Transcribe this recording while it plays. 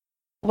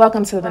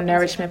Welcome to the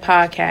Nourishment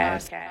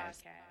Podcast.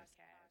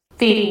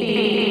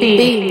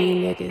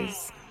 Feed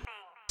niggas.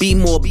 Be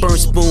more burn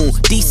spoon,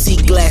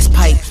 DC glass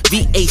pipe,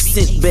 VA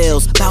scent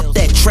bells, about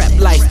that trap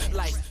life.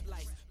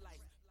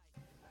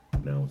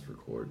 Now it's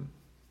recording.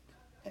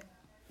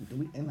 Do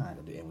we end on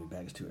the end? We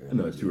back? It's too early.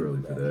 No, it's too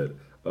early for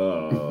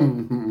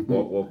that.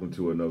 Welcome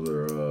to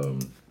another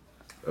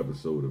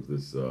episode of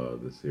this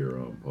here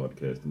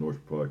podcast, the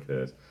Nourishment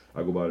Podcast.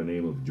 I go by the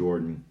name of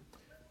Jordan.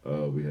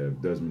 We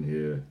have Desmond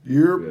here.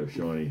 Yep. We have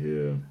Shawnee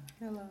here.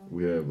 Hello.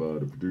 We have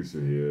the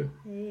producer here.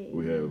 Hey.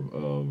 We have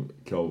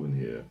Kelvin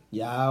here.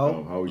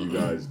 Y'all. How are you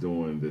guys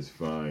doing this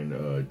fine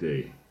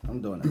day?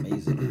 I'm doing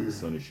amazing. The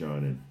sun is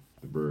shining.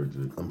 The birds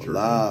are I'm chirping.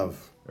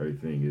 alive.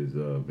 Everything is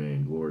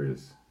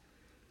vainglorious.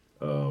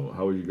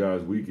 How was you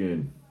guys'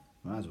 weekend?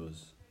 Mine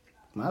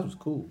was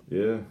cool.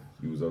 Yeah,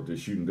 you was out there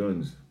shooting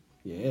guns.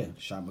 Yeah,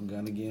 shot my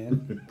gun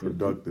again.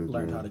 Productive.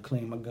 Learned man. how to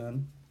clean my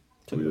gun.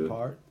 Took Oh, it yeah?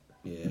 apart.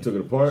 Yeah. You took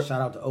it apart? Shout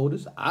out to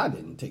Otis. I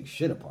didn't take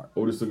shit apart.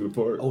 Otis took it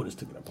apart? Otis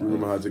took it You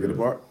remember apart. how to take it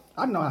apart?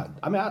 I know how.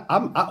 I mean, I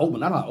know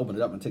how to open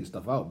it up and take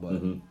stuff out,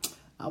 but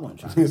I wasn't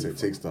trying You to. said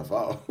take stuff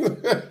out.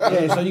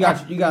 Yeah, so you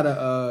got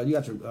your you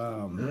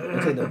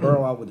take the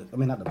burrow out with it. I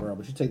mean, not the burrow,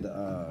 but you take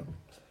the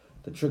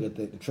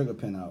trigger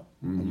pin out,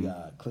 and you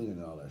gotta clean it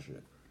and all that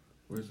shit.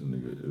 Where's the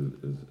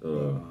nigga?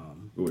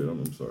 Go ahead,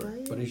 I'm sorry.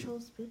 Why But you it's-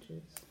 post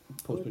pictures?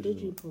 Post Or pictures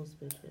did you of- post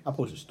pictures? I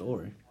posted a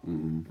story.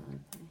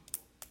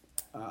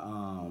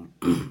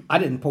 I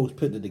didn't post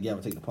put it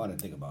together, take the part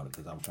and think about it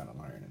because I was trying to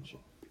learn and shit.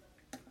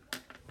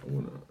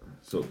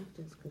 So,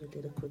 Just could have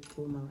did a quick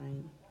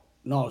boomerang.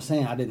 No, I was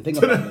saying I didn't think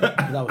about it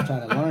because I was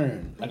trying to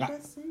learn. Like,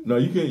 That's it. no,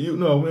 you can't,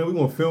 man, we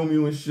gonna film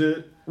you and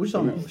shit. we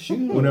talking about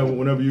shooting?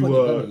 Whenever you, Putting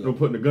the gun together.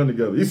 putting the gun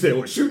together. You said,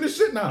 what, shooting this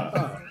shit? Nah.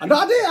 No,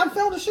 I did. I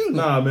filmed the shooting.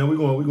 Nah, man, we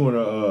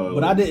gonna,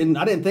 But I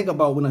didn't think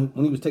about when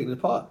he was taking it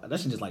apart. That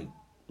shit just like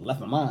left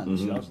my mind. And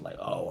shit. I was like,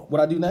 oh,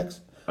 what I do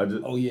next? I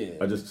just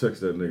texted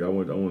that nigga. I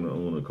want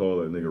to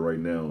call that nigga right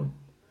now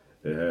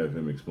and have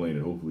him explain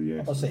it. Hopefully he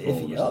answers I'll the say, if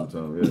phone he or up.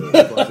 sometime. Yeah,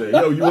 that's why I said,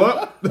 yo, you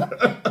up?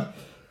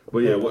 But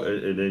yeah,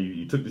 and then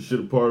you took the shit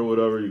apart or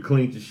whatever. You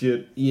cleaned your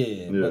shit. Yeah,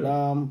 Yeah.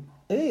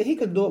 but he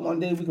could do it one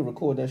day. We could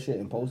record that shit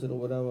and post it or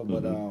whatever.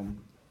 But The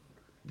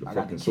I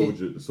got fucking the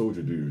kit.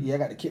 soldier dude. yeah, I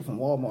got the kit from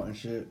Walmart and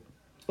shit.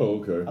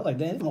 Oh, okay. I was like,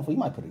 damn, this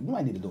motherfucker, you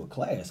might need to do a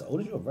class.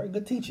 Otis, you're a very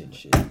good teacher and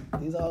shit.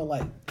 He's all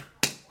like,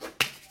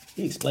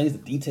 he explains the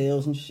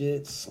details and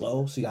shit,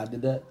 slow. See how I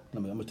did that?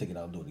 I'm gonna take it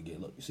out and do it again.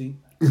 Look, you see?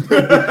 See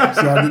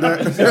how I did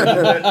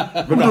that?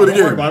 But I'm gonna do it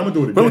again. I'm gonna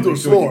do it again. I'm gonna do it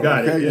Make sure you slow.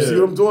 got it, Okay, you yeah. see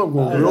what I'm doing? I'm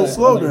going real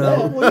slow I'm like, now.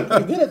 damn, boy, you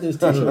pretty good at this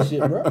teaching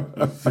shit, bro.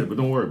 Shit, but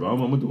don't worry about it. I'm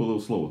gonna do it a little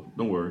slower.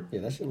 Don't worry. Yeah,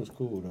 that shit was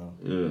cool though.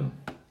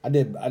 Yeah. I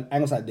ain't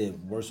gonna say I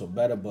did worse or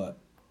better, but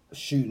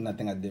shooting, I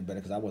think I did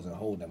better because I wasn't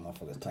holding that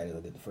motherfucker as tight as I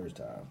did the first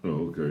time.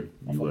 Oh, okay.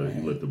 You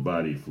let the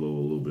body flow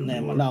a little bit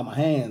more. Now my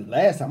hands.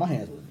 Last time my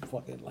hands was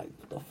fucking like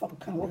what the fuck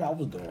kind of work I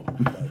was doing.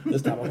 But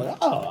this time I was like,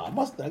 oh,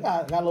 I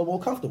got a little more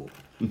comfortable.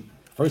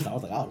 First time I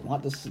was like, I don't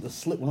want this to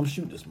slip when I'm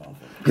shooting this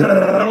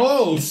motherfucker.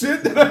 Oh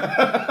shit!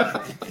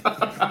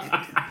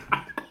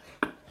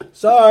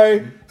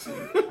 Sorry.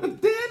 Damn,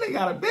 they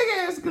got a big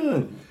ass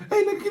gun.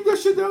 Hey, nigga, keep that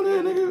shit down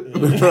there, nigga.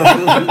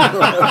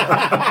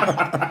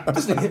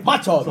 This nigga hit my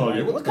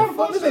target. What kind of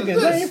fuck this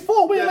nigga? Lane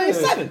 4, we in lane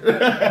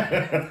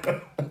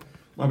 7.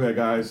 My bad,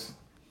 guys.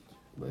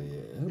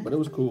 But it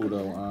was cool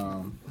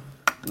though.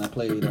 And I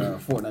played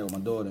Fortnite with my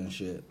daughter and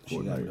shit. She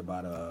got Fortnite.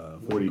 about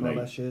what do you call Fortnite.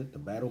 that shit? The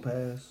battle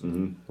pass.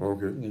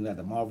 Okay. You got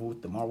the Marvel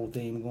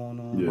theme going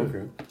on. Yeah.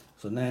 Okay.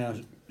 So now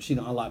she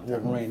done unlocked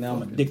Wolverine. Now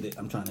I'm addicted.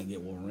 I'm trying to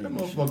get Wolverine. That and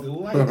shit.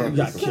 motherfucker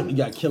like You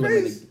got kill him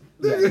in the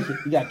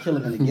you got kill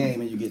him in the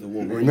game and you get the Ain't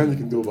Wolverine. nothing you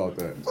can do about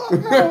that.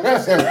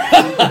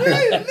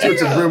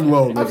 Touch your brim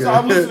low, nigga.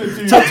 I'm listening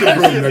to you. Touch your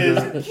brim, That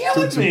nigga. shit is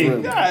killing Touch your me.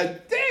 brim.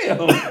 God damn.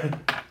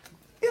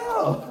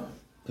 Yo.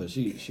 Cause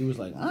she was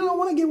like, I don't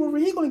want to get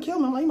Wolverine. He gonna kill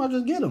him. I'm like, you might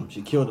just get him.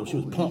 She killed him. She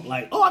was pumped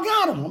like, oh, I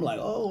got him. I'm like,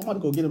 oh, I'm about to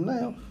go get him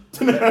now.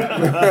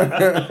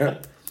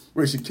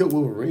 Wait, she killed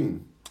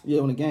Wolverine. Yeah,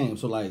 on the game.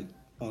 So like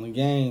on the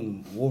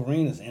game,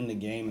 Wolverine is in the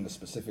game in a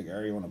specific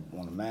area on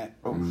the map,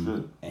 Oh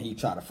shit. and he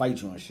try to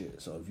fight you and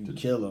shit. So if you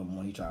kill him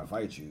when he try to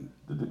fight you,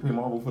 Did they pay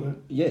Marvel for that?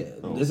 yeah,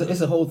 Oh,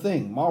 it's a whole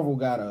thing. Marvel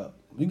got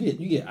you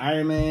get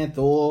Iron Man,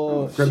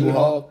 Thor, Incredible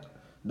She-Hulk.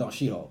 No,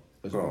 She-Hulk.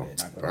 That's what Oh, it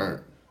is, not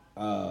Incredible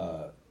darn.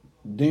 Hulk.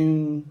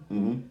 Dune,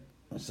 and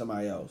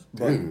somebody else.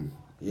 But, Dune.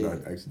 yeah.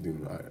 No, actually,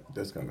 Dune.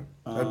 That's kind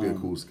of, that'd be a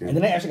cool skin. And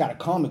then they actually got a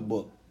comic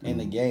book in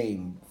the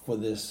game for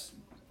this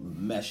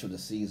mesh of the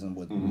season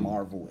with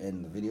Marvel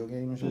and the video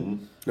game and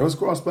shit. Now it's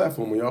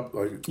cross-platform. When y'all,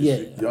 like, Yeah.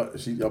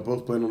 y'all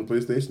both playing on the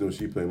PlayStation or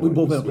she playing We on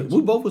both the Switch?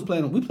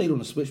 we played on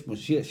the Switch, but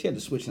she had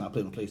the Switch and I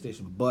played on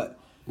PlayStation. But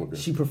Okay.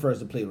 she prefers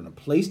to play it on the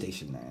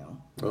PlayStation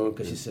now Okay.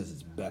 because she says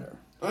it's better.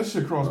 That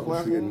shit cross See,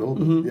 platform.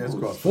 no, yeah, it's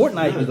cross.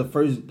 Fortnite Yeah. is the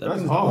first. I think That's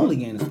it's the hard. only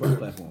game that's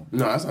cross-platform.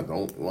 No, that's not the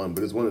only one,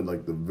 but it's one of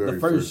like the very The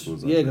first,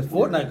 ones. yeah, because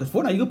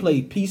Fortnite, you can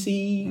play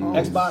PC,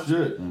 Xbox,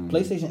 shit.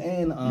 PlayStation,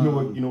 and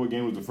You know what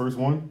game was the first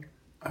one?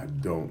 I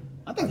don't.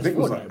 I think it's it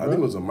was Fortnite, I think it bro.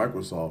 was a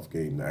Microsoft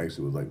game that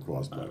actually was like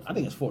cross-platform. I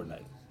think it's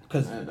Fortnite.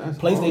 because Man, that's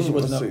PlayStation hard.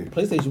 wasn't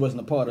Let's see. PlayStation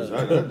wasn't a part of.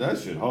 That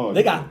shit hard.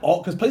 They got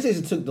all because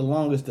PlayStation took the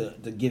longest to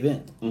give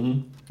in.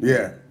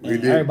 Yeah, we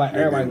And did. everybody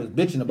They was did.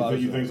 bitching about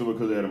You it. think so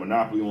because they had a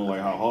monopoly on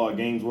like how hard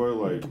games were?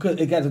 Like, Because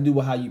it got to do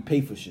with how you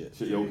pay for shit.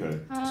 shit, okay.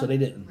 So they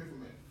didn't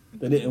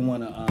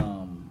want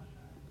to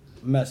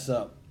mess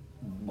up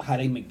how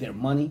they make their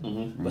money.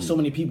 But so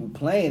many people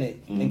playing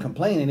it and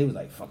complaining, they was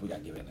like, "Fuck, we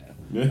gotta give in there."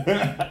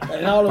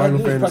 And all Final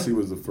they do is Fantasy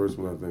was the first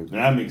one, I think.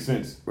 That makes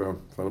sense. Well,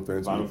 Final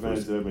Fantasy. Final was the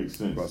Fantasy, first that makes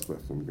sense.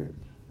 cross-platform game.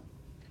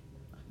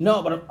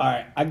 No, but all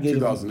right, I get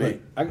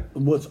 2008. it.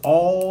 Was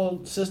all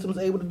systems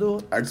able to do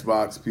it?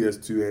 Xbox,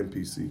 PS2, and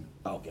PC.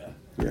 Okay.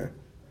 Yeah. All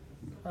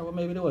right, well,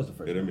 maybe that was the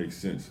first. Yeah, that makes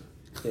sense.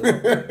 Yeah.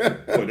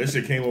 But that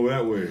shit came over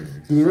that way.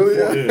 Did it really?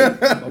 Yeah. Yeah.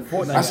 But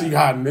Fortnite I see you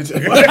got, hiding, bitch.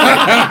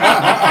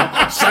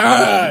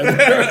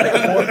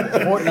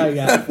 Fortnite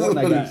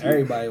got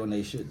everybody on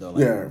their shit though.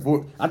 Like, Yeah.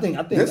 I think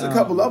There's a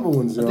couple other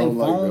ones, I you think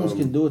know, phones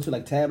like, can do it too,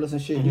 like tablets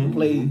and shit. You can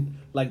play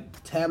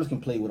like tablets can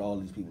play with all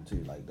these people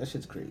too. Like that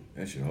shit's crazy.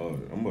 That shit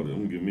hard. I'm gonna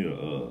give me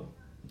a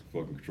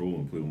fucking controller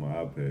and play with my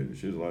iPad.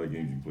 There's a lot of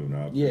games you can play on the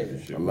iPad. Yeah.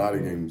 and shit. A lot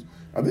of games.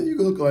 I think you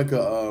can look like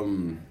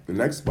an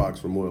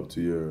Xbox remote up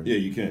to your Yeah,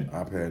 you can.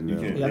 iPad You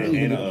now. can. Yeah, I think you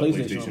and can a do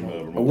PlayStation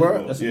remote. remote. A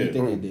word? That's a yeah. big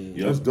thing they did.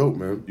 Yeah. That's dope,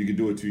 man. You can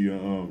do it to your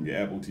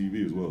Apple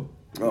TV as well.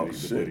 Oh, You can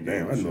shit. play the Damn,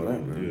 game I and know shit that,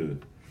 on it.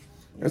 man.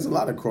 There's a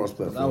lot of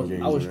cross-platform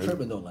games. I was man.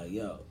 tripping though, like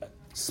yo.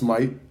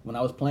 Smite. When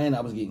I was playing,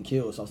 I was getting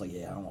killed, so I was like,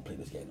 yeah, I don't want to play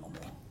this game no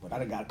more. But I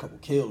done got a couple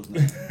kills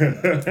now.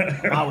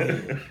 I'm out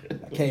here.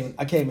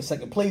 I came in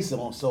second place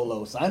on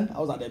solo, son. I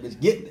was out there bitch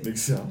getting it. Nigga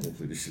said, I won't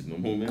play this shit no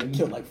more, man.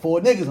 Killed like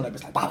 4 niggas on that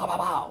bitch, like bow, bow,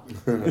 bow,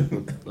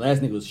 bow.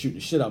 Last nigga was shooting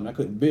the shit out of me. I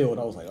couldn't build.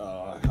 I was like,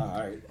 oh, all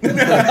right.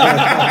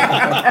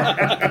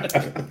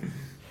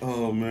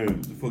 Oh, man.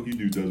 What the fuck you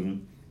do,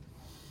 Desmond?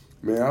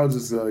 Man, I was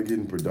just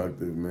getting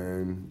productive,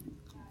 man.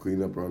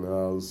 Clean up around the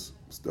house,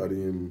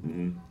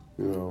 studying,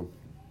 you know.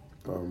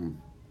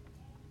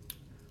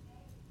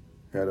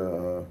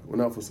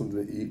 Went out for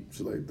something to eat,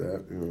 shit like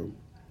that, you know.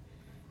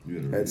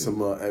 You Had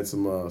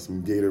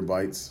some gator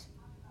bites.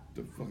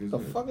 The fuck is The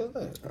that? fuck is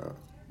that?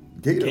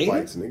 Gator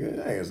bites,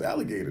 nigga. Hey, it's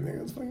alligator, nigga.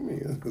 That's fucking me.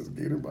 It's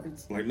gator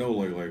bites. Like no,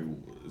 like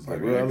it's Like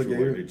like, real an actual,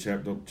 alligator? like they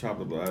chopped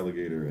up the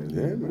alligator and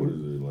Yeah, what man.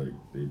 is it like?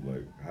 They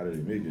like how do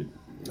they make it?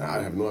 Nah,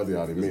 I have no idea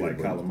how they It's made like it.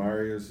 but-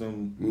 calamari or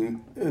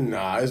something.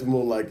 Nah, it's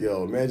more like,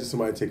 yo, imagine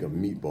somebody take a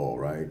meatball,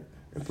 right?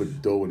 And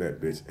put dough in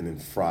that bitch and then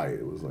fry it.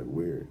 It was like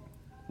weird.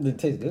 Did it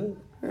taste good?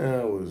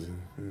 Yeah, it was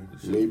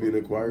maybe an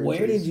acquired Where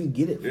taste. did you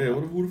get it from? Yeah,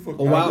 who the fuck?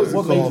 Or why, this is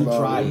what made you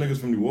called, try Them it? niggas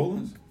from New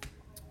Orleans?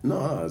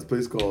 No, it's a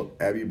place called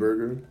Abbey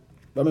Burger.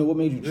 I mean, what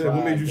made you try Yeah,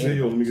 what made you say, gator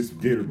yo, let me bites? get some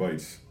gator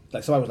bites?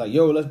 Like somebody was like,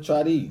 yo, let's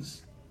try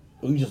these.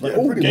 Or you just like, Yeah,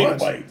 oh, pretty gator much.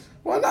 bites.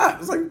 Why not?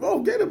 It's like, oh,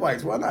 gator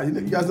bites. Why not? You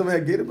guys never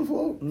had gator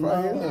before? No.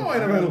 Fried gator? No, I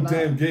ain't never had no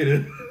damn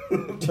gator.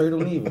 Turtle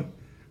neither.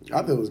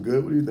 I thought it was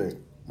good. What do you think?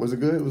 Was it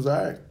good? It was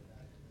all right.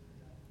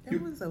 It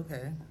was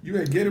okay. You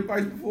had gator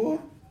bites before?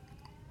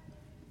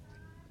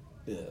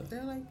 Yeah.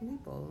 They're like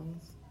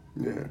meatballs.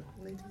 Yeah.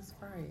 They just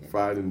fry it.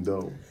 Fried in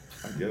dough.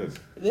 I guess.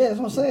 Yeah, that's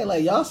what I'm saying.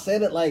 Like, y'all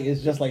said it like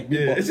it's just like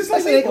meatballs. Yeah, it's just I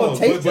like said it gonna meatballs.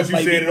 taste But just you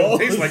like said it don't meatballs.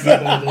 taste like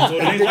meatballs, though, so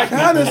it ain't like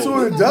Kind of meatballs.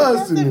 sort of It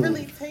does to doesn't me.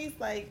 really taste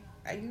like.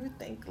 You would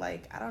think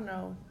like I don't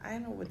know. I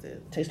don't know what to.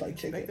 Tastes like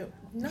chicken. Like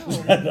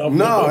no.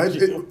 No,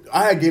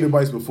 I had gator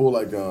bites before,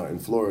 like in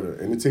Florida,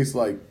 and it tastes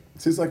like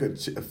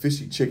a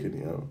fishy chicken.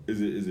 You know,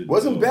 Is it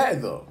wasn't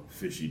bad though.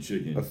 Fishy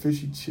chicken. A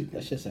fishy chicken.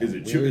 That shit sounds Is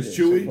it weird it's as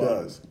chewy? It fuck.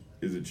 does.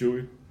 Is it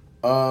chewy?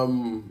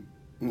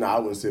 No, I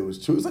wouldn't say it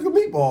was true. It's like a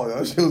meatball.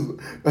 Yo. She was,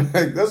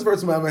 like, that's the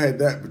first time I ever had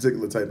that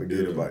particular type of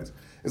gator Yeah. bites.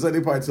 It's like they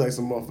probably took like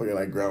some motherfucker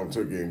like ground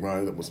turkey and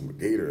ground it up with some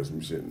gator or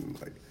some shit and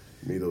like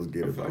made those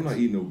gator bites. I'm not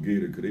eating no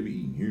gator because they be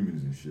eating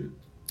humans and shit.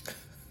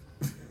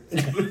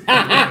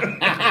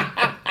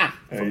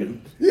 Hey,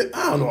 Yeah,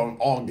 I don't know if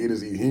all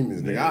gators eat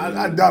humans, nigga.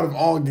 I doubt if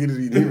all gators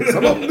eat humans.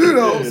 Some of them do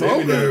though. yeah, Some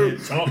they of be them like do.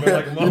 chomping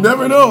like a You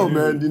never motherfucker. know,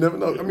 man. You never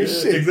know. I mean,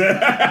 shit.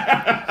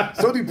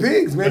 Exactly. So do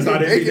pigs, man. That's how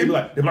They they be. eat They be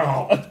bacon. like,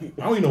 oh, I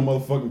don't eat no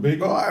motherfucking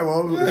bacon. All right,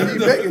 well, if you eat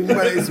bacon, you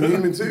might eat some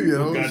human too, you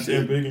know. Goddamn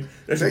Shit. bacon.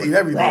 That They shit eat like,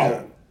 everything.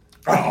 raw.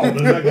 Oh,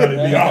 that's not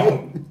gonna be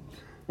all.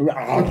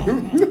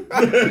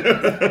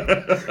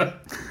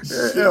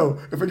 Yeah, yo,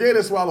 if a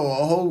gator swallow a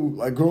whole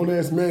like grown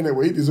ass man that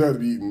way, he deserves to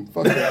be eaten.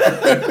 Fuck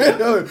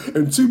that.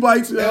 And 2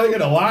 bites, Yeah, yo. they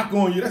get a lock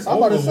on you. That's I'm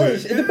about over to say,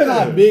 with. it depends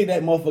on how big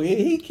that motherfucker is.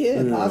 He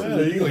can Yeah,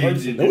 possibly. you gonna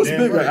eat What's damn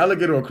bigger, right.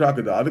 alligator or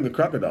crocodile? I think the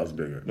crocodile's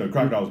bigger. No,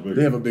 crocodile's bigger.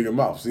 They have a bigger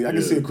mouth. See, I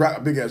can Yeah. see a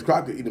big ass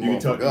crocodile eat a You can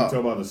talk motherfucker up.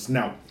 about the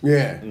snout.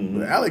 Yeah,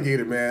 but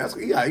alligator, man, that's,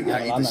 he gotta eat I'm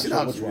the not shit sure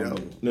out which you, one yo. it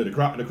is. No, the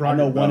crocodile. I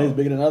know one is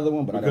bigger than the other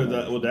one, but I Because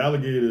don't know. the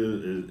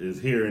alligator is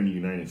here in the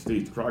United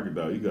States. The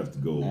crocodile, you got to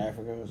go.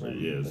 Africa or something?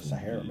 Yeah, The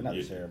Sahara, but not the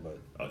yeah. Sahara, but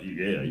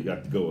Yeah, you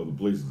got to go other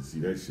places to see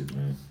that shit,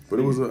 man. But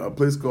it was a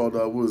place called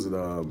what was it?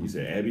 You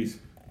said Abby's.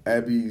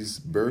 Abby's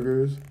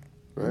Burgers,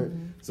 right?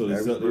 So they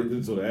Abby's sell,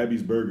 Burgers. so the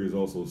Abby's Burgers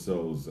also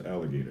sells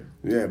alligator.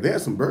 Yeah, they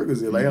had some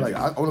burgers there. Like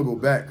I want to go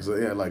back because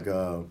they had like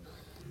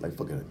like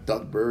fucking a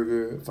duck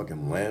burger,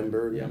 fucking lamb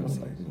burger. Yeah, I'm It's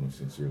gonna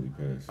sincerely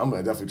pass. I'm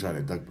gonna definitely try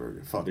that duck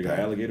burger. Fuck They that. got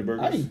alligator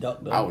burgers. I eat duck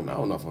though. I don't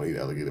know if I eat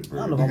alligator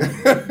burger. I don't know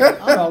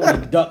if I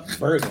want a duck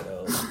burger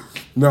though.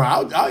 No,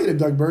 I'll eat a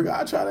duck burger.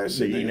 I'll try that They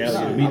shit. eating nigga.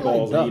 alligator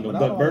meatballs and eating but no I duck don't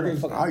want a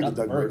burgers. fucking I'll eat the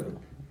duck burger.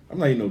 I'm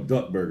not eating no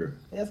duck burger.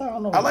 Yes, I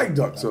don't know. I like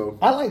duck, so.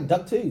 I like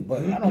duck too, but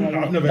I don't want.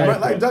 I've never I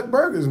had like duck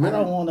burgers, I man.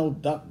 don't want no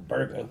duck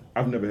burger.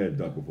 I've never had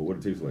duck before. What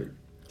it tastes like?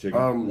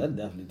 Chicken. That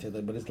definitely tastes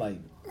like, but it's like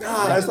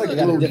Nah, it's like a It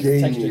got a little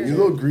different gamey. texture. It's a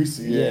little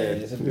greasy. Yeah, Yeah.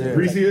 it's a different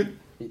Greasier?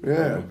 Yeah.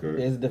 Okay.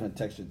 There's a different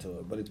texture to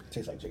it, but it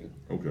tastes like chicken.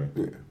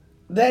 Okay.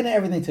 Then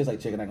everything tastes like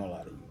chicken. I'm not gonna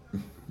lie to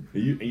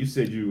you. And you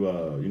said you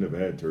never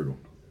had turtle.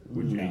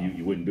 Would you, and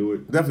you wouldn't do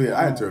it? Definitely,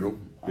 I had turtle.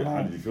 Yeah,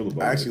 how did you feel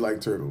about it? I actually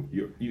like turtle.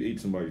 You ate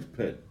somebody's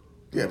pet.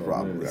 Yeah, Oh,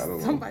 probably. man. I don't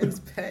know. Somebody's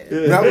pet.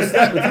 That was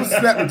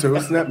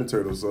snapping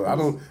turtle. So I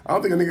don't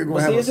think a nigga gonna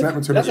But have see, a it's a-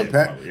 snapping turtle as a that's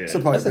pet. yeah. It's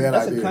probably a bad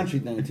That's idea. a country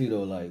thing too,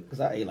 though. Like, cause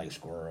I ate like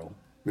squirrel.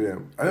 Yeah,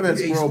 I never had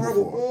You ate squirrel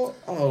squirrel before.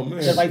 Oh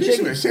man. Just like You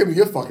chicken. should shame me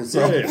your fucking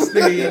self. Yeah,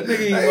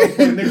 nigga,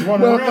 niggas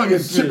running around and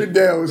Motherfucking shit. chipping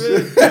down and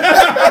shit.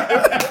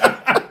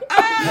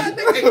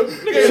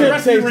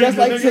 Nigga, Tastes just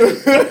like nigga. chicken.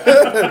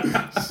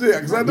 Shit,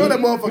 because I know that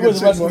He motherfucking wasn't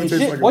chicken rescuing tastes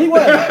shit. like Well, he a...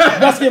 was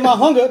rescuing my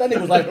hunger. That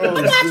nigga was like, I got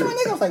you,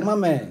 nigga. I was like, my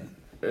man.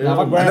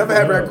 Now, my I never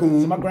had grandfather-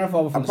 raccoon. So my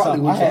grandfather from I the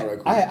probably south. would try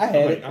raccoon. I had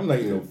it. I'm not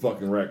eating no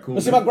fucking raccoon.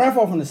 But see, my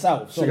grandfather from the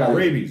south. So She got like,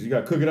 rabies. You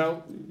got to cook it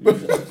out. You got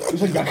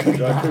cooked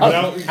You out. cook it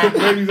out. You cook the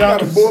rabies You out.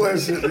 gotta boil that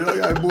shit. You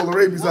gotta boil the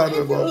rabies out of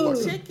that Well, if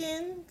you motherfucker. eat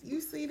chicken, you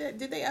see that?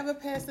 Did they ever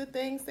pass the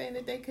thing saying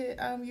that they could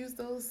use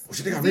those?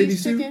 shit, they got disease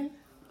rabies too? chicken?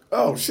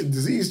 Oh shit,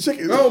 disease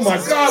chicken. Oh my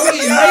God, we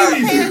eating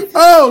rabies.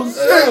 Oh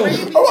shit!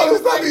 Rabies I want to chicken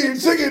stop like eating the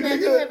chicken, that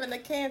be nigga. having a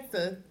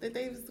cancer that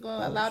they was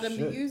gonna allow them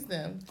to use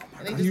them.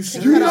 And they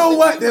just You cut know off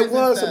what? the There tumors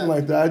and was stuff. something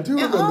like that. I do In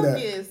remember that.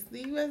 August,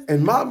 the US.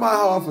 And my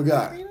how I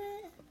forgot. See that?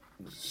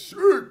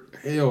 Shit.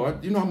 Hey, yo,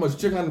 you know how much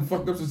chicken I done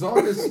fucked up since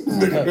August? I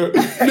don't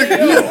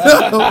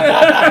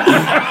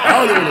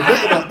even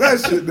think about that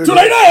shit, nigga. Too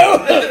late now.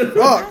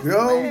 Fuck,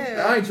 yo.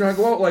 Yeah. I ain't trying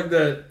to go out like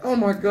that. Oh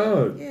my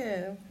God. Yeah.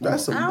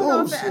 That's some I don't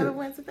know if it bullshit. ever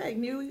went to that.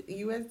 New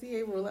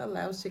USDA rule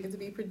allows chicken to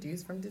be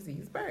produced from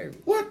diseased birds.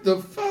 What the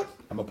fuck?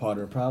 I'm a part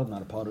of the problem,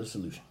 not a part of the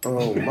solution.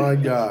 Oh my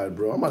God,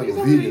 bro. I'm about to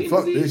go vegan.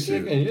 Fuck this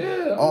shit.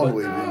 Yeah. All oh the my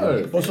way God.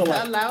 vegan. But so To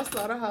like, allow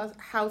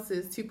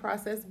slaughterhouses to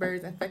process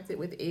birds infected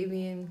with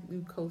avian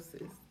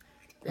leukosis.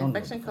 The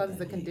infection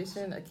causes a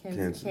condition akin to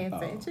Cancer.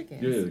 cancer in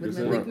chickens Yeah, with because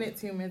that- malignant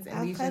tumors and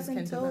Our lesions cousin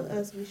can told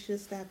develop. us we should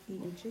stop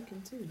eating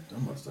chicken too. I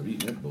must stop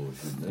eating that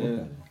bullshit,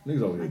 man.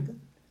 Niggas over here.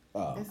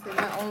 It said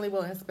not only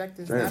will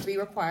inspectors Damn. not be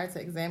required to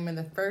examine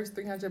the first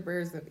 300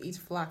 birds of each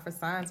flock for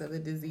signs of the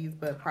disease,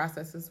 but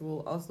processors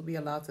will also be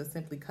allowed to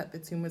simply cut the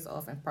tumors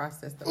off and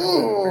process the rest of the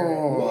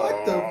bird.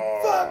 What the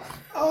fuck?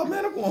 Oh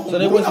man, I'm going so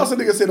they What else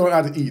wasn't, a nigga say don't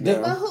have to eat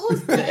But now?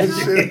 who's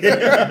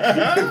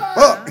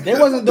they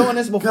wasn't doing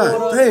this before. God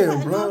though. damn,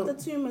 cutting bro. off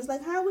the tumors?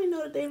 Like, how we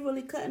know that they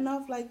really cutting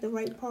off like the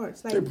right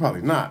parts? Like, They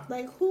probably not.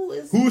 like who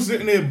is? Who's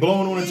sitting there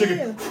blowing on a chicken?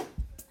 Yeah.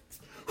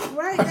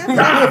 Right, that's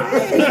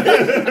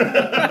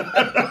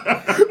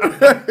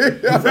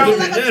what I'm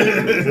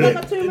saying.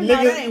 Like a tumor, y'all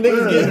Niggas, ain't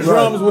niggas really. get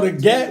drums with a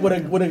gat, with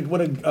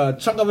a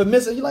chunk of it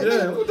missing. You like,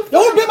 yo,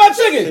 who get my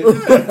chicken?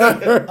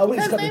 Oh, we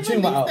just Because cut they the tumor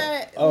released out.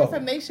 that Oh,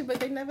 information, but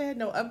they never had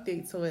no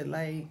update to it.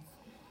 Like,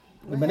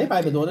 man, they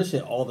probably been doing this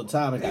shit all the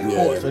time and got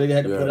caught, so they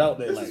had to put it out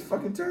there This like, is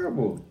fucking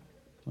terrible.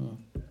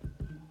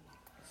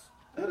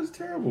 That is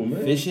terrible,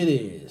 man. fish it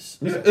is.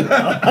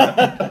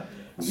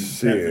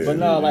 Shit. But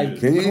no, like,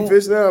 Can you eat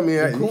fish now? I mean,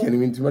 you can't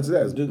even eat too much of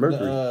that. It's the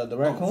mercury.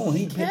 raccoon,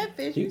 he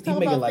catfish, he you talk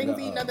make it about like things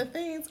a, eating other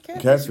things.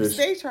 Catfish, Catfish.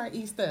 they try to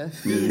eat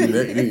stuff. You eat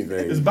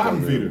anything. It's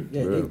bottom feeder.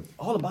 yeah, Yeah.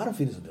 all the bottom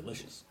feeders are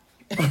delicious.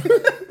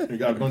 You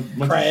got a bunch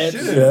Crabs.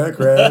 of shit in it. Yeah,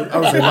 crab. I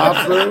would say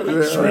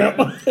lobster. Shrimp.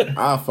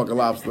 I'll fuck a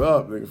lobster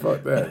up, nigga.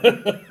 Fuck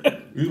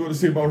that. You want to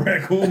say about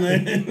raccoon,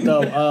 man?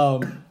 No,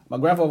 my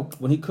grandfather,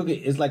 when he cook it,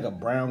 it's like a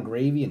brown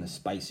gravy and it's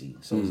spicy.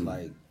 So it's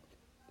like,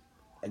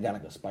 it got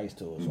like a spice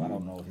to it. So I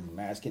don't know if he's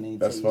masking any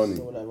That's taste funny.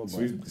 or whatever. But,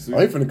 Sweet.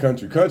 I ain't from the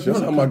country. Country.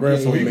 That's how my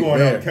grandson So he make going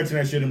out bad. catching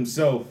that shit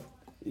himself.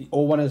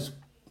 or one of his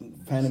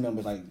family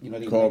members, like, you know,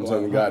 they Call they him, go tell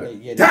him out you got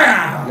and it.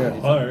 hunt,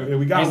 Damn! All right,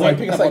 we got It's one. like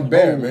picking That's up like on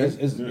bear, the bowl. man.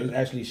 It's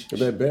actually Is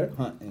that bear?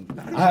 hunting.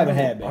 I haven't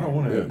had bear. I don't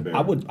want to have Yeah. bad.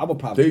 I would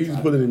probably They used to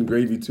try put it in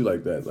gravy too,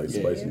 like that, like Yeah.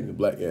 spicy,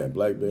 black bear. it.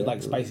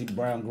 Like spicy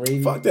brown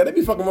gravy. Fuck that. They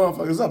be fucking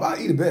motherfuckers up. I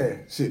eat a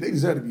bear. Shit, they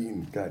deserve to be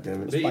eaten. God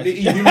damn it. They eat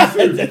humans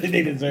too. they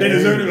They deserve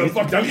deserve to go.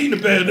 Fuck, I'm eating the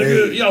bad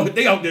nigga. Yo,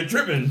 they out there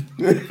tripping.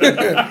 They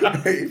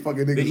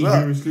fucking They niggas eat up.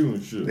 humans too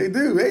and shit. They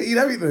do. They eat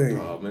everything.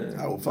 Oh man,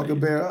 I will fuck a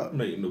bear up. I'm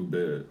not eating no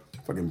bad.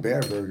 Fucking bear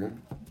burger.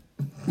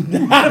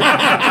 Look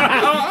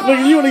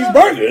at you and these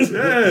burgers.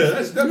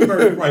 Yeah, that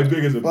burger probably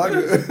big as a Fuck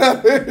bitch. it.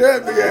 That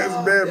big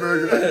ass bear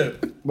burger.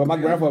 But my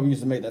grandfather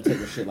used to make that type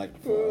of shit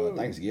like for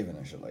Thanksgiving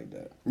and shit like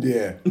that.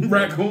 Yeah.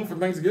 Raccoon for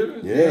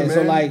Thanksgiving. Yeah, so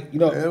man. like, you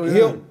know, Hell yeah.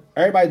 he'll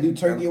everybody do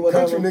turkey or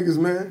whatever. Country niggas,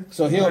 man.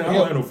 So I don't have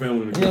no he'll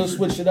family in the he'll country.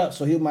 switch it up.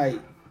 So he might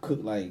cook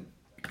like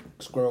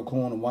squirrel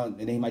corn and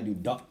then he might do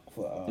duck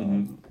for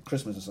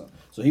Christmas or something.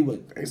 So he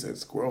would. They said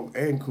squirrel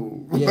and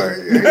coon.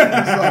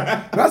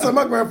 Yeah. That's how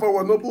my grandfather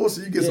was. No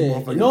bullshit. You get some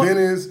motherfucking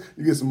pennies.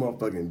 You get some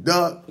motherfucking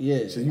duck.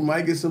 Yeah. So you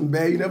might get some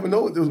bad. You never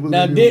know what this was.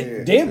 Now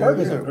deer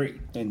burgers are great,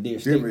 and deer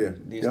steak. Deer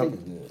steak is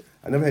good.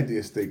 I never had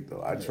deer steak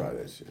though. I tried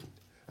that shit.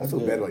 I feel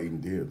bad about eating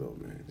deer though,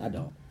 man. I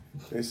don't.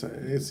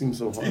 It seems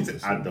so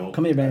hard. I don't.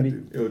 Come here, baby.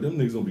 Yo, them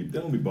niggas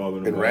don't be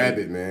bothering. And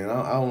rabbit, man.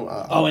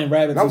 And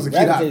rabbit. When I was a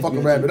kid, I'd fuck a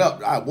rabbit too.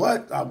 up. I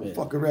would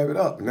fuck a rabbit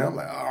up. And now I'm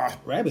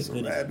like, rabbit's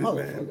good. Rabbit,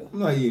 man. I'm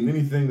not eating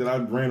anything that I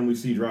randomly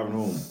see driving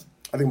home.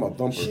 I think my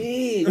thumper.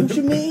 Shit, what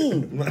you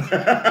mean?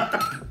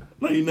 I'm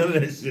not eating none of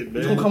that shit, man.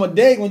 It's gonna come a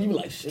day when you be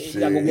like, shit, we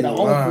gotta go get our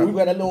own food. We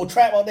got that little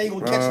trap out there. You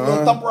gonna catch a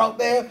little thumper out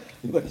there.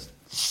 You got this.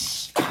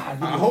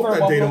 I hope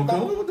that day don't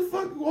come. What the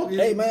fuck?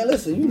 Hey man,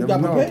 listen, you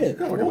got prepared.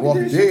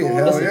 Walking dead,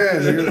 hell yeah,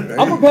 nigga.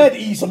 I'm prepared to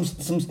eat some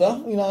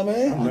stuff. You know what I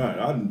mean? I'm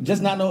not.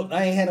 Just not no.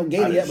 I ain't had no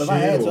gator yet, but if I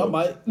had to, I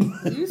might.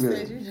 You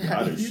said you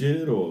I'd have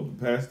shit or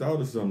passed out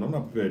or something. I'm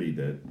not prepared to eat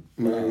that.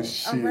 Man,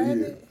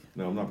 shit.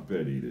 No, I'm not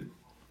prepared to eat it.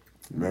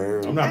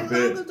 Man. I'm not As long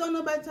prepared. as don't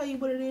nobody tell you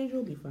what it is,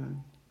 you'll be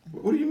fine.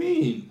 What do you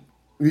mean?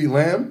 You eat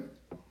lamb?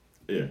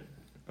 Yeah.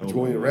 You want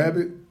to eat a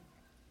rabbit?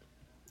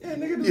 Yeah,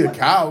 nigga. Yeah,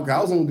 cow.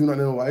 Cows don't do nothing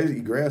otherwise. They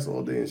eat grass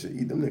all day and shit.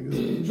 Eat them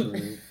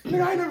niggas.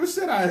 Nigga, I ain't never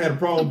said I had a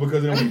problem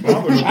because they don't be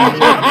bothered. I'm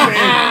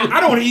saying I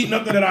don't want to eat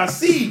nothing that I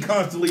see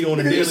constantly on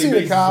a Nigga, you daily seen a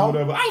basis cow? or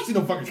whatever. I don't see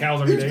no fucking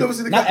cows every You day. never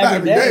see the Not cow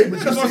every every day. day, but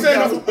That's what I'm see saying.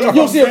 cows. You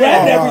don't see a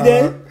rabbit every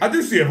day. I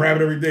do see a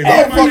rabbit every day.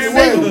 Every Nobody fucking in the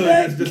day. neighborhood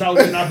that's just out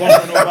there not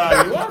bumping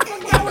nobody. What the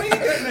fuck? I don't eat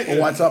that nigga.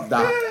 What's up,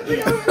 Doc?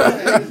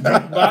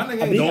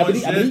 Nigga ain't doing I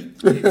shit.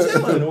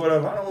 Chilling or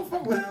whatever. I don't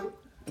fuck with him.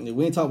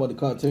 We ain't talking about the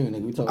cartoon,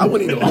 nigga. We talking. I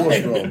wouldn't eat a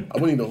horse, bro.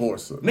 I wouldn't eat a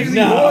horse. Sir. Niggas eat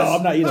No, horse.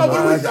 I'm not eating no, a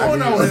what horse. we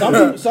going on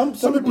here? Some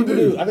people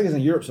do. I think it's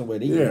in Europe somewhere.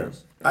 They eat Yeah,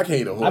 horse. I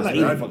can't eat a horse. I'm not man.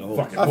 eating a fucking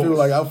horse. I feel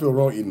like I feel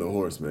wrong eating a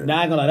horse, man. Nah,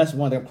 I ain't gonna lie. That's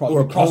one that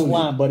Or a cross the pony.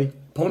 line, buddy.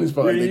 Ponies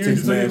probably You they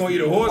taste say you gonna nasty.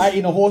 eat a horse? I ain't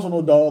eating a horse or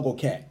no dog or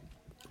cat.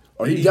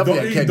 Oh, you Eat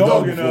definitely dog- had cat eat dog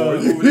dog in, before.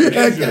 over You in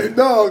had Asia. cat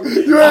dog.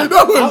 You ain't know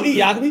I'll it. eat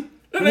Yakibi.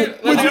 I'm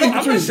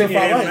not shaking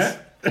fried hands,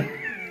 man.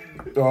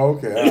 Oh,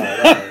 okay.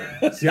 All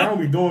right. See, I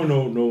don't be doing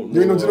no. You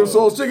ain't no General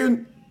Soul's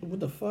chicken? What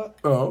the fuck?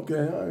 Oh, okay.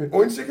 All right.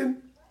 Orange chicken?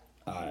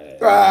 Alright.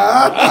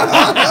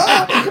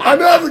 I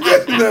know I was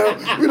guessing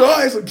now. You know,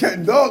 I ate some cat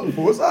and dog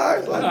before. It's all right.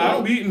 It's like, I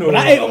don't be eating no. But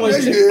I ate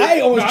orange Yeah. chicken. I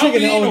ate orange I don't chicken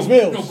be and eating orange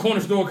no mills. corner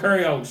store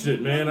carry out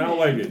shit, man. I don't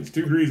like it. It's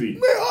too greasy.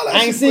 Man, all that I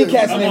ain't shit seen was-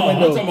 cats in their I'm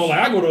windows. talking about like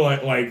I go to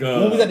like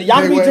When we was at the Wait,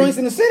 Yakibi wait. joints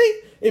in the city,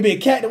 it'd be a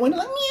cat in the window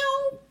like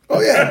meow.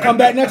 Oh, yeah. Come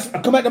back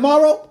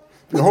tomorrow.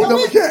 You hold up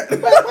a cat.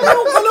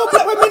 Hello,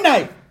 black with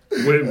midnight.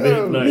 with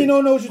midnight. You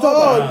don't know what you're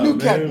talking Oh, about. new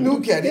cat, man.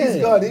 new cat. He's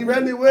Yeah. gone. He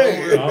ran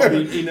away. I don't be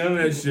eating none of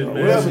that shit,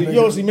 whatever, man. You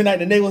don't see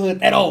midnight in the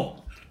neighborhood at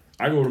all.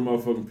 I go to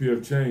motherfucking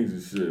PF Chang's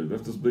and shit.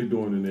 That's what they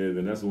doing in there.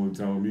 Then that's the only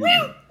time I'm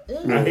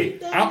eating.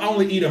 I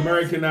only eat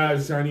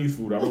Americanized Chinese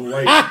food. I don't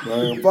like.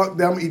 Man, fuck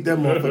them. I'm gonna eat that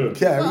motherfucking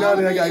cat. Every now and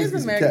then I gotta eat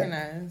some cat.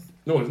 Americanized.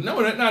 No,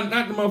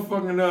 not the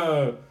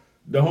motherfucking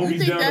the You homies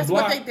think down the that's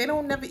block. what they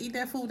don't never eat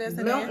that food that's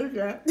in No,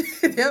 there?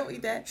 it's that. They don't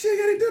eat that. Shit,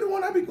 yeah, they do the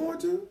one I be going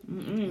to.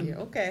 Yeah,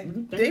 okay.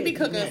 They They be eat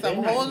cooking that.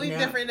 something They not wholly eating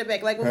that. different in the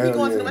back. Like when we Hell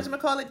go into yeah. the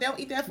whatchamacallit, they don't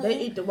eat that food. They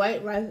eat the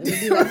white rice and they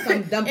do like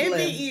some dumpling.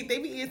 They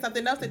be eating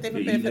something else that they They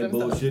prepare eat for that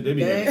themselves. bullshit. They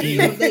be They having eat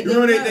eagle. what they You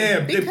remember do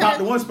they Because- popped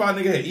the one spot,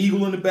 nigga had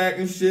eagle in the back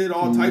and shit,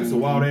 all types of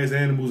wild ass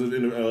animals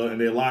in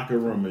their locker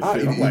room and I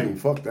shit. eat I'm eagle. like,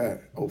 Fuck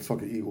that. Oh,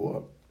 fuck an eagle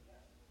up.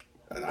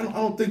 I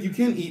don't think you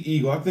can eat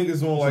eagle. I think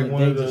it's on like an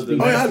one of endangered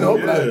the Oh yeah, I know,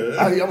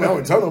 but yeah. I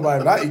wouldn't tell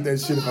nobody, but I eat that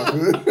shit if I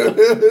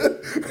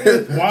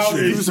could. Wild Shit,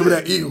 give me as some of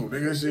that eagle,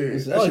 nigga.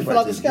 Shit. That Oh, shit you fell might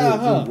out the taste sky, good,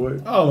 huh? too,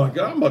 boy. Oh my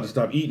god, I'm about to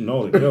stop eating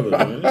altogether,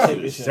 man. This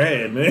shit is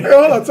sad, man. Hey,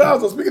 hold on, Tyler.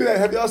 So speaking of that,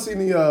 have y'all seen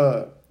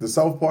the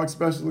South Park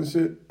special and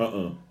shit?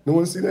 No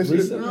one seen that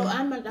shit? No,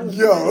 I'm not. I was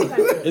Yo.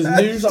 It's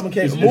news. I'm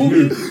It's a movie.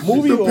 news.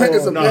 Movie or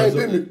It's a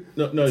pandemic.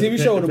 No, TV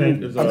show or the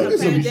movie? It's I think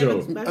it's a TV pandemic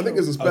show. special. I think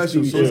it's a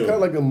special, TV so it's show.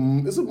 kind of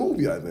like it's a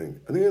movie. I think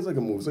it's like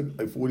a movie. It's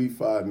like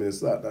 45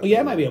 minutes. Oh yeah,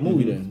 it might be a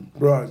movie then.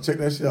 Bro, check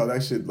that shit out.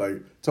 That shit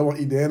like talking about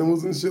eat the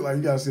animals and shit. Like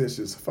you gotta see that shit.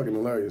 It's fucking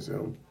hilarious,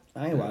 yo.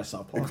 I ain't watched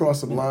South They Park.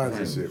 cross some I lines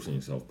and haven't shit.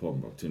 seen South Park in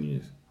about 10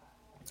 years.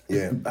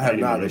 Yeah, I I have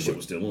didn't know not. that shit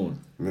was still on.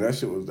 I mean, that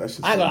shit was.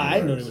 I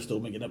didn't know they were still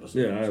making episodes.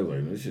 Yeah, I was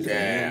like, this shit's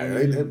Yeah,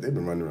 they've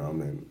been running around,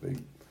 man.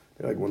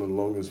 They're like one of the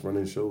longest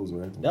running shows,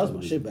 man. That was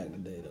my shit back in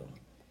the day though.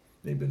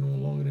 They've been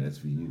on longer than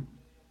SVU.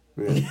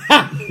 Yeah.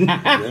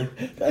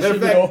 That Matter shit of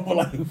been fact, on for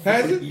like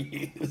has 40 it?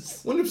 years.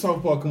 When did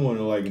South Park come on?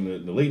 Like in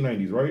the late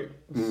 90s, right?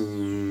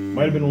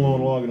 Might have been a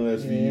long longer than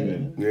SVU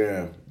then.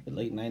 Yeah. The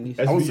late 90s.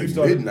 I would say SVU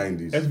started-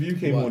 mid-90s. SVU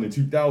came What? on in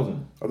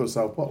 2000. I thought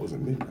South Park was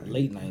in mid-90s.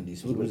 Late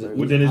 90s. We was in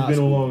But then it's high been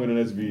on school. longer than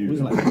We was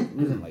in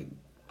SVU. like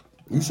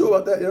You sure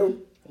about that, yo?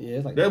 yeah,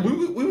 it's like That, we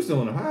were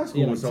still in high school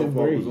Yeah, when like South 10th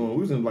Park grade. was on. We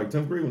was in like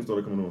 10th grade when it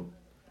started coming on.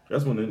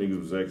 That's when the niggas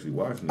was actually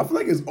watching I it. feel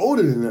like it's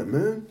older than that,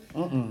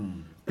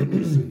 man.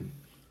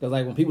 because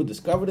like when people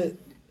discovered it,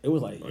 it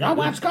was like y'all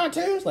watch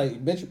cartoons,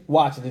 like bitch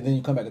watch it and then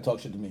you come back and talk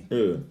shit to me.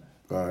 Yeah.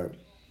 All right.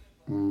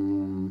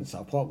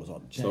 South Park was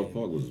on the chain. South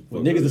Park was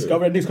when fucking niggas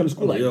discovered that, niggas come to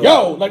school like, Yo.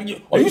 yo, like, you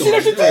see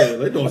that shit too? Yeah,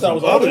 they doing I thought some it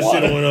was other all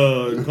shit one.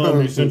 on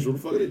Comedy Central. The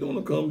fuck are they doing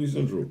on Comedy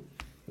Central?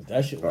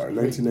 That shit was All right,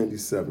 crazy.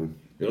 1997.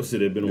 Yo, shit,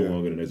 they've been on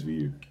longer than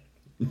SVU.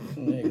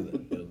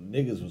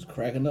 Niggas was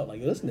cracking up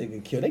like, yo, this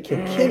nigga killed. They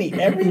killed Kenny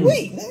every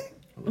week, man.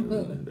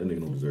 That nigga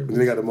don't deserve And it. then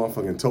they got the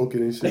motherfucking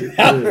token and shit. Yo, his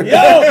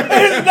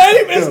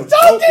name is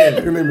Token.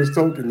 His name is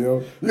Token,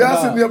 yo. Yeah,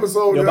 I seen the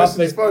episode. Yo, That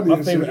shit's funny. my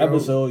and favorite shit, yo.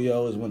 episode,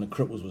 yo, is when the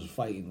Cripples was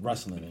fighting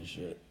wrestling and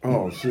shit.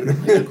 Oh shit.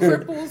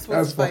 Cripples was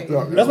That's fucked fighting.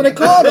 up. That's what they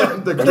called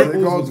it. The They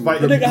Cripples called was him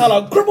fighting. The nigga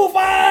holla, cripple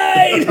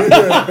fight.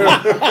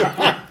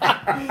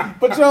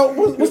 But yo,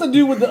 what's the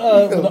dude with the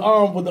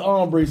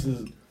arm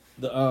braces?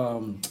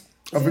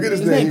 I forget his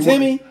His name. name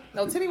Timmy.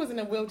 No, Timmy was in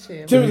a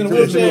wheelchair. Timmy was in a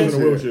Timmy was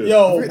in a wheelchair. wheelchair. I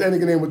Yo, forget that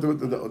nigga name with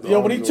the yo,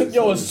 when he arm took nose.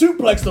 yo and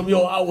suplexed him,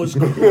 yo, I was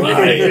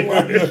crying.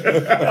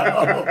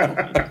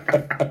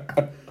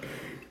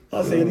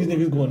 I said these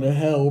niggas going to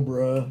hell,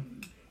 bruh.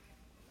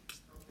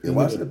 Yeah,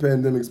 watch the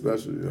pandemic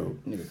special, yo.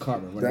 Nigga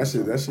Cartman.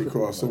 That shit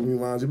crossed so many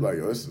lines. You be like,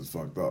 yo, this is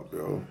fucked up,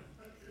 yo.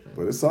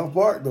 But it's South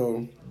Park though.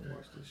 Watch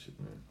this shit,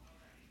 man.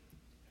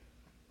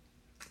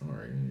 All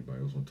right,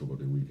 anybody else want to talk about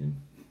their weekend?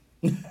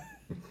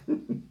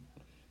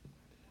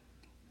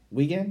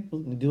 Weekend?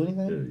 We do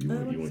anything?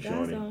 Yeah, you and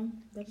Shawnee.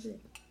 That's it.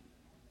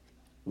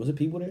 Was it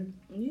people there?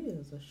 Yeah,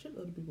 it's a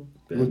shitload of people.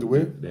 They Went to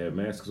where? They have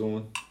masks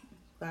on.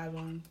 5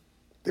 on.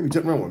 They be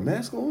jumping around with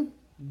masks on?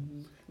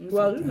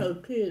 Well, you know,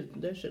 kids,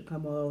 that shit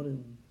come out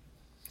and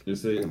It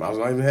said, I was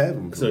not even have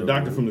them. so a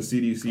doctor from the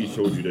CDC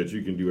showed you that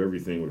you can do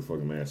everything with a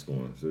fucking mask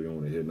on. So you don't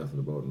want to hear nothing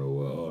about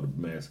the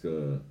mask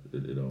it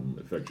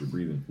affects your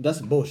breathing.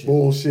 That's bullshit.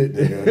 Bullshit,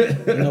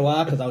 nigga. You know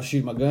why? Because I was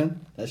shooting my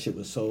gun. That shit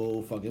was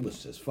so fucking. It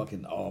was just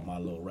fucking all my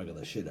little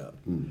regular shit up.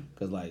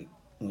 Because like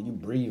when you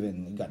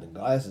breathing, you got the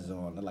glasses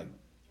on. They're like,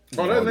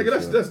 Oh, that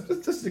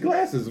nigga, that's the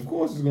glasses. Of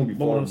course, it's gonna be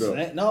what I'm fogged up.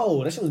 saying?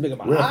 No, that shit was making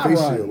my Wear a eye face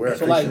run. shield, wear a So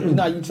face like, shield. you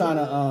know, you trying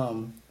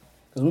to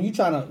because when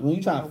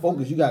you trying to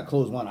focus, you got to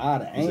close one eye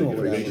to You aim said over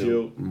get a that face shit.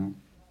 shield.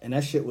 And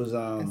that shit was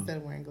Instead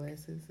of wearing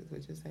glasses, is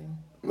what you're saying.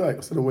 Like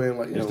instead of wearing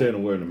like you Instead know,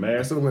 of wearing the mask.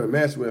 instead of wearing a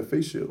mask, you wear a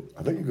face shield.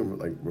 I think you can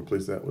like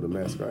replace that with a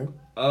mask, right?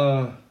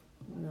 no.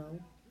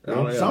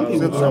 Some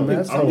people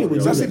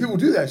do I see that. people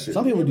do that shit.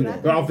 Some people do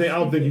that. But I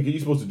don't think you're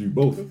supposed to do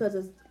both. Because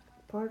it's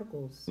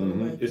particles. So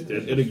like,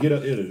 It'll get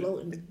up.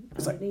 floating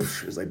It's like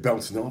underneath. it's like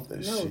bouncing off that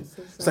No, shit. it's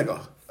It's like a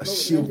floating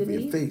shield for your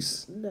underneath.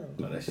 face. No.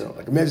 No, that You shit. know,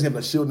 like imagine having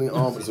a shield in your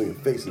arm, it's on your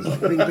face. It's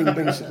like bing, bing, bing,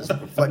 shit just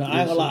reflecting. No, I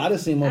ain't gonna lie. I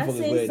just seen I motherfuckers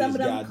seen wear some these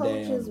of them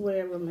coaches goddamn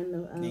wear them in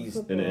the these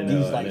football. in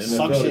these the like NFL, they have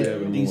suction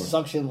it these more.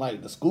 suction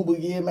like the scuba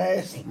gear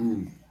masks.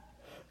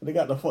 They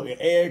got the fucking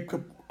air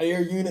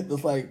unit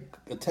that's like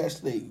attached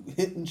to their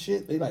hip and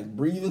shit. They like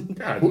breathing.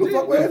 God, Who the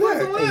fuck wear what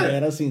the that? fuck Hey, is that?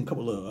 man, I seen a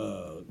couple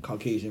of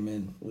Caucasian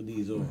men with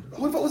these on.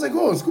 What the fuck was they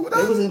going? Scuba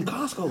They was diving? in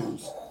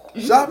Costco's.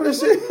 Shopping and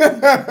shit?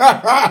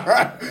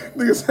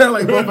 Niggas sound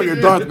like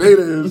motherfucking Darth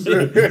Vader and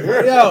shit.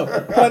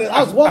 Yo, but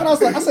I was walking.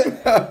 I said,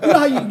 you know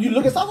how you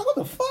look at something? I was like, what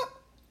the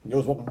fuck? You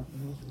was walking.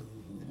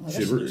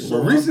 Shit,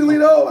 But recently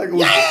though, like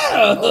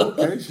Yeah.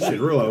 okay, shit.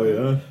 shit real out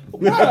here, huh?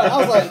 Wow, I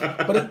was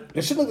like, but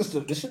this shit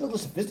look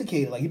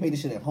sophisticated. Like he made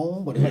this shit at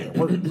home, but it like it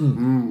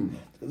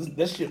worked.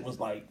 That shit was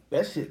like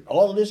that shit.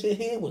 All of this shit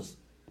here was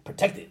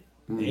protected.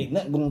 There ain't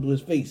nothing going through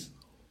his face,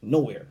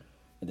 nowhere.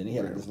 And then he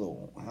had like, this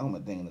little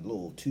helmet thing, and a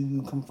little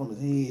tube coming from his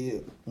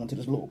head onto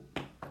this little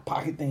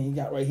pocket thing he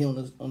got right here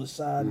on the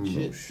side and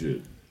shit. Oh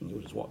shit. And he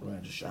was just walking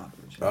around just shopping.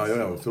 And shit. Oh,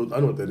 yeah, a filter. I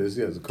know what that is.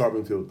 Yeah, it's a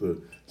carbon filter.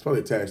 It's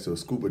probably attached to a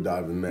scuba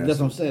diving mask. That's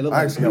what I'm saying. Look I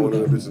like actually got one of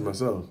scuba those bitches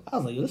myself. I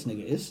was like, yo, this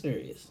nigga is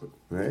serious.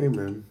 Hey,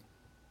 man.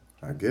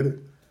 I get it.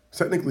 It's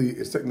technically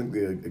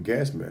a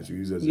gas mask. You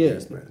use it as a Yeah.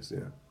 gas mask, yeah.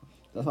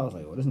 That's how I was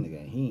like, well, this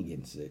nigga, he ain't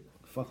getting sick.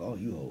 Fuck all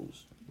you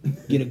hoes.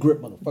 Get a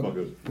grip,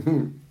 motherfucker.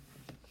 Fuckers.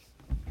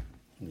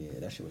 Yeah,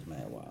 that shit was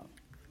mad wild.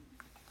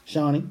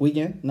 Shawnee,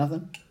 weekend,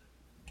 nothing?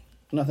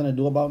 Nothing to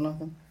do about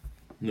nothing?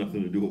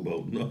 Nothing to do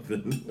about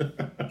nothing.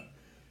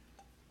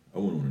 I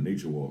went on a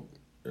nature walk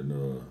and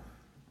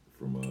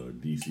from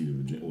DC to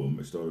Virginia. Well,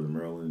 I started in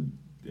Maryland,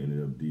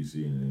 ended up DC,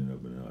 and ended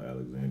up in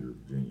Alexandria,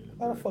 Virginia.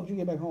 How the fuck you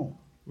get back home?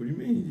 What do you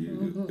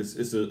mean?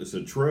 It's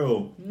a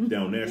trail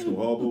down National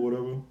Harbor, or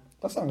whatever.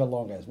 That sounds like a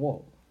long ass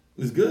walk.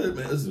 It's good,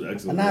 man. It's an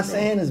excellent. I'm not workout.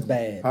 saying it's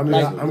bad. How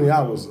many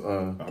hours?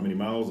 How many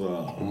miles?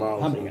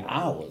 Miles? How many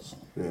hours?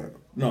 Yeah.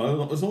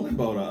 No, it's only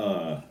about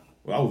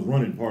well, I was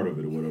running part of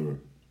it or whatever.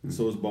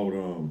 So it's about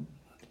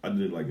I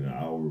did it like in an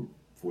hour,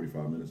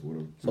 45 minutes or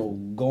whatever. So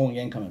going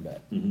and coming back.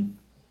 Yeah.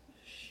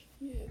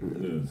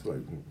 It's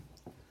like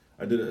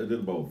I did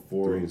about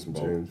Three and some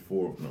change.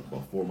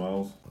 about 4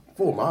 miles.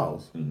 4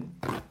 miles.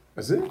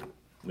 That's it?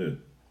 Yeah.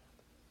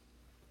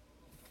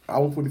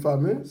 Hour and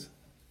 45 minutes?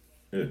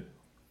 Yeah.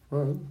 All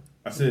right.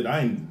 I said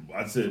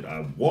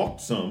I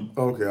walked some.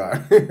 Okay, all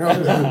right.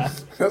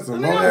 That's a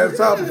long ass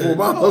time for 4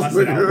 miles. I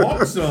said I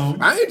walked some.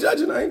 I ain't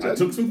judging. I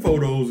took some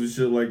photos and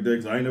shit like that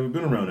because I ain't never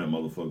been around that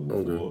motherfucker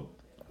before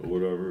or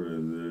whatever.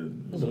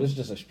 And So this is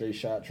just a straight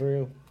shot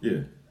trail?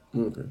 yeah.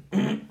 Okay.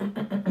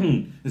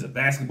 There's a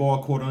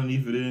basketball court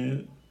underneath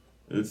it.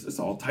 It's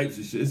all types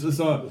of shit. It's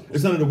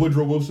under the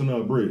Woodrow Wilson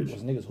bridge.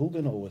 Was niggas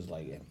hooping or was it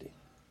like empty?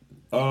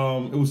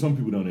 It was some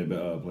people down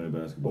there playing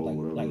basketball or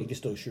whatever. Like you can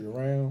still shoot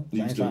around.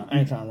 You I can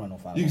ain't trying to run no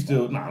 5. You can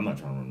still, I'm not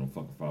trying to run no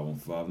fucking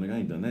 5-on-5, nigga. I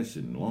ain't done that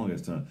shit in the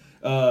longest time.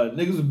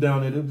 Niggas was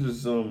down there. They was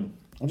just I'm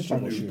just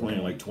trying to niggas shoot playing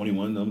around. like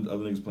 21. Them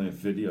other niggas playing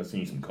 50. I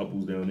seen some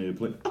couples down there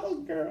playing. Oh,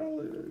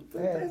 girl,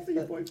 that's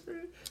your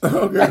boyfriend.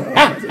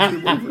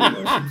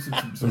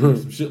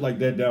 Some shit like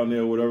that down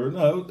there, or whatever.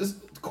 No, it's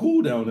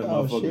cool down there,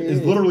 motherfucker. Shit.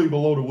 It's literally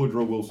below the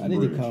Woodrow Wilson I need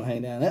Bridge. to come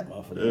hang down that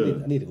motherfucker.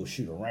 Yeah. I need to go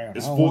shoot around.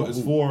 It's I don't four.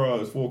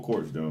 wanna It's 4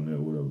 courts down there,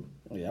 or whatever.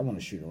 Yeah, I want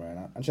to shoot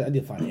around. I need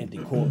to find an empty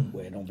court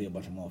where it don't be a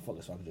bunch of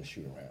motherfuckers, so I can just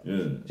shoot around.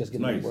 Yeah, Just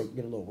get nice. a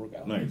little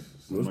workout. Nice.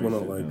 What's Nice one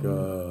up shit like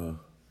down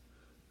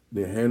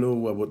near Handle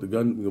with the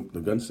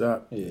gun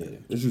shop? Yeah.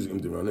 It's usually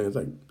empty around there. It's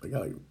like they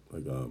got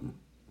like a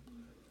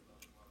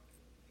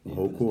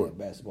whole But court. that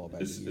basketball back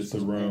It's there, you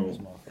around-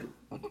 supposed to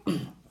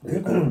bang this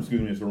motherfucker.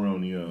 Excuse me, it's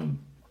around the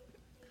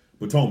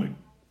Potomac.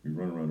 You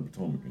run around the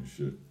Potomac and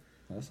shit.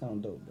 That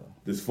sound dope though.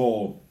 This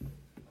fall,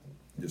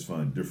 just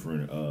find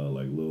different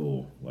like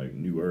little like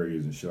new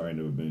areas and shit I ain't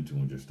never been to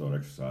and just start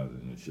exercising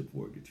and shit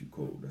before it get too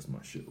cold. That's my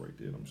shit right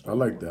there. I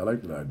like that. I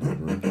like that idea,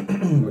 bro. I'd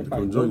like to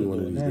come join you one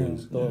of these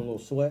days. Throw a little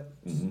sweat.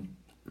 Mm-hmm.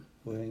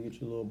 Go ahead and get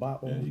your little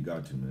bop Yeah, on. you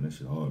got to, man. That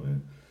shit hard,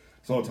 man.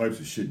 It's all types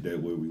of shit that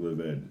way we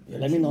live at. Yeah,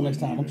 let me know next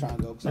time. I'm trying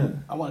to go. Cause Yeah.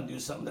 I want to do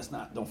something that's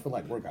don't feel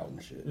like workout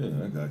and shit.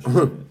 Yeah, I got you.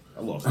 Man.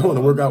 I lost. I want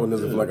to work out when it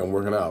doesn't feel like I'm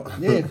working out.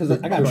 Yeah, because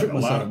I got to trick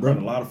myself, burned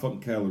bro. a lot of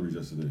fucking calories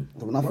yesterday.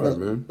 When I feel Right,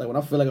 man. when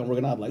I feel like I'm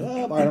working out, I'm like,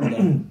 oh, all right, I'm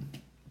done.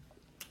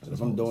 So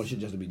if I'm doing shit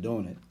just to be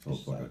doing it, Oh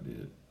it's, fuck, like, I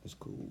did, it's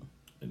cool.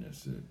 and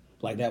that's it.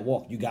 Like that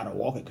walk, you gotta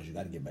walk it because you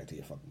gotta get back to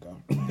your fucking car.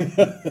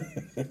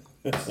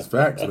 It's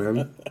facts, man.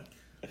 You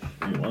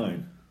ain't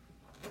lying.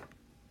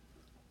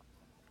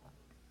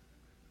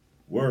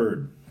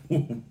 Word.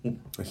 I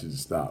should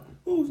just stop.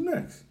 Who's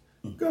next?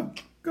 Go,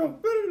 go,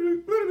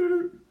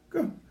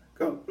 go,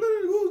 go.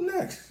 Who's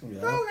next?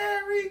 Yeah. Go,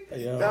 Harry.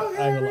 Yo, Go, I ain't gonna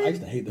lie, I Harry.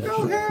 used to hate that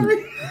Go, shit.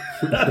 Harry.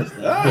 I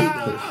hate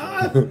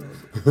that shit.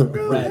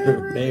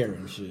 Rat bear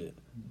and shit.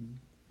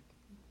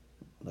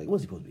 Like,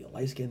 what's he supposed to be, a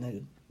light skinned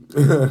nigga?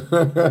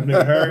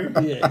 Nigga Harry?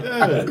 Yeah.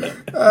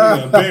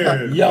 Nigga, a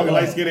bear. Yellow.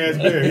 Light skin ass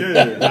bear.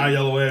 Yeah. High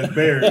yellow ass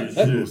bear and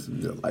shit. This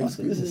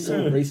is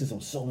so racist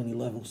on so many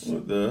levels.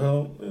 What the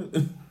hell?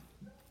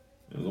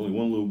 There's only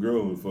one little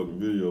girl in the fucking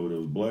video that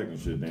was black and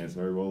shit dancing.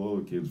 Everybody, all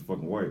the kids was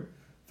fucking white.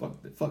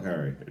 Fuck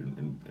Harry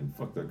and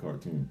fuck that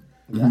cartoon.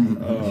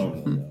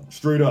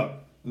 Straight up.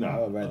 I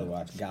Nah. would rather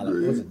watch Gullah.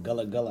 What's it,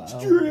 Gullah Gullah? I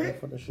don't know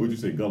Straight. what the shit What'd you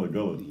is. say? Gullah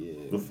Gullah? Yeah.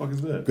 The fuck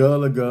is that?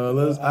 Gullah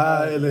Gullah's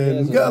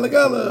Island. Yeah, Gullah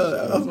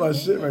Gullah. That's my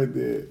shit right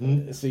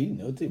there. See, you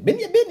know, too.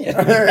 Binya, Binya.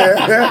 I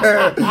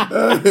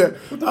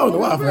don't know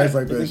why I flash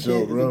like that It's a show,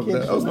 kid- bro. it's a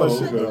kid That was my show. Like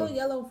shit, a bro. little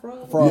yellow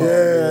frog. Frog. Yeah.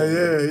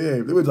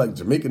 They were like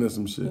Jamaican or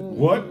some shit.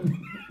 What?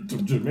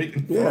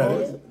 Jamaican Yeah.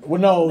 frogs? Well,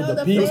 no, No, the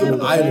the people, family.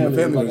 the Island, the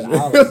family, family. was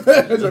like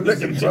an island.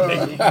 Jamaican frog.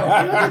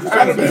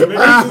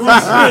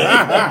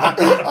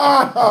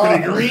 Are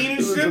they green and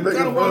shit? What kind of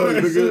Jamaican water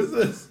frog, shit is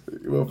this?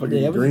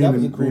 Motherfucking Yeah, green that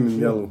was a and cool green and show.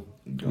 yellow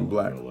and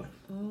black.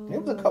 There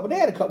was a couple. They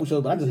had a couple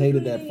shows, but I just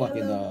hated that Green and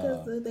fucking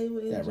yellow 'cause they were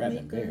in that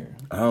rapping Jamaica. bear.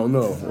 I don't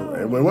know.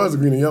 It was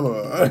green and yellow.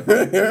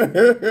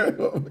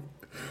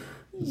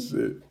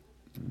 Shit.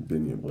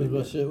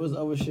 What shit? What's the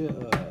other shit?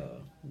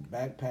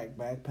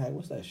 Backpack.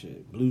 What's that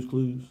shit? Blues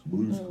Clues.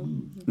 Blues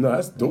Clues. No,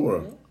 that's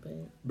Dora.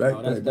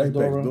 Backpack's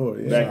Dora?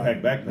 Dora. Yeah.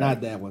 Backpack.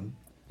 Not that one.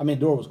 I mean,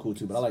 Dora was cool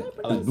too, but I like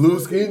Blue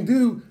skin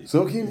do,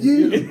 so can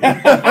you.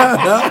 Yeah,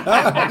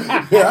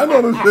 I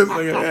know this shit.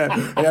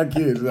 I got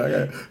kids. I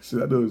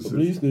know this shit.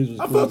 Blues Clues was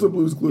I cool. fucked with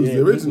Blues Clues, Yeah,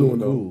 the Blues original Clues one,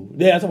 was though. cool.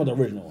 Yeah, I'm talking about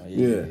the original one.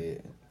 Yeah.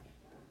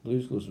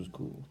 Blues Clues was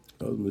cool.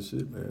 That was my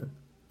shit, man.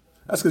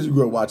 That's because you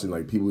grew up watching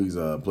like Pee Wee's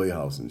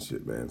Playhouse and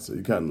shit, man. So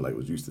you kind of like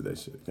was used to that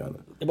shit, kind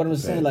of. But I'm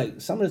just saying, like,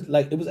 some of this,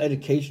 like, it was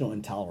educational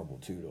and tolerable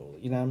too, though.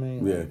 You know what I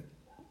mean? Yeah.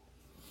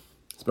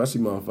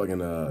 Especially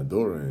motherfucking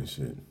Dora and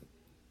shit.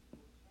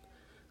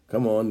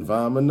 Come on,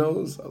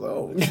 Vamanos. I was like,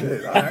 oh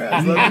shit. All right,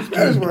 I love you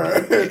Spanish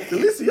word.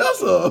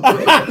 Delicioso.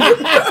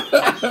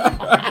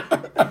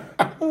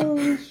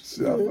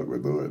 Shit, I fuck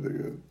with Dora,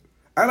 nigga.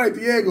 I like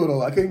Diego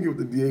though. I couldn't get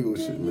with the Diego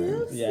shit, man.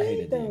 You Yeah, I see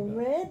hated the Diego.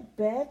 red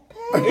backpack?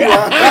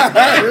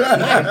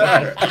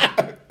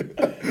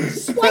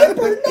 Swipe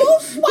or no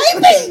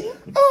swiping?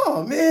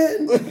 Oh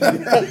man.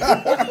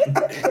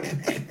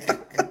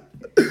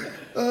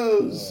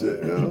 Oh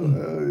shit.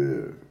 Hell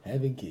yeah.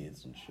 Having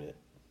kids and shit.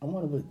 I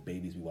wonder what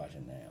babies be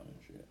watching now and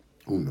shit.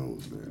 Who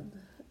knows, man?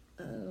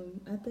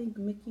 I think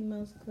Mickey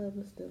Mouse Club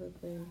is still a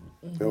thing.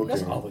 Okay.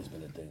 That's always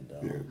been a thing, though.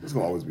 Yeah, it's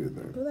gonna always be a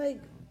thing. But like,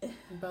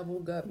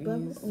 Bubble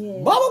guppies. yeah.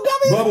 Bubble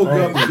gummies? Bubble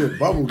Oh, gum. shit,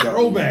 bubble gum.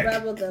 Throwback.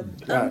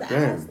 Bubblegum. God The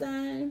damn.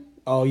 Einstein.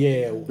 Oh,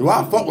 yeah. Well,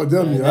 I fuck with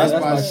them, yo. That's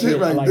my shit I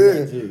right like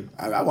there. that, too.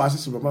 I watch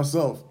this shit by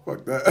myself.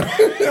 Fuck that.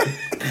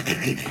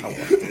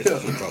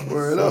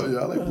 Word up, yo.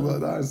 I like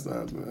Blood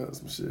Einstein, man. That's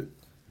some shit.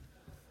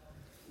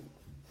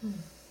 You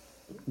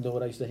know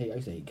what I used to hate? I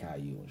used to hate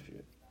Caillou and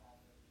shit.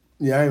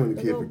 Yeah, I ain't really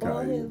The care little for bald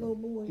head Caillou. little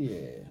boy.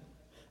 Yeah.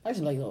 I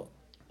used to like,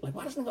 Like,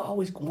 why this nigga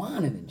always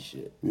whining and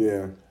shit?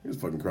 Yeah, he was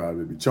fucking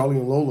crybaby. Charlie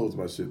and Lolo's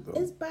my shit though.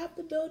 Is Bob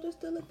the Builder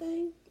still a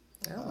thing?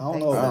 I don't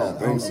know. I don't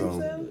think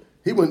so.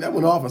 He went that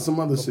went off and some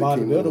other shit Bob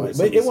the came on. Builder, Like,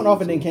 but it went off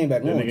and then came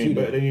back That on nigga too. ain't,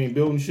 Though. they ain't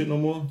building shit no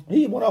more.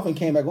 He went off and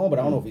came back on, but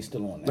I don't know if he's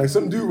still on that. Like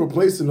some dude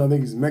replaced him. I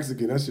think he's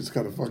Mexican. That shit's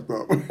kind of fucked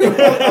up.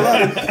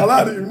 a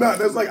lot of you not.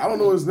 That's like I don't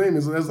know what his name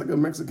is. That's like a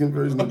Mexican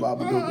version of Bob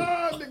the Builder.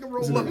 Nigga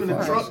roll up in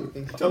the truck.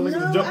 Tell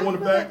niggas to jump on the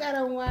feel back. like I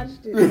don't watch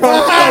this.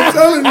 I'm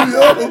telling you, yo.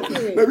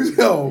 Let me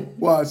tell.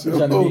 Watch, yo.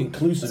 Trying to be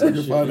inclusive and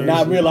shit.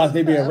 Now I realize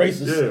they being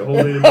racist. Yeah,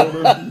 Jose the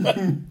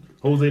Builder.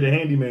 Jose the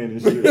handyman and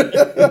shit. Bob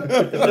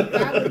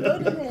the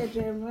Builder had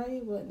Jeremiah. He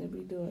wasn't to be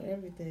doing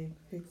everything.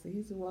 Fixing. He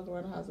used to walk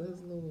around the house with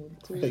his little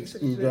tools. Fake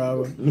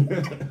screwdriver.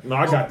 No,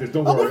 I got this.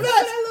 Don't Oh, worry.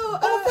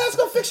 Fats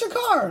gonna fix your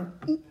car.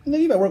 Nigga,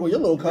 you better work on your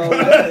little car.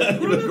 Let's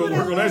go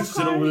work on that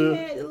shit over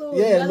there.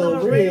 Yeah,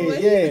 little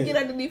red, yeah. Get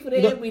underneath of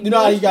You there. know, you know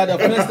how you got the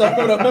Flintstone?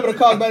 Remember the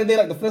cars back in the day,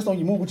 like the Flintstone,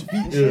 you move with your feet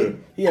and shit?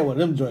 He had one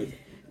of them joints.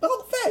 But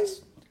Uncle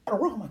Fats, I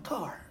gotta work on my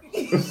car.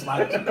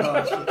 Slide the car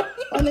and shit.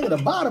 My nigga, the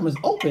bottom is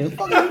open.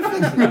 Fuck are you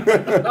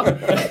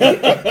fixing?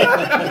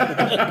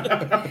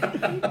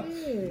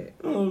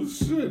 Oh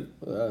shit.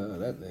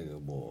 That nigga,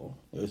 boy.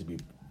 They used to be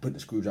putting the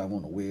screwdriver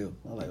on the wheel.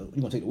 I'm like, you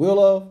gonna take the wheel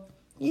off?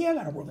 Yeah, I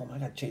gotta work on my, I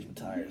gotta change my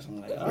tires. I'm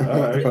like, all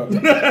right.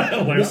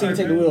 This nigga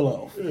take the wheel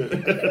off.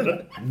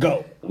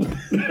 Go.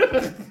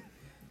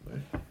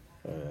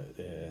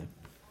 Yeah.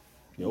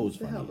 Yo, it was To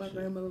funny help my as shit.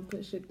 grandmother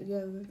put shit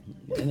together.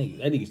 That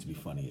nigga used to be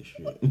funny as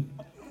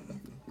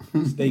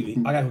shit. Stevie,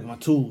 I gotta look at my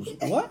tools.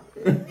 What?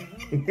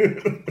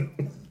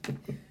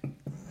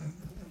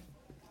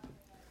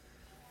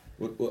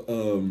 What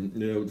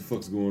the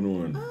fuck's going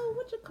on? Oh,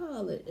 what you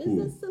call it? Is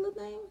Who? this still a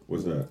thing?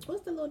 What's that?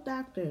 What's the little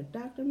doctor?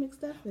 Dr.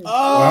 McStuffins.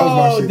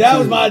 Oh, that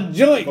was my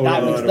joint. Oh,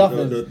 That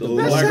McStuffins. the The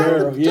black black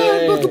girl? girl.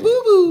 Yeah.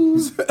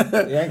 Boo-boos. Yeah, I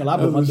ain't gonna lie, I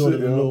put my That was daughter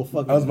shit, the yo. little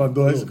fucking. That was my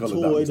daughter. I used to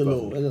little call it toy, Dr. the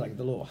little, Stuffin'. it's like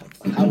the little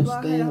She house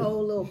bought her thing. a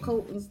whole little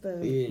coat and stuff.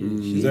 Yeah,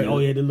 Is that- oh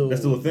yeah, the little.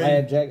 that's still a thing?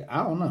 Plaid jacket.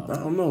 I don't I know.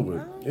 don't know,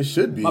 but it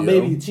should be. My yo.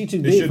 baby, she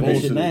too big should for be.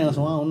 that shit now,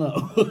 so I don't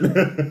know.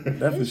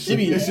 Definitely should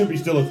It be. should be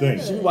still a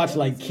thing. She watch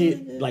like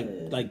kid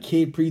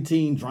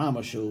preteen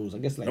drama shows. I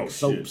guess like Oh, shit.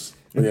 soaps.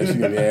 Yeah, she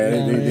can. Yeah,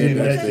 they did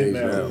that that shit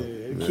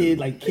stage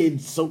now. now.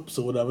 Kid soaps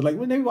or whatever. Like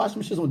when they watch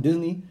some shit on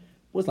Disney,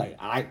 what's like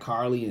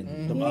iCarly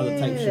and them other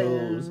type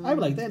shows. I be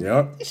like that.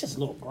 Yep. It's just a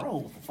little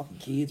grown for fucking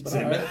kids. But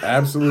all right.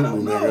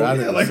 Absolutely,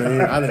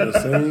 nigga. I did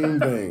the same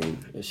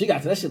thing. She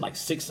got to that shit like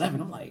 6,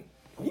 7. I'm like,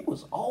 he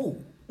was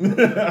old. Feels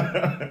like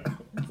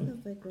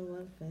a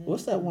lot fast.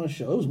 What's that one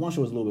show? It was one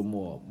show was a little bit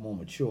more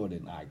mature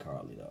than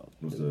iCarly though.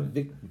 What's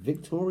that?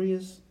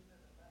 Victorious.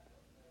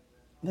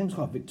 Her name was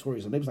called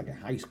Victorious. And they was like in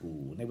high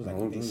school. And they was like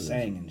Oh, they really?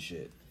 sang and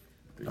shit.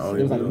 I don't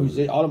They was even like know.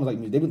 music. All of them was like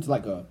music. They went to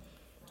like a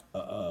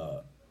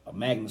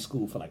magnet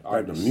school for like the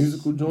artists.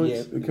 musical joints?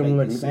 Yeah, They come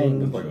like they Nickelodeon?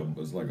 sang.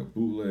 It's like a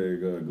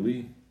bootleg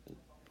Glee.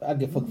 I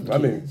get fucked for I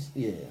mean- kids.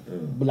 Yeah,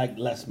 but like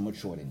less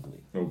mature than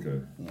Glee. Okay.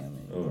 You know what I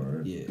mean? All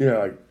right. Yeah. Yeah,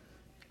 like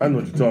I know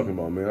what you're talking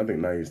about, man. I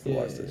think I used to Yeah,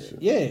 watch that shit.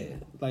 yeah.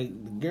 Like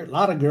a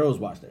lot of girls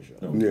watch that show.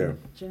 Yeah.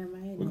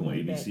 Jeremiah. Look on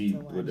went back ABC to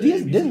watch. with the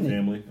Yes, ABC Disney.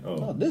 family.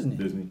 Oh, Disney.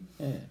 Disney.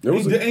 Yeah. There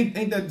was a,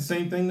 Ain't that the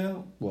same thing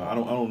now? What? I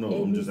don't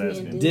know. I'm just ABC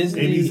and asking.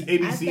 Disney. I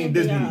ABC think and they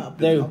Disney. are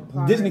They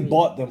apart. Disney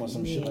bought them or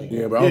some shit like that.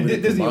 yeah, but I Yeah, don't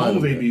think Disney combined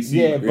owns with that. ABC.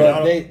 Yeah, but I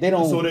don't- they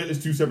don't- So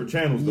it's two separate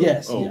channels, though.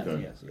 Yes, Oh, yes,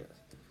 okay. yes, yes.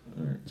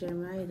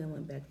 Jeremiah then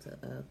went back to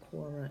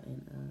Cora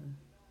and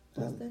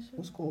what's that show?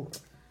 What's cool?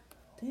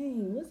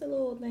 Dang, what's the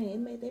little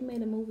thing? They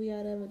made a movie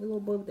out of it. The little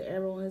boy with the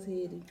arrow on his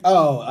head.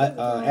 Oh,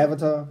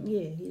 Avatar.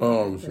 Yeah. He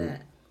Oh, went back to shit.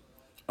 that.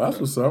 That's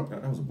what's up.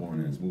 That was a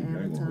boring ass movie.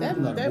 I ain't gonna That-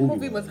 lie. That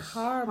movie was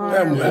horrible.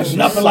 That's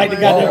Nothing like the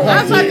goddamn.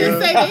 I was about Yeah.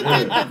 to say they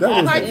did That the was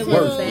the cartoon.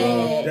 worst,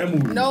 That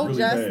movie was No really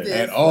justice bad.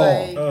 At all.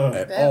 Like,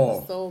 At that all.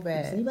 was so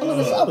bad. He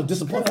I was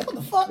disappointed. What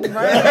the fuck?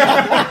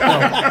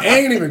 I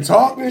ain't even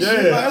talking and shit.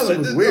 Yeah, That I was shit like,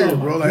 was this- weird, oh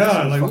bro. my Like, that God,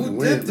 shit was like, fucking who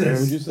weird, did this? man.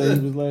 Would you say he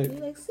was like?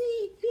 He like,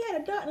 see, he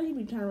had a doctor. He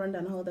be trying to run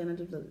down the whole thing. I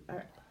just,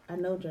 I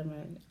know Jeremiah.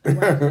 I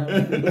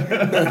watched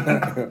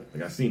it.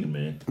 Like I seen it,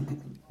 man.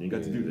 You ain't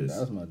got to do this.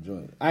 That's my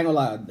joint. I ain't gonna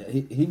lie.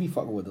 He be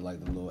fucking with the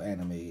like the little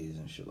animes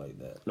and shit like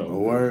that. No, Oh,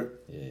 word.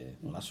 Yeah.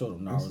 When I showed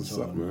him That's what's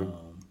Naruto, up, man.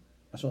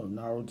 I showed him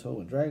Naruto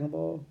and Dragon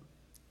Ball.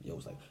 Yo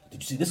was like,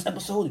 "Did you see this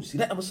episode? Did you see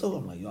that episode?"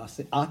 I'm like, "Yo,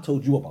 I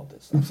told you about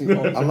this." I've seen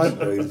all this I like shit.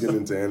 that he's getting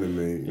into anime.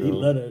 He You know?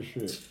 love that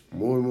shit.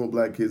 More and more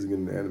black kids are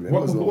getting into anime. That Why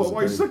wasn't always a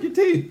you thing. suck your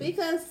teeth?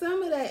 Because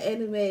some of that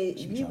anime you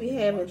trying be to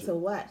having watch to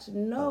watch.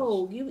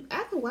 No,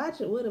 I can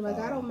watch it with him. Like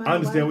I don't mind. I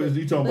understand what watching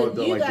you're talking it, about, but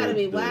though, you like gotta the-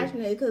 be the-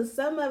 watching it because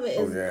some of it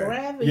Oh, is yeah.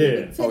 graphic. Yeah. The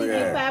titty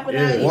be popping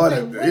out. You What?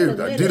 like, wait a That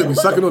minute. dude that be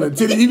sucking on that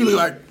titty, he be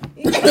like,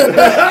 Yo.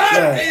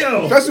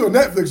 especially on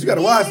Netflix, you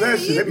gotta watch that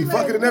shit. They be you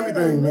fucking and like, wait a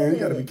everything, man. You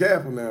gotta be minute.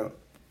 careful now.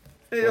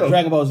 Hey, yo.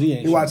 Dragon Ball Z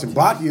ain't. You shit. watching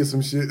Baki or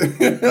some shit. Did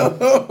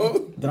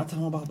I tell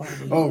him about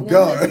Baki? Oh, Now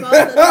God. we're supposed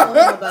to tell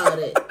him about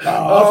it.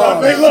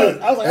 Oh, Hey,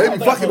 look, I was like, they I be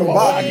don't fucking think on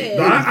so. Baki.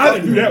 No, I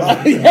didn't do that one. I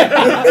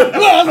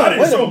was like, I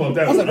didn't show about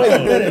that I was like, one. wait a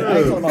minute. I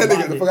ain't talking That about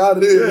nigga, the Baki. fuck out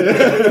of there.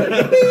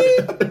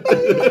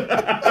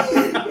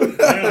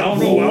 I don't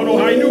know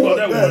how you knew about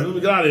that one. Let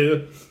me get out of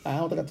here. I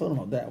don't think I told him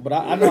about that, but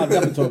I know I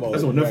definitely told him about.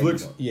 That's on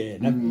Netflix? Yeah,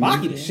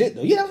 Baki the shit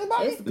though. Yeah, that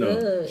was It's Baki.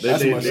 good.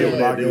 That's my shit,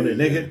 Baki. on it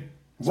naked.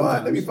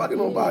 What? They be fucking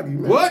on Baki,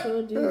 man. What?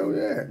 Sure do. Hell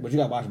yeah. But you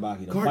gotta watch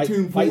Baki though.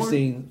 Cartoon Fight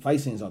porn?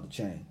 scenes off the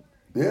chain.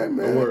 Yeah,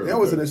 man. word, That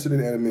was okay. in that shit in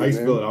the anime, How you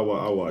spell it? man.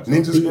 I watch.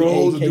 Ninja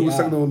Scrolls, the dude was B-A-K-I.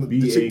 sucking on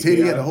the chick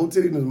titty, had the whole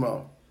titty in his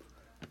mouth.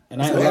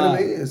 And I That's ain't what gonna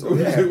anime lie. is. Oh,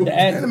 yeah. The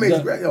Anime's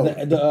great, yo.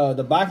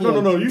 The Baki.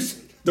 No.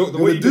 You the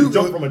way you dude- just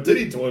jump from a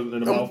titty to in the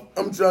mouth.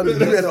 I'm trying to.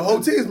 He had a whole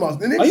titty in his mouth.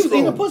 The Ninja Oh, you was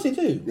eating a Scrolls. pussy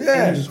too.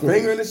 Yeah, Ninja Scrolls.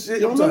 fingering and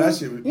shit. You I'm don't talking know? that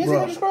shit. You ain't seen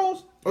Ninja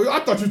Scrolls? Oh, I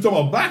thought you were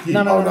talking about Baki.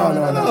 No. No.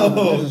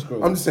 Ninja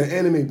Scrolls. I'm just saying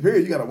anime,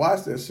 period. You gotta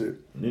watch that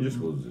shit. Ninja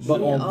Scrolls is But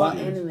shit. on All Baki,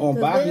 anime. on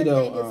 'Cause Baki the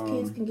though, thing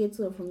is, kids can get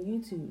to it from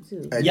YouTube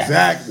too.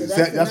 Exactly. So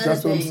That's another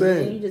what I'm thing.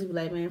 saying. You just be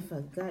like, man,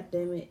 fuck, god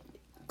damn it.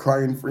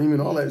 Crying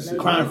Freeman, all that shit.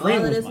 Crying all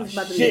Freeman of was this my is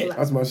about to shit. be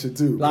That's my shit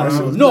too. a lot of That shit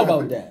people was know graphic.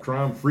 about that.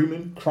 Crime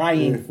Freeman.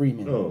 Crying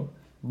Freeman. Oh,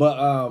 But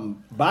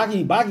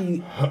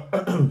Baki,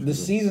 the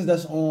seasons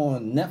that's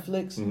on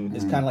Netflix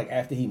is kind of like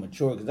after he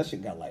matured because that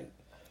shit got like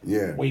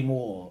Yeah. way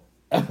more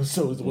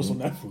episodes than what's on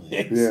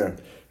Netflix. Yeah.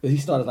 But he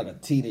started like a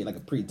teenage, like a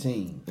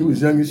preteen. He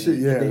was young as shit,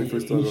 yeah. They, when he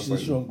first he started was off just like,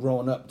 showing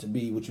growing up to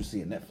be what you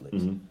see on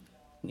Netflix.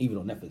 Even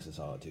though Netflix is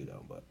hard too,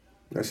 though. But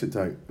that shit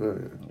tight. Yeah.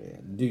 yeah,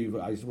 dude,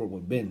 I used to work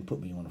with Ben. Put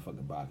me on a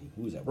fucking Baki.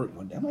 We was at work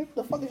one day. I'm like,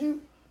 "What the fuck is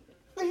you?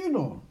 What you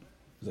doing?"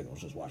 He's like, "I was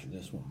just watching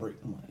this one break."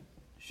 I'm like,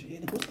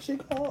 "Shit, what's that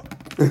shit called?"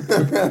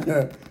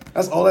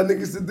 That's all that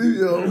niggas to do,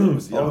 yo.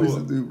 That's See, all I they used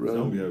to do, I don't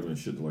bro. be having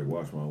shit to like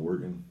watch while I'm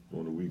working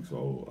during the week,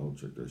 so I'll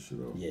check that shit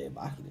out. Yeah,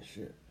 Baki, the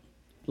shit.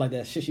 Like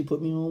that shit she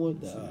put me on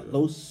with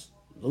Los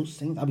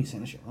Sanos. I be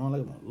saying that shit wrong.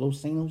 Like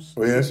Los Sanos.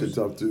 Oh yeah, that shit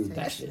tough too.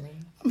 That shit.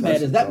 I'm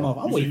mad as that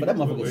motherfucker. I'm waiting for that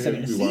motherfucker to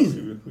second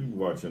season. We be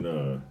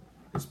watching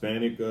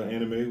Hispanic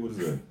anime. What is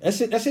that?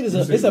 That shit is You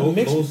a say it's a Los-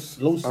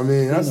 mixture. Los I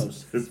mean, that's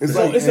Sanos. it's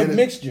So like it's a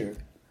mixture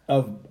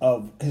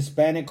of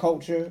Hispanic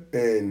culture,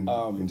 and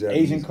Japanese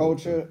Asian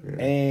culture,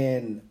 Yeah.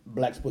 and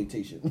black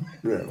exploitation.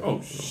 Yeah.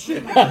 Oh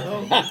shit!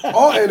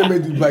 All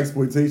anime do black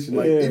exploitation.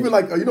 Like Yeah. even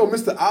like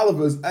Mr.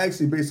 Oliver is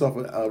actually based off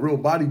a real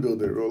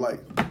bodybuilder or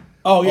like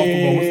Oh yeah, Off of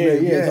yeah, what's yeah, the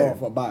name? yeah. Yeah. It's all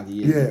for Baki.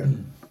 yeah.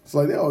 It's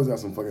like they always got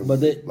some fucking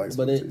black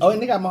exploitation. Oh,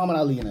 and they got Muhammad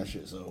Ali in that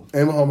shit. So,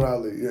 and Muhammad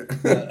Ali, yeah.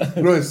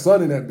 His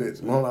son in that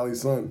bitch. Muhammad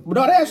Ali's son. but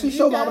no, they actually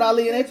show Muhammad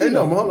Ali in that too. Hey,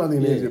 no, though. Muhammad Ali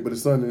in Yeah. that shit, but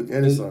his son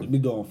and his son. Be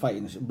doing fighting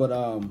and shit.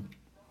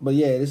 But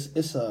yeah, it's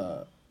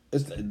the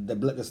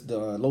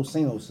Los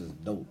Sanos is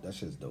dope. That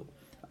shit's dope.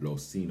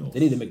 Los Cinos. They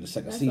need to make the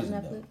second That's on season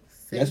Netflix? though.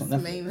 Yeah, that's on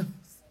Netflix.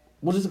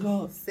 What is it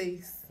called?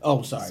 Seis.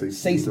 Oh, sorry,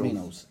 Seis Seis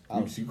Minos.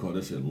 You call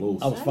that shit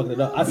Los? I was fucking it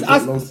up.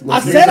 Los- I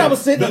said I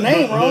was saying the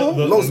name wrong.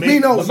 Los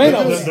Minos.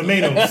 The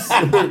Minos.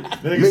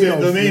 Nigga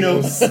said the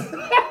Minos.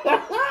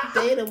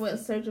 They done went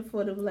searching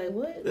for them. Like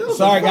what?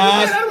 Sorry,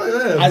 guys.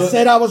 I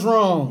said I was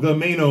wrong. The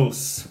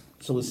Minos.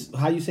 So it's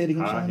how you say it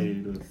again? I Sean?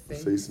 hate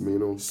it. Seis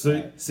Minos.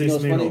 Seis You know,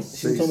 it's funny. Minos.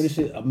 She told me this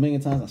shit a million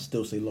times. I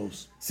still say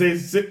Los.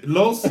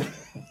 Los.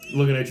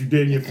 Looking at you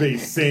dead in your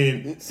face,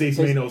 saying Seis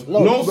Minos.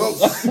 Los.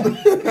 Los.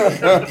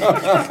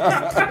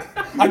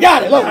 I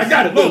got it. Los. I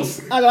got it.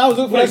 Los. I was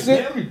looking for that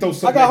shit. Let me throw I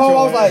something got at home. your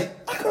I was ass.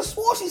 like, I could have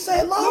swore she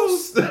said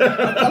Los. I'm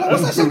like,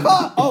 what's that shit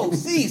called? Oh,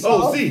 C. So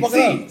Oh, I C, fucked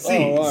C, up. C,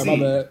 Oh, all right, my C,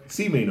 bad.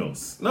 C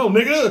Minos. No,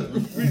 nigga.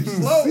 You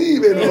slow. Sí,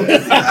 Minos.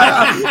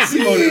 C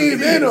Sí,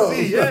 Minos.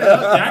 C,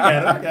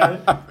 yeah, I got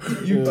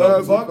it. You That's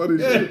dumb fuck. funny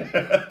shit.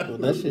 Well,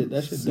 that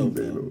shit dope.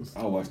 though. Minos.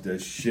 I'll watch that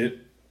shit.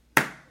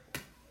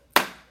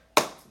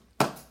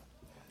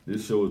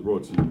 This show is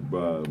brought to you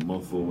by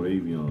Monthful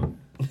Avion.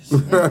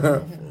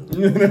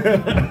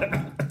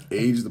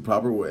 Age the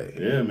proper way.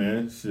 Yeah,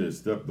 man. Shit,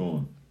 stepped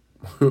on.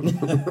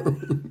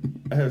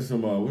 I had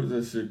some, what is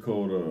that shit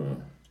called?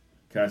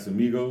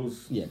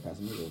 Casamigos. Yeah,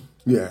 Casamigos.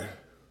 Yeah.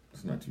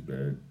 It's not too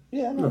bad.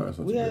 Yeah, I know. No, that's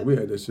not too bad. We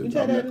had that shit. You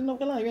had that in North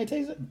Carolina. You ain't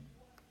taste it?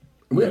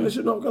 We had that shit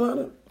in North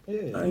Carolina?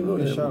 Yeah. I ain't know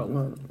that.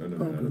 Charlotte. I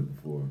never had it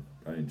before.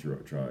 I ain't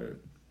try it.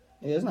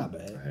 Yeah, it's not I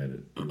bad. had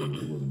it. It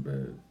wasn't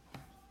bad.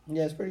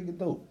 Yeah, it's pretty good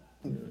dope.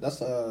 That's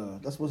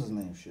what's his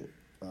name shit.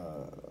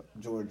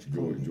 George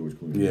Clooney. George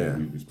Clooney. Yeah.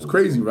 We It's spoke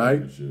crazy, about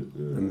right? that shit,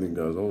 yeah. Them niggas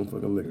got his own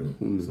fucking liquor.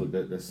 So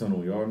that son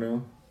on y'all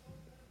now?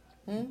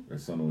 That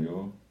son on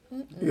y'all?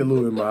 He got a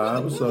little in my eye.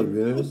 What's up,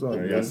 man? What's up,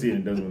 Yeah, y'all man? see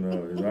it doesn't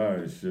his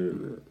eyes shit.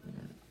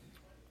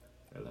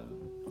 Hello.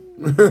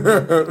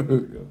 There we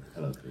go.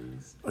 Hello,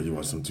 please. Oh, you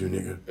want some too,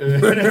 nigga?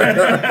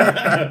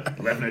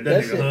 Laughing at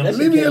that nigga, huh? that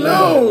Leave me came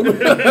alone.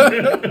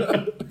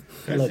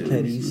 Hello,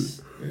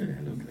 Teddy's. Yeah,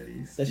 hello,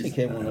 ladies. That shit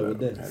came on over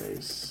there.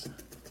 Nice.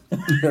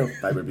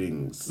 Fiber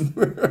beans.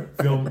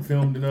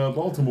 Filmed in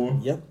Baltimore.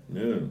 Yep.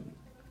 Yeah.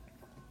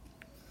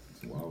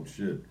 It's wild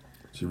shit.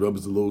 She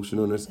rubs the lotion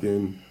on her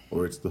skin,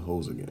 or it's the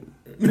hose again.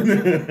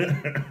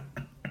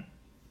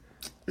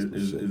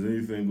 Is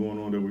anything going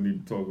on that we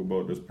need to talk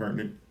about that's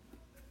pertinent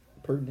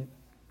Pertinent.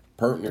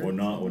 Pertinent. or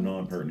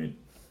non-pertinent?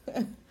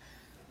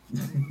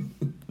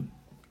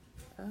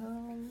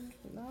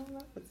 No,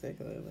 not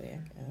particularly, I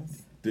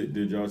guess.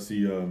 Did y'all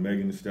see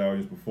Megan Thee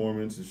Stallion's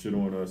performance and shit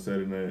on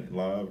Saturday Night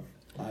Live?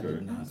 I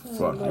did not.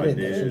 Fuck. I didn't think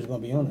did. she was gonna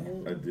be on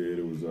it. I did.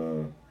 It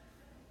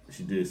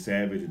she did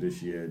Savage, and then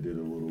she did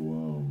a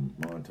little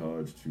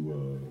montage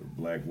to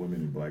black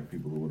women and black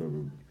people or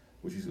whatever.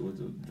 What she said, what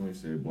the joint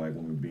said, black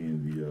women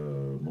being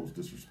the most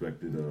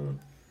disrespected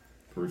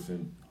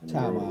person in the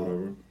world or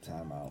whatever.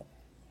 Time out.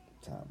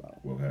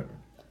 What happened?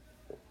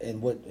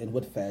 In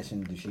what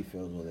fashion do she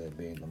feel as they're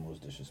being the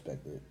most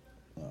disrespected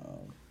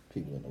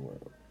people in the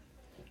world?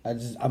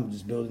 I'm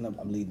just building up.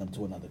 I'm leading up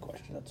to another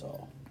question. That's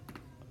all.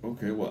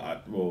 Okay. Well,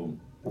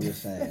 I'm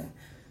just saying.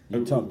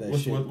 You talk that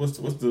shit. What's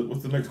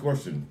the next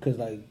question? Because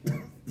like,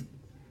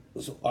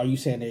 so are you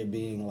saying they're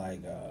being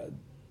like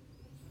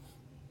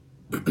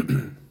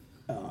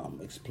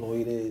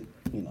exploited,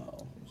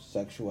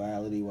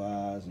 sexuality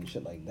wise and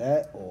shit like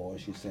that, or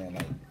is she saying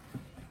like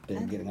they're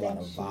getting a lot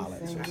of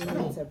violence or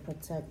something? To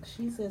protect.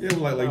 She says. Yeah,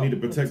 like need to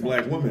protect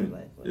black women.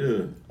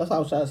 Yeah. That's what I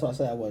was trying. So I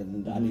said I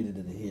wasn't. I needed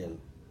to hear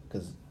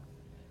because.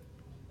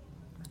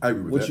 I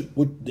agree with that.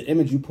 With the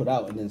image you put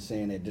out and then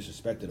saying they're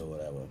disrespected or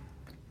whatever.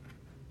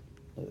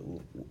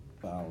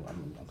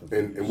 I'm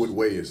confused. In what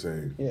way you're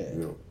saying?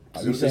 Yeah.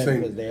 Are So you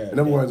saying because in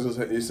other words,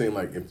 you're saying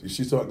like if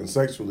she's talking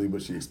sexually,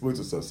 but she exploits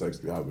herself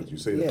sexually, how would you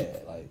say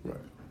that? Yeah, like. Right.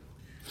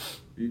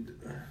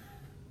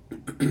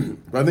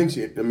 But I think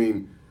you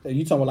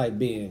talking about like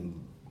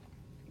being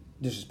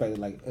disrespected,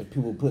 like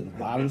people putting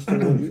violence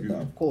towards you?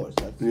 Of course.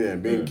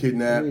 Being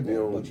kidnapped,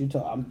 But you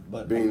talk, I'm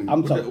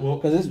talking well,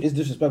 because it's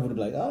disrespectful to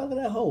be like, oh, look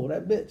at that hoe,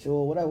 that bitch,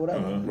 or whatever.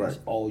 Right. That's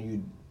all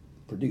you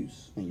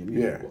produce in your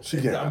music. Yeah,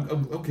 she can't.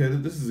 Okay,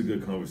 this is a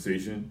good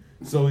conversation.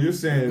 So you're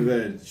saying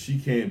that she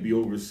can't be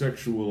over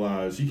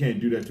sexualized, she can't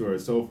do that to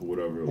herself or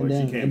whatever. Like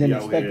she can't be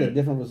out expect here. a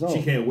different result.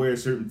 She can't wear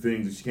certain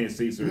things, and she can't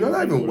say certain. You're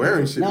not things even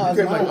wearing shit. No, You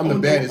can't like I'm the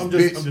baddest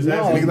bitch. I'm just And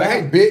asking. he's like,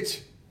 hey,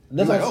 bitch.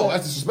 That's You're like, what I oh, said.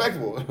 that's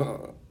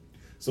disrespectful.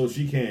 So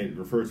she can't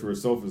refer to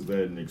herself as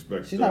that and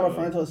expect. She's not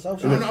referring to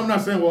herself. I'm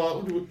not saying.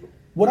 Well,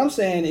 what I'm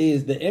saying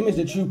is the image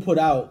that you put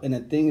out and the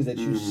things that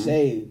you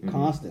say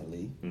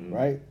constantly,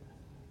 right?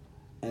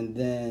 And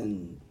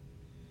then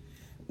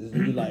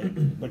you like,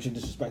 but you're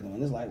disrespecting,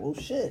 and it's like, well,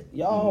 shit,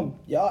 y'all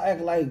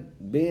act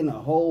like being a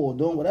hoe or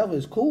doing whatever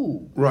is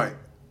cool. Right.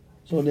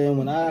 So then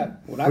when I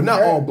But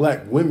not all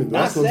black women.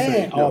 Not That's what I'm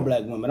saying all Yo.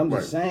 black women. I'm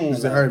just saying.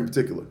 Just her in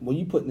particular. When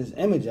you putting this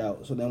image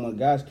out, so then when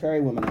guys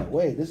carry women that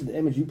way, this is the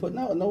image you putting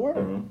out in the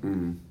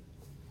world.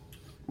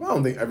 Well, I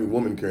don't think every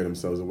woman carry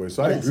themselves that way.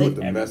 So I didn't agree with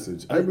say the every.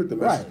 message. I agree with the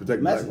message. Right,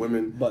 Protect message, black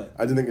women. but-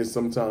 I just think it's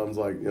sometimes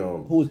like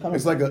Who's coming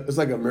it's from?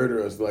 like a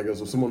murderer. It's like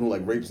so someone who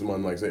like rapes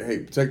someone like say, hey,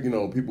 protect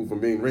people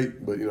from being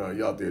raped, but you're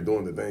out there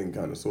doing the thing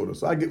kind of sort of.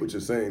 So I get what you're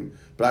saying,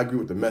 but I agree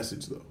with the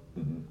message though.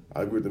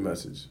 I agree with the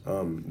message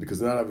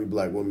because not every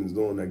black woman is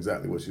doing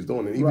exactly what she's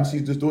doing, and even Right.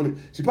 she's just doing it.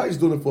 She's probably just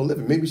doing it for a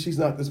living. Maybe she's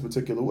not this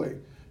particular way.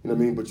 You know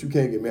what I mean? But you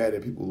can't get mad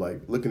at people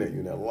like looking at you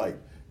in that light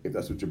if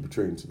that's what you're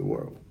portraying to the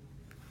world.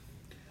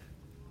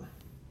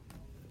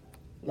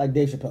 Like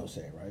Dave Chappelle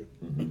said, right?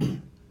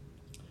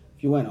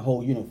 If you're wearing a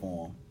whole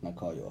uniform and I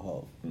call you a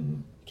hoe,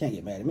 you can't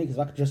get mad at me because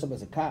if I could dress up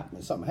as a cop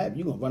and something happens,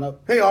 you're going to run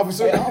up. Hey,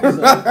 officer. Hey, officer.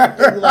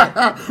 You'll be like,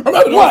 I'm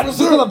not an what?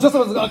 officer. Because I'm dressed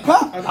up as a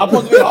cop? I'm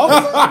supposed to be an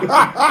officer?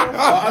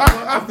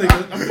 I think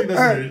that's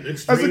an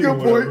extreme. That's a good or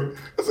whatever. point.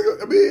 That's a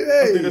good. I mean,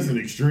 hey. I think that's an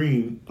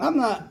extreme. I'm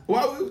not.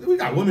 Well, we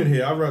got women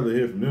here. I'd rather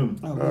hear from them.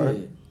 Oh, right.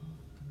 yeah.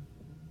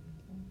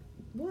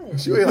 What?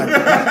 She ain't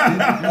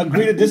like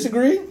Agree to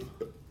disagree?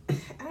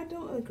 I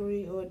don't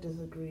agree or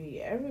disagree.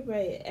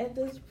 Everybody at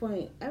this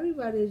point,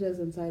 everybody's just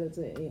entitled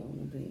to their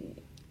own opinion.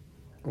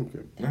 okay.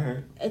 All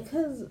right.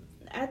 Because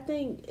I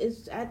think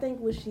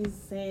what she's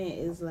saying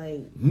is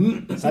like,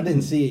 I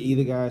didn't see it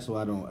either, guys, so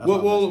I don't.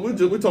 Well, we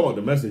talk about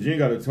the message. You ain't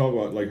got to talk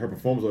about like her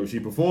performance. Of it. She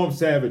performed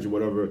Savage or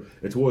whatever,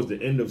 and towards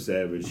the end of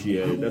Savage,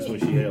 that's when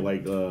she had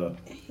like Kanye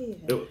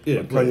West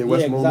Yeah,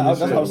 'cause moment. that's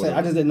what I was saying.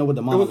 I just didn't know what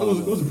the It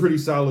monologue was a pretty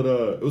solid.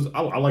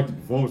 I liked the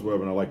performance,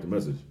 whatever, and I liked the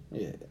message.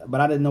 Yeah, but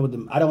I didn't know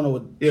I don't know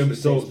what. Yeah, she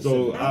so said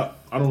specifically.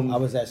 I don't. I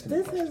was asking.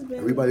 this has been.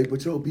 Everybody,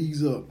 put your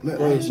bees up. Let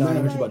Go ahead, us Sean.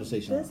 know. What you about to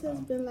say, Sean? This has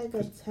been like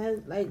a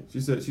test. Like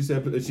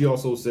She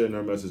also said in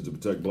her message to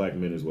protect black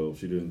men as well.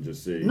 She didn't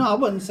just say. No, I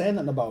wasn't saying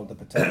nothing about the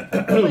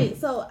protect. wait,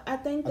 so I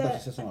think I thought that you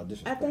said something about I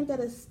disrespect. think that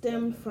it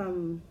stemmed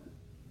from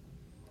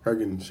Her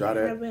getting shot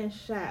her at. being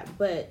shot,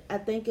 but I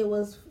think it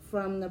was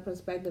from the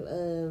perspective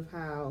of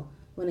how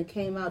when it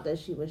came out that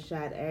she was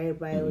shot,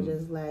 everybody was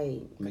just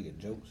like, Making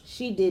jokes.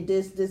 she did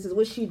this. This is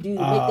what she do to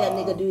make that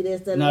nigga do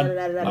this. Da, Not- da,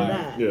 da, da, da, da,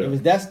 alright. da. Yeah. It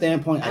was that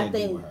standpoint. I agree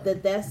think with her.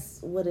 that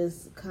that's what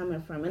is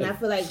coming from, and I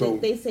feel like So-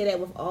 they say that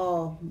with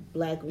all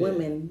black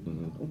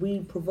women, we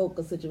provoke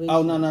a situation.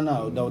 Oh no.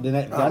 Then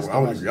that's I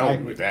don't agree. I don't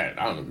agree with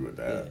that. I don't agree with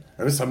that. And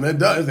there's some that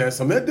does. There's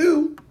some that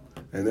do,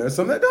 and there's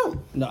some that don't.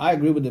 No, I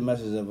agree with the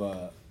message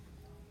of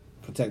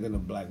protecting the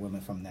black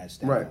women from that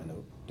standpoint Right.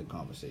 of the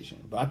conversation.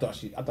 But I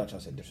thought y'all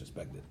said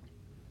disrespected.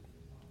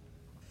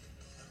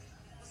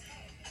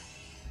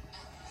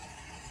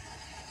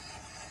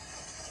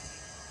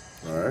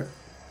 All right.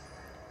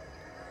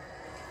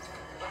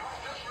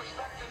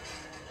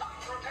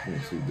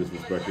 See,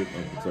 disrespected,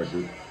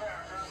 unprotected.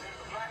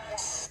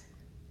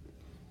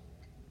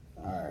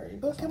 All right.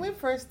 Can we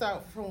first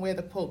start from where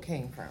the quote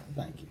came from?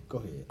 Thank you. Go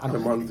ahead. The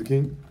Martin Luther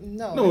King?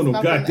 No, No, it's no,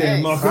 Malcolm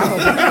goddamn X. Malcolm.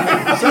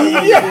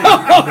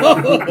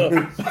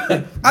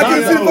 I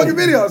can't see the fucking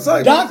video.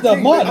 Sorry. Dr.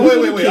 Martin.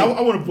 Wait.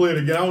 I want to play it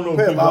again. I don't know if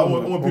Play it people, I loud.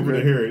 want people Okay.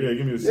 to hear it. Yeah,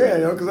 give me a Yeah,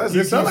 second. yo, because that's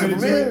it sound like Can a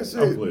you send it man to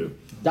me? I'll shit. play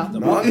it. Dr.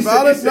 Martin.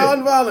 Non-violent, said-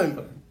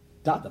 non-violent.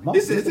 Dr. He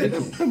Martin. said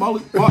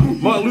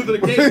Martin Luther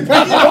King. Ain't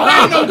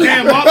no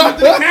damn Martin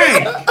Luther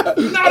King.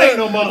 No, there ain't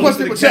no Martin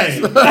Luther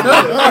King.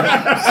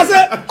 I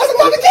said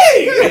Martin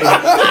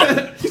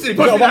King. He said he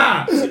punched it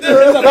high.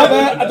 My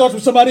bad. I thought it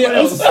was somebody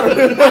else.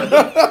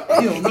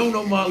 You don't know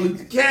no Martin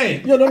Luther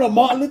King. Yo, no,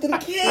 Martin Luther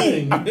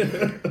King.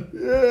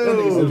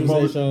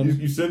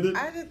 You send it?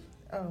 I just,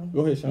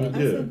 Go ahead, Sean.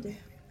 Yeah.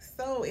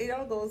 So it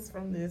all goes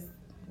from this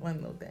one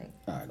little thing.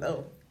 All right.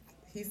 So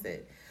he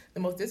said, the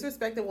most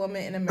disrespected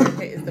woman in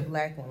America is the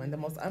black woman. The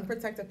most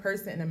unprotected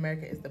person in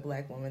America is the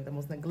black woman. The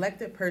most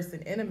neglected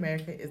person in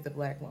America is the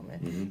black woman.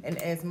 Mm-hmm. And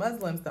as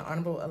Muslims, the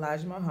Honorable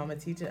Elijah Muhammad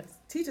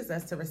teaches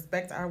us to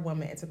respect our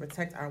woman and to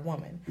protect our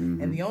woman.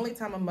 And the only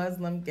time a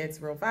Muslim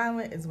gets real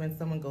violent is when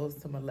someone goes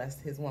to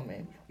molest his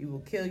woman. We will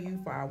kill you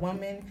for our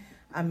woman.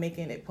 I'm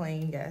making it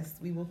plain, yes,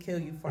 we will kill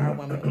you for our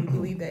woman. We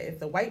believe that if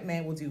the white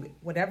man will do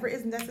whatever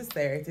is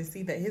necessary to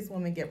see that his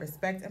women get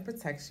respect and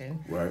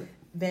protection, Right.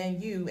 then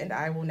you and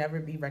I will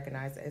never be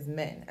recognized as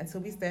men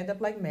until we stand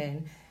up like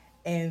men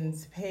and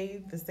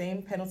pay the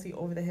same penalty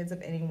over the heads of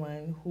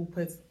anyone who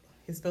puts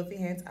his filthy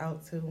hands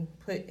out to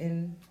put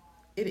in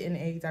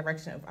a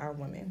direction of our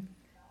women.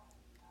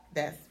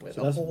 That's where So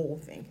the that's- whole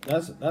thing.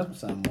 That's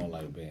something more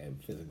like being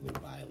physically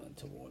violent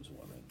towards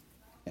women.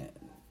 And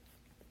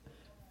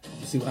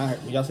you see,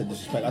 when y'all said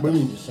disrespect, I thought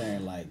you were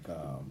saying like,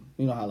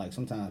 you know how like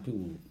sometimes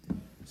people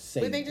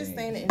say. But they just things.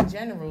 saying it in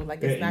general,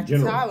 like it's in not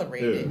general,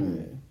 tolerated.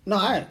 yeah. No,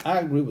 I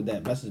agree with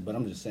that message, but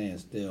I'm just saying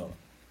still.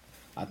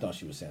 I thought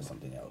she was saying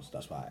something else.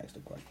 That's why I asked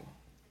the question.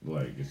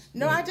 Like, it's,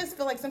 No, I just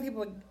feel like some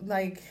people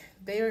like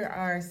they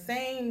are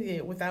saying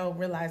it without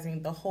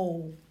realizing the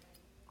whole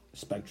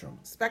Spectrum.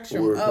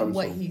 spectrum Where it of comes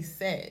what from. he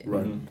said.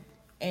 Right.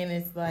 And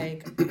it's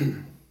like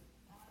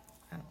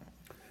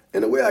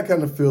In a way, I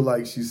kind of feel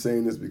like she's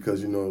saying this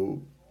because, you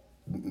know,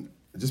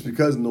 just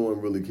because no one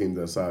really came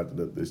to the side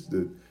of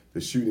the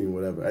shooting or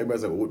whatever,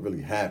 everybody's like, well, what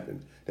really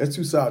happened? There's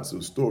two sides to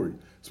the story.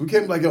 So we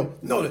can't be like, yo,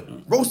 no,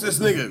 roast this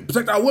nigga,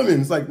 protect our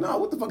women. It's like, nah,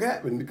 what the fuck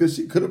happened? Because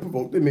she could have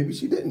provoked it, maybe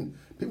she didn't.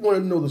 People want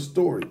to know the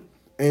story.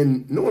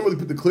 And no one really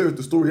put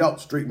the story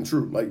out straight and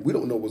true. Like, we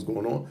don't know what's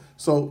going on.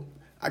 So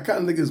I kind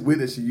of think it's weird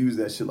that she used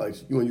that shit. Like,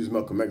 you want to use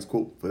Malcolm X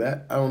quote for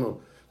that? I don't know.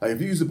 Like,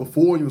 if you used it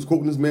before and you was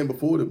quoting this man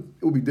before, it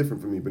would be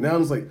different for me. But now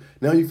it's like,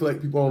 now you feel like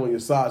people aren't on your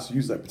side, so you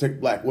use like, protect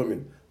black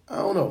women. I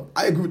don't know.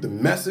 I agree with the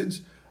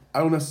message. I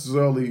don't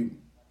necessarily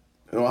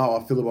know how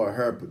I feel about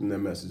her putting that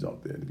message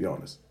out there, to be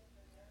honest.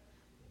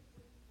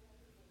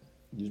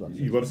 You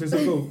about to say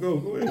something?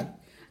 Go ahead.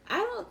 I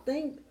don't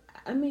think.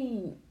 I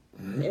mean,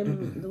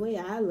 in the way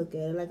I look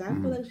at it, like I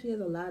feel like she has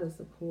a lot of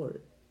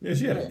support. Yeah,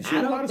 she had But a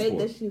I lot don't of think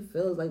support. that she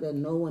feels like that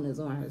no one is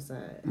on her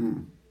side.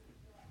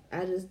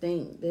 I just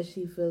think that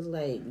she feels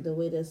like the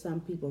way that some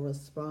people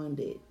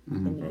responded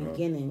in the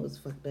beginning was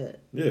fucked up.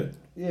 Yeah.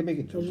 Yeah, make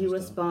it Because you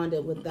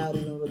responded without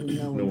even really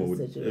knowing Knowing the what-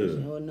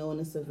 situation yeah. or knowing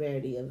the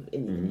severity of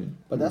anything.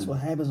 But that's what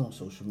happens on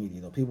social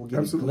media, though. People get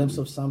Absolutely. a glimpse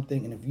of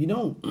something, and if you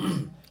don't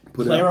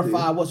Put it out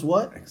clarify there. what's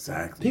what,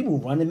 Exactly. people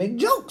run and make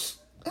jokes.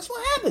 That's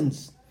what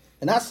happens.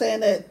 And not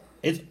saying that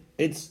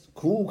it's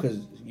cool because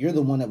you're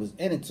the one that was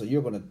in it, so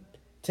you're gonna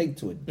take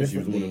to it And she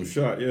was the one differently. that was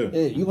shot, yeah.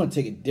 Yeah, you're gonna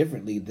take it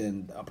differently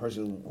than a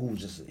person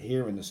who's just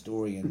hearing the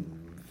story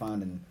and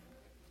finding,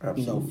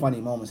 Absolutely.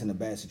 funny moments in a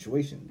bad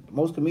situation.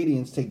 Most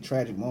comedians take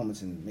tragic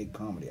moments and make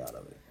comedy out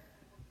of it.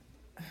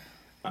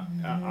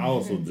 I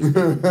also just.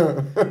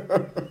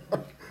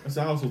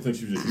 I also think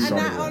she was just And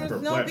starting I her honestly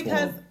no, platform.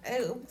 because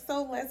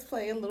so let's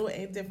play a little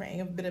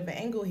different bit of an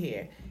angle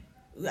here.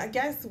 I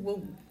guess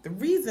the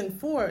reason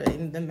for it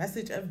and the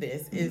message of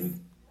this is,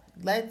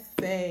 let's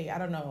say I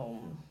don't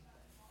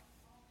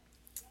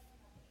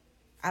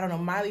know,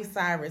 Miley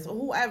Cyrus or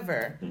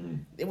whoever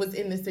it was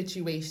in the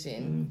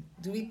situation.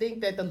 Do we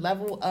think that the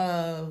level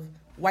of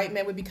white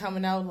men would be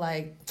coming out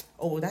like,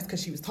 oh, that's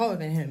because she was taller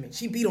than him and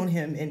she beat on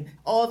him and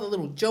all the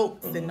little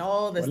jokes and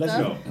all the But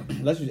stuff?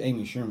 let's use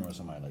Amy Schumer or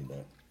somebody like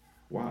that,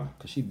 Why?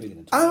 because she bigger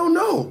than. I don't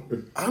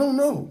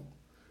know.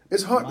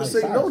 It's hard to Miley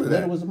say no Cyrus, to that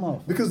that was a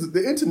motherfucker. because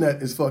the internet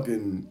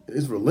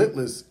is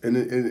relentless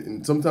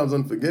and sometimes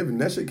unforgiving.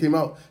 That shit came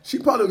out. She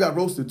probably got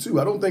roasted too.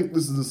 I don't think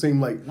this is the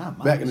same like Not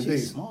back Miley, in the she's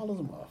days. small as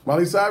a motherfucker.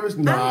 Miley Cyrus,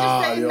 nah, I'm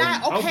just saying, yo.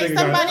 not don't okay. think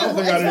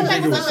I didn't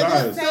think it was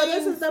size. So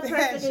this is the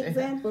perfect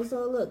example.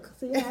 So look,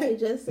 see how he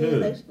just said Yeah.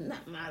 that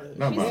not Miley.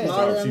 Not She's Miley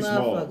smaller Cyrus, than she's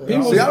small. motherfucker.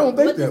 People- See, I don't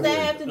think What that does that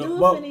way. have to do with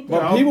But anything?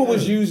 people Yeah.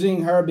 was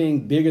using her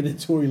being bigger than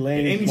Tory Lanez.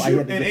 And Amy why you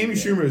had to Schumer, get that.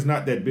 Schumer is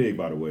not that big,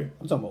 by the way.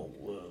 I'm talking about.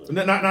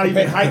 Not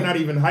even height, not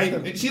even height.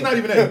 And she's not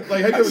even that.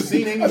 Like, have you ever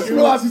seen Amy I just Schumer?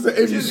 realized he said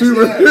Amy She's-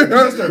 Schumer. yeah,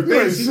 just her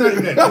face. She's not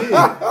even that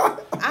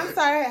big. I'm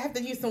sorry, I have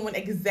to use someone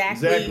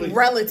exactly Exactly.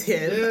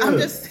 relative. Yeah. I'm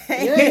just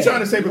saying. He ain't trying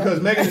to say because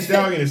Megan Thee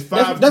Stallion is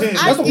 5'10".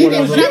 That's what get people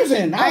it, was but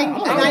using. I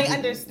I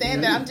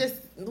understand that. I'm just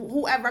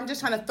whoever. I'm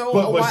just trying to throw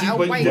But a white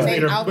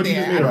name out but you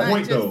there. just made her I'm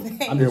point, not though. just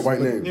saying. I mean,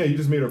 white name. Yeah, you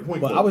just made her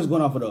point. But though. I was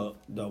going off of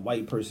the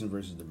white person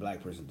versus the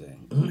black person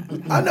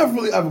thing. I never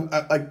really,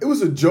 like, it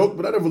was a joke,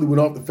 but I never really went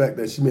off the fact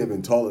that she may have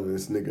been taller than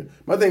this nigga.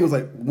 My thing was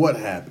like, what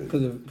happened?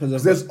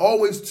 Because there's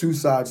always two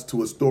sides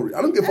to a story.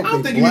 I don't give a fuck. I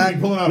don't think you need to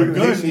be pulling out a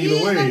gun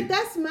either way. Like,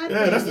 that's my thing.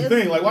 Yeah, that's the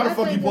thing. Like, why the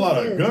fuck you pull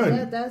out a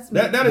gun?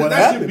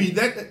 That should be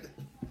that.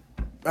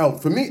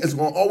 For me, it's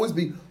gonna always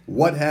be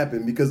what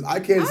happened because I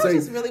can't I say.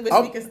 just really wish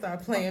we could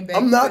start playing back.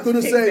 I'm not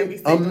gonna say.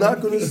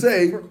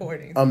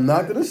 Recordings. I'm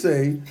not gonna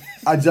say.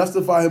 I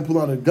justify him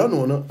pulling out a gun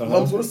on her. I'm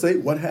just gonna say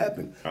what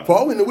happened. For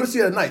all we know, what if she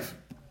had a knife?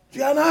 She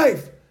had a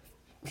knife.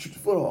 Shoot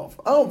your foot off.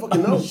 I don't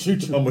fucking know.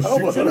 I don't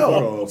fucking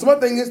know. So my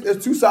thing is,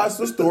 there's two sides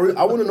to the story.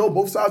 I want to know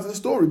both sides of the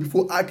story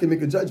before I can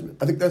make a judgment.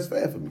 I think that's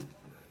fair for me.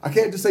 I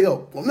can't just say,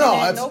 oh, well, no,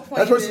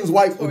 that person's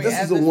white, or this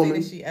is a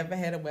woman. She ever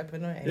had a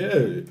weapon or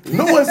anything? Yeah.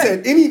 No one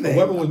said anything. The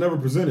weapon was never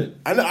presented.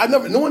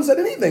 No one said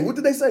anything. What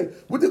did they say?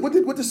 What's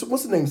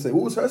the name say?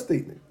 What was her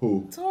statement?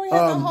 Who? Tori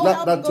had the whole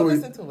album. Go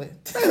listen to it.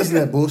 Hey, listen to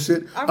that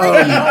bullshit. All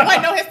right, you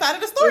might know his side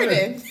of the story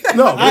then.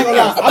 No, I ain't gonna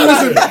lie.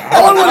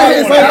 I'm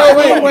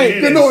listening. Wait.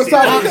 You know it's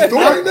side of the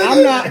story,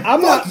 nigga?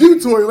 I'm not. Fuck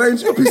you, Tory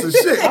Lanez. You a piece of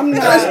shit. I'm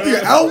not. That should be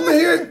an album in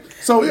here.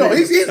 So yo,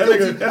 he's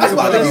guilty. That's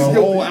why I think he's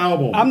guilty. Whole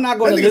album. I'm not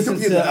going to listen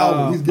to the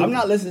album. He's guilty. I'm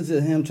not listening to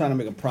him trying to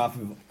make a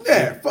profit.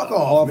 Yeah, fuck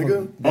off,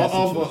 nigga.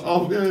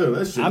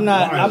 That shit. I'm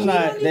not You don't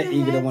that even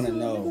eager to have want to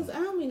know. Because I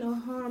don't mean no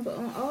harm, but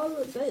on all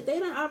of they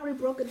done already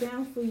broke it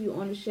down for you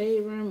on the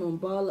Shade Room, on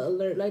Baller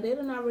Alert. Like they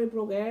done already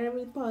broke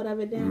every part of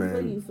it down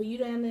for you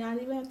to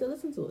not even have to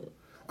listen to it.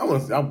 I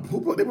want to.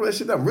 Who put that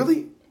shit down?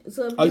 Really?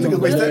 So if Oh, you you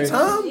waste really, that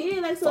time? Yeah,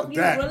 like so Fuck if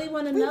you that. really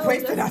want to know,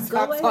 wasted our just go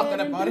time ahead talking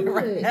and about do it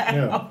right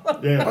now.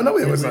 Yeah. I know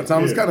we have some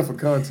time. It's kind of for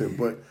content,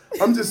 but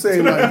I'm just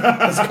saying like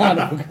It's kind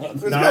of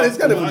it's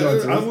kind of for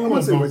content. I I'm gonna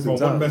want say to waste go of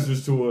one time.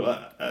 message to it.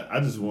 I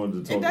just wanted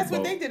to talk And that's about.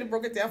 what they did. It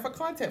broke it down for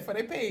content for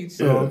their page.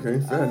 Oh, okay,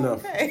 fair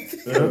enough. Okay.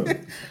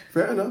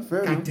 Fair enough.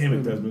 God damn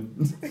it,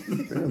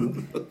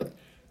 Desmond.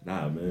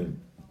 Nah,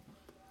 man.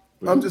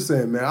 I'm just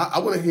saying, man. I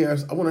want to hear.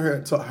 I want to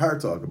hear her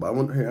talk about. I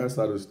want to hear her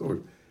side of the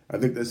story. I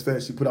think that's fair.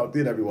 She put out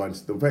there to everyone.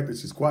 The fact that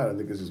she's quiet, I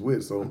think, is just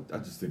weird. So, I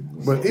just think.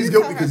 but he's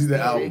guilty because he's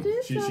the album.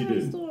 She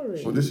did.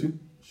 Oh, did she?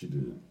 She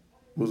did.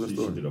 What was the She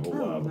story? did a whole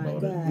live my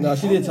about God. it. No,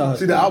 she did tell her.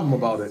 See the album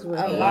about it. A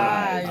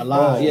lie. A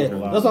lie, yeah.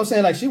 live. That's what I'm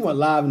saying. Like she went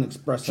live and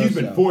expressed She's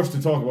herself. been forced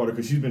to talk about it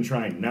because she's been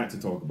trying not to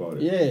talk about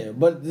it. Yeah,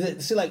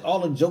 but see, like all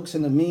the jokes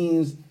and the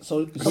memes.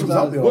 So Comes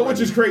out there. Well, which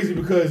is crazy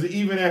because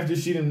even after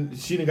she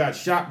didn't got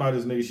shot by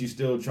this nigga, she's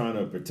still trying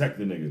to protect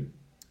the nigga,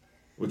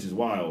 which is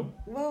wild.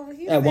 Well,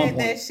 he At one said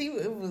point. that she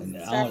was And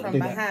I shot don't from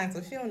think that- behind,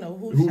 so she don't know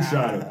who Who shot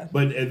shot her. her?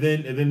 But and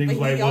then he was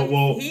But like, he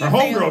well, he her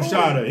saying homegirl who.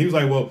 shot her. He was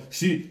like, well,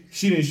 she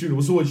didn't shoot her.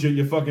 Well, so it's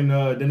your fucking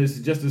then it's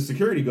just a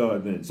security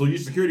guard then. So your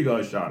security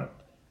guard shot her.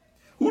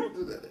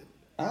 Who?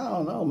 I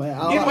don't know, man.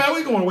 Yeah, man,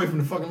 we going away from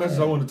the fucking message.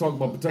 I wanted to talk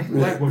about protecting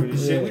black women and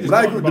shit. We just But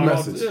I talking agree with the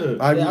about message.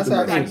 all- I agree Yeah, with the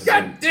I said- message.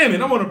 God damn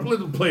it! I want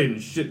to play it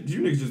and shit.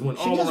 You niggas just went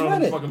She all just around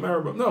read the it. fucking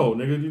America. No,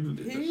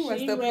 nigga. He wants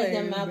She to read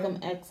play. the Malcolm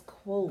X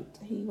quote.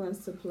 He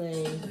wants to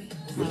play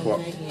part?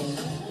 Megan.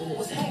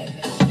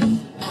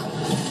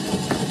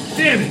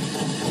 Damn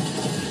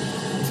it!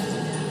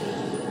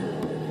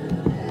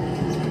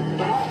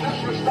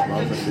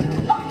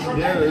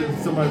 Yeah,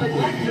 somebody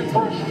played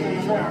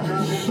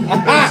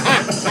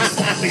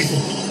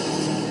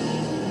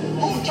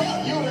Who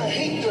taught you to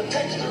hate the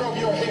texture of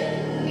your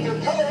hair,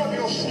 the color of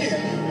your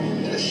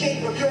skin, the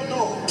shape of your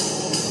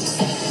nose?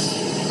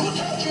 Who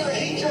taught you to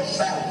hate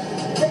yourself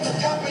from the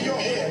top of your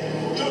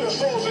head to the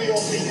soles of your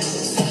feet?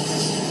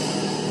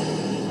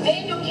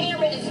 Daniel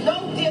Cameron is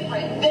no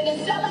different than the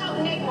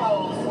sellout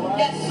Negroes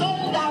that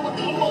sold our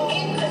people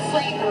into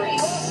slavery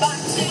by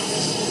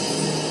force.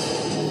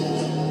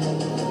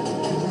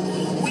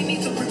 We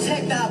need to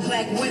protect our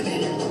black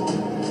women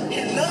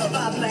and love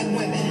our black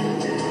women.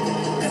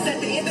 Because at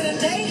the end of the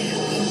day,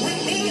 we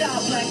need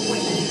our black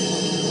women.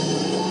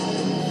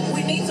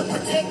 We need to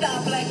protect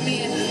our black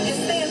men and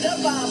stand up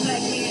for our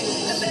black men.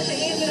 Because at the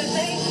end of the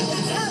day,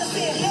 we're tired of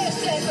seeing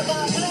hashtags of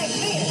our black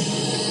men.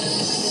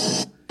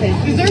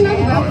 Is there no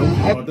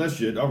about that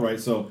shit? All right,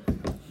 so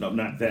no,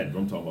 not that.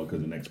 I'm talking about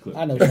because the next clip.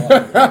 I know. Sean.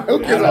 I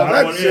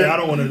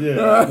don't want to. Yeah,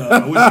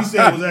 no, what she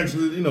said was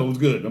actually, it was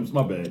good. It's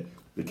my bad.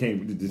 It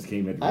just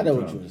came at the I know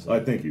right what time. you were saying. All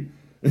right, thank you.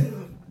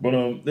 But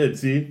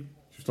see,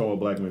 she's talking about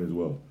black men as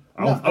well.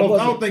 I No,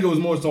 don't think it was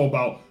more so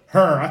about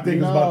her. I think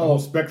it's about the whole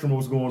spectrum of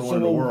what's going on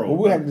in the world. When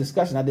we had a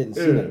discussion, I didn't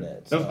see none of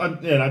that. So I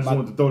just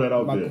wanted to throw that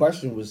out there. My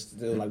question was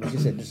still like when she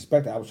said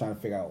disrespect it, I was trying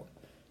to figure out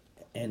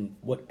in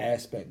what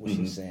aspect was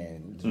she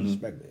saying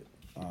disrespect it.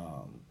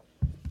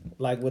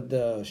 Like with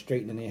the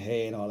straightening their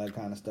hair and all that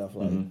kind of stuff.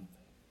 Like,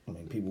 I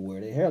mean, people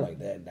wear their hair like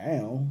that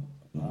down.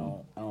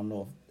 I don't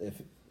know if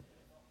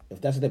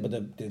that's the thing,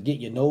 but to get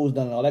your nose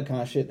done and all that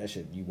kind of shit, that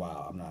shit, you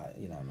wild. I'm not,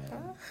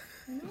 man.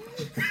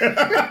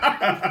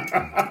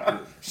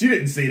 She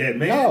didn't say that,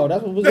 man. No,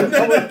 that's what was in,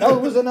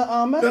 that was in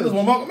the message. That was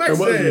what Malcolm X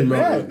said,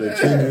 man.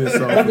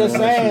 I'm just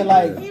saying,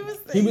 like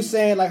he was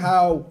saying, like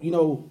how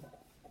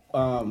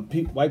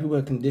white people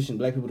have conditioned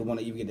black people to want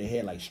to even get their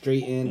hair like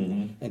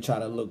straightened and try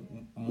to look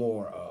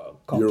more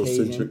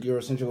Caucasian,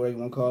 Eurocentric, whatever you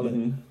want to call it.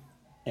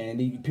 And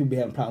people be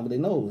having problems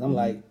with their nose. I'm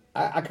like,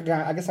 I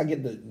guess I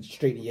get the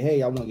straighten your hair.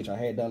 Y'all want to get your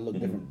hair done, look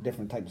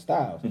different type of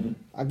styles.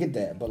 I get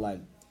that, but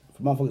like,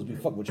 for motherfuckers be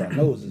fucking with y'all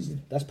noses,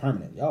 that's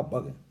permanent. Y'all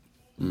bugging.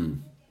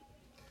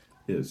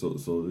 Yeah, so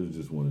they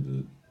just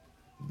wanted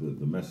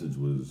the message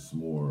was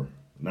more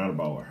not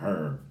about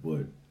her,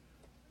 but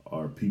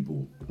our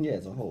people. Yeah,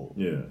 as a whole.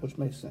 Yeah, which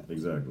makes sense.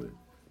 Exactly.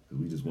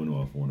 Because we just went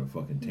off on a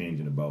fucking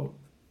tangent about.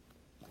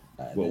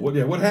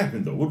 What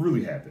happened though? What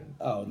really happened?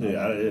 Oh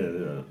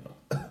no.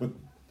 Yeah.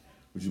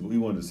 We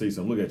wanted to say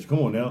something. Look at you. Come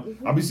on now.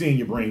 I'll be seeing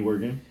your brain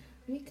working.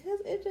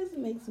 Because it just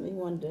makes me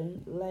wonder,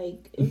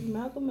 like, if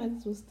Malcolm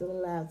X was still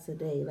alive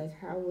today, like,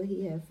 how would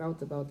he have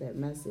felt about that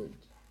message?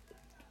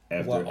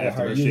 After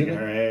her shaking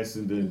her ass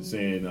and then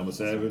saying, I'm a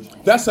savage?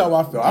 That's how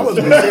I felt. I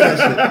wasn't going to say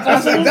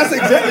that shit. That's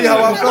exactly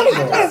how I felt,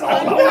 though.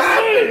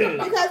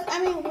 Because,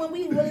 I mean, when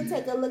we really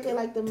take a look at,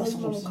 like, the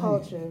Muslim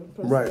culture,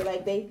 right.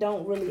 like, they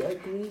don't really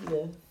agree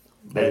with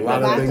a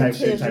lot of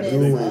things.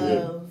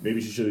 Maybe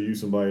she should have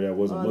used somebody that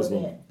wasn't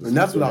Muslim. And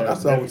that's what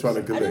I was trying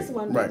to convey.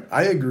 Right.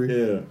 I agree.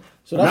 Yeah.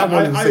 So that's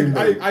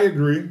I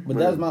agree. But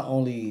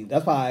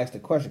that's why I asked the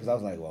question, because I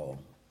was like, well.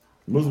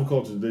 Muslim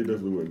culture, they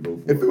definitely wouldn't go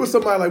for it. If it was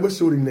somebody like, what's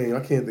Shorty's name? I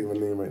can't think of a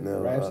name right now.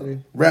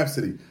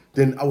 Rhapsody.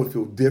 Then I would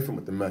feel different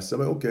with the message. I'm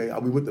like, okay, I'll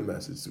be with the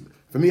message.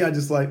 For me, I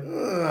just like,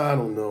 I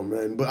don't know,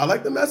 man. But I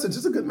like the message.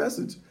 It's a good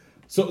message.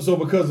 So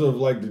because of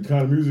like the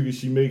kind of music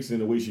she makes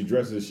and the way she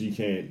dresses, she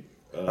can't.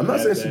 I'm not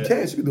saying she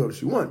can. She can do whatever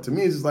she wants. To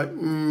me, it's just like.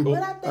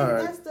 But I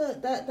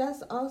think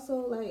that's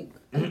also like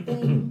a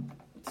thing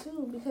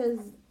too, because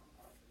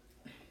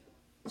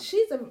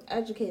she's an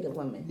educated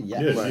woman. Yeah,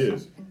 she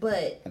is.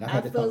 But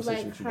I feel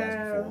like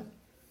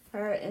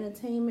her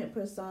entertainment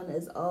persona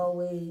is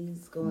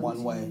always going one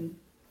to way.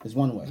 It's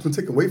one way. To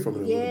take away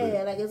from it.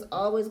 Yeah, like it's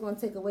always going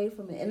to take away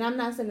from it. And I'm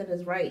not saying that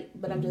it's right,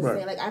 but I'm just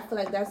saying like I feel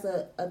like that's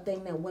a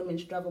thing that women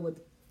struggle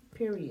with.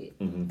 Period.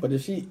 But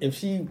if she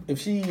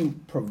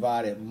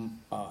provided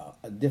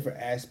a different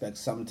aspect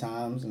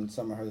sometimes in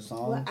some of her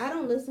songs. Well, I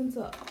don't listen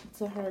to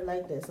her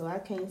like that, so I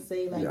can't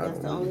say like that's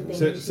the only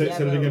thing. Say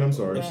it again. I'm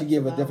sorry. If she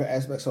give a different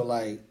aspect, so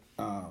like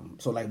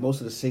most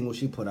of the singles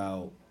she put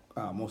out,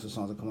 most of the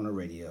songs that come on the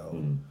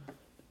radio,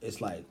 it's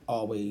like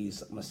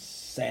always I'm a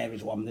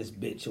savage or I'm this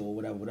bitch or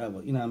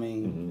whatever. You know what I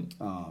mean?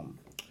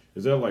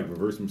 Is that like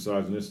reverse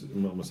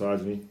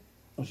misogyny?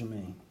 What you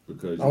mean?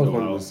 Because you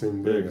know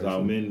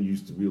how men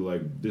used to be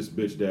like this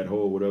bitch, that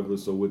hoe, whatever.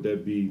 So would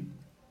that be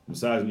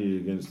misogyny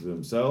against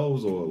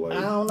themselves or like?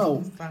 I don't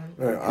know.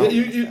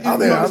 You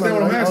understand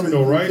what I'm asking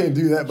though, right? You can't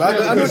do that.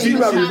 But I know she's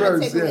about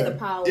reverse.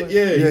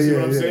 Yeah, you see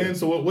what I'm saying?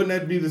 So wouldn't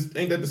that be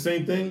ain't that the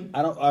same thing?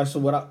 I don't. I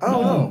don't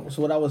know.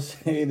 So what I was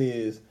saying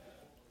is,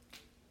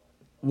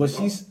 when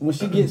she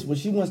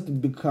wants to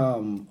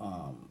become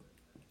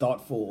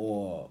thoughtful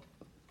or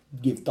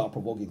give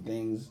thought-provoking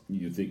things,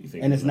 you think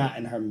and it's not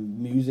in her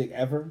music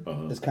ever.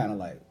 It's kind of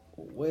like,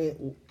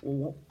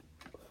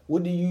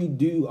 what do you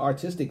do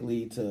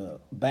artistically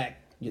to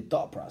back your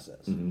thought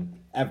process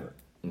ever?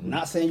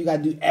 Not saying you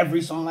gotta do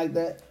every song like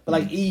that, but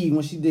like Eve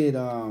when she did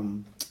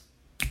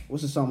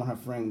what's the song when her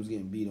friend was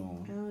getting beat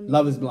on?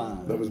 Love Is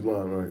Blind. Love Is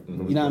Blind, right?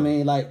 You know what I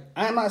mean? Like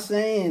I'm not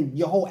saying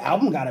your whole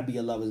album gotta be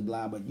a Love Is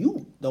Blind, but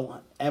you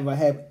don't ever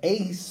have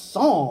a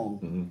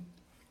song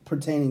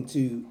pertaining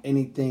to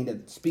anything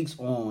that speaks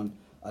on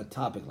a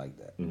topic like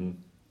that.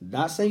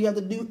 Not saying you have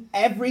to do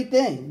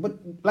everything, but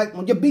like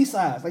on your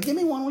B-sides. Like give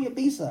me one on your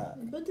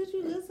B-side. But did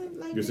you listen?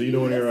 Like, so you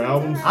know any of her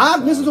albums?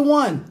 I've listened to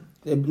one.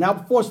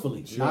 Not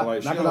forcefully. She not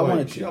because I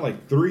wanted to. She got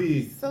like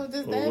 3. So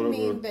does that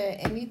mean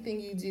that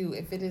anything you do,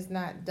 if it is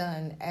not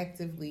done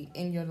actively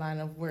in your line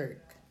of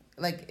work,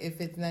 like if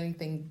it's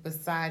anything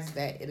besides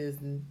that, it is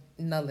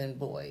null and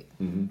void?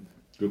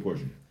 Good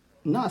question.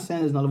 I'm not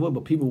saying it's null and void,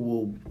 but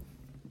people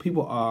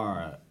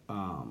are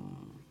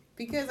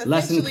because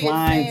less essentially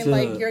inclined it's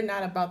saying like you're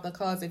not about the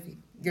cause if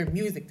your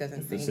music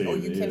doesn't sing, or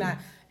you cannot.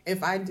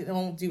 If I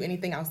don't do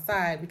anything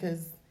outside,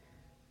 because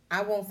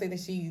I won't say that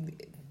she,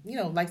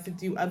 likes to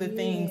do other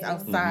things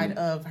outside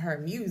of her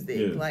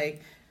music.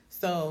 Like,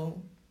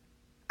 so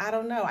I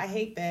don't know. I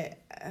hate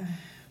that.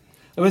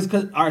 It was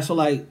because so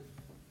like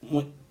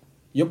when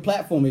your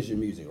platform is your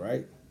music,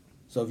 right?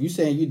 So if you're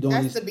saying you're doing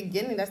that's the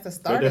beginning, that's the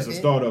start. That's the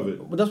start of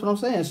it. But that's what I'm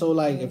saying. So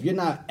like if you're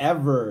not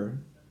ever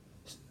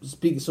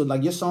speaking, so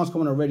like your songs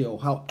come on the radio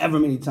however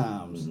many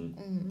times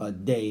a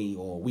day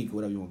or a week,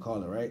 whatever you want to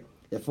call it, right?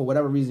 If for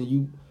whatever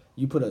reason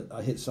you put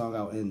a hit song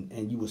out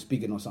and you were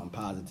speaking on something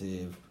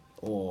positive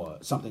or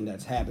something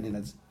that's happening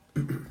that's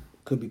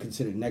could be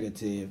considered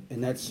negative,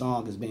 and that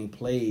song is being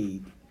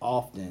played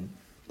often,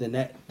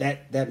 then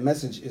that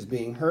message is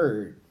being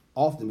heard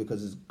often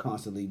because it's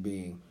constantly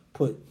being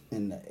put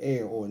in the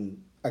air or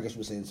in, I guess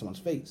we're saying, someone's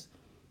face.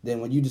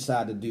 Then when you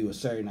decide to do a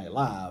Saturday Night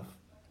Live,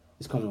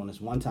 it's coming on this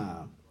one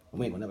time, and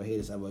we ain't gonna never hear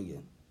this ever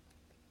again.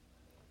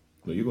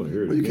 No, you're gonna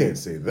hear it. Well, you again. can't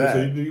say that. So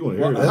you're gonna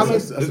hear Well, it. how many-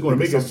 It's gonna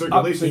make it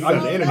circulation. You Are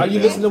got the you- energy. are you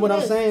now. listening to what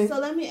I'm saying? So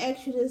let me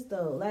ask you this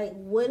though: like,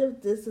 what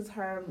if this is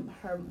her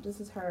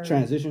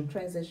Transition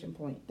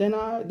point? Then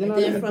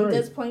From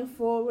this point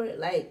forward,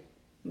 like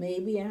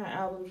maybe in her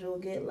albums you'll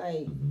get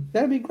like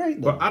that'd be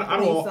great though. But I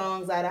 3 don't.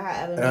 songs out of her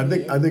album. And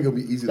I think it'll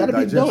be easy to That'd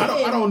be digest. dope.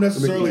 I don't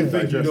necessarily Make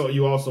it think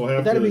you also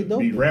have That'd to be dope.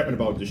 be rapping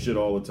about this shit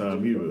all the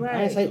time either. Right.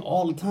 I ain't say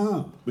all the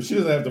time. But she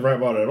doesn't have to rap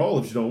about it at all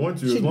if she don't want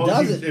to. She As long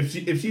does as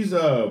if she's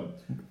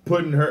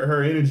putting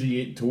her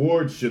energy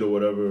towards shit or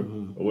whatever,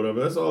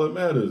 that's all that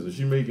matters. Is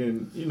she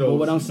making Well,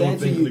 what I'm she's doing saying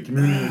to things in you- the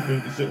community and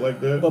things and shit like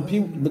that? But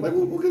people, like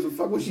who gives a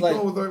fuck what she's like-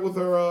 doing with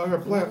her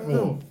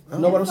platform?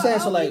 know what I'm saying?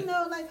 How So like, we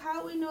know, like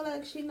how we know,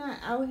 like she not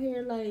out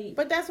here like.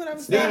 But that's what I'm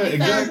Yeah, saying.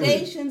 exactly.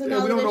 Foundations and Yeah,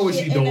 all we don't of know what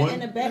this she shit in doing.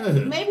 the back. Yeah.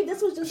 Maybe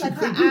this was just She like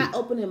her could be.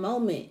 eye-opening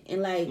moment,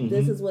 and like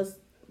this is what's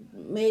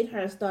made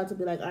her start to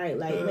be like, all right,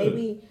 like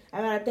maybe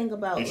I gotta think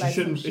about And like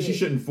some she shit.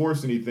 shouldn't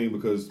force anything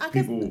because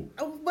people.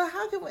 But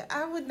how can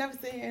I would never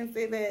sit here and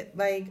say that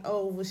like,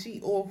 oh, well, she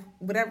or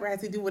whatever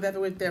has to do whatever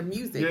with their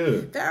music.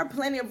 Yeah. There are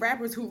plenty of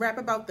rappers who rap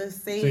about the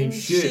same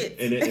shit.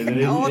 And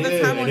they, all the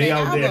time on they their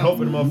out there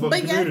helping the album. motherfucking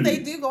But yes, community.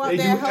 they do go out They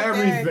there and do help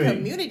their everything.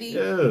 community.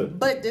 Yeah.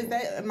 But does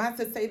that am I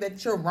to say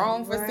that you're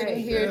wrong for sitting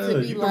here Yeah, to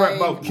be you can like, rap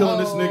about killing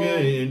this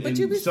nigga but and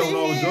you be selling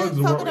all the sitting drugs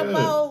here and talking yeah.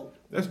 about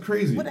That's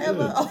crazy.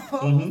 whatever Yeah.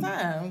 all the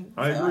time.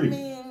 I So,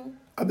 agree.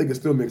 I think it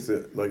still makes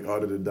it like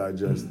harder to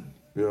digest.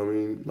 You know what I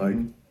mean? Like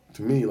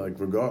to me, like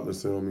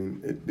regardless. So I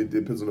mean, it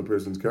depends on the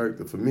person's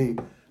character. For me,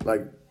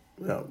 like,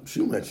 you know, she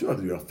don't have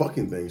to do a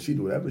fucking thing. She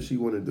do whatever she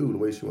want to do the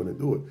way she want to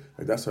do it.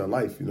 Like that's her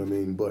life. You know what I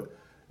mean? But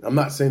I'm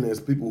not saying there's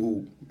people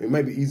who it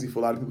might be easy for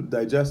a lot of people to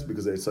digest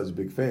because they're such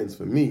big fans.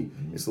 For me,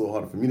 it's a little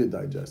harder for me to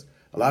digest.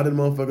 A lot of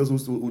the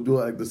motherfuckers who do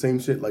like the same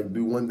shit, like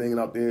do one thing and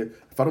out there.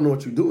 If I don't know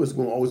what you do, it's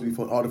going to always be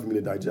harder for me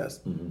to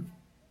digest.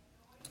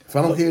 If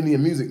I don't hear any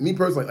music, me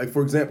personally, like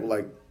for example,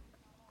 like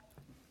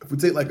if we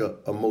take like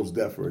a Mos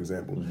Def for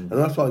example, and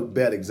that's probably a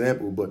bad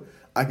example, but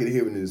I could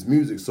hear it in his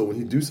music. So when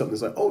he do something,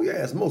 it's like, oh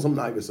yeah, it's Mos. I'm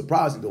not even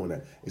surprised he's doing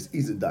that. It's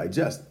easy to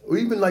digest. Or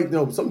even like it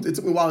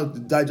took me a while to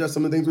digest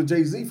some of the things with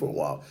Jay-Z for a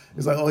while.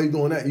 It's like, oh, he's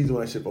doing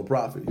that shit for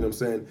profit. You know what I'm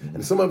saying?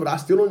 And some of it I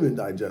still don't even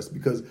digest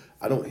because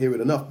I don't hear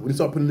it enough. When he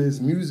start putting in his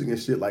music and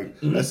shit, like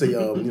let's say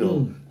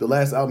the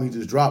last album he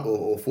just dropped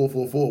or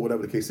 444,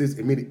 whatever the case is,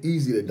 it made it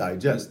easy to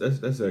digest.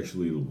 That's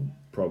actually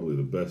probably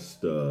the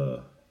best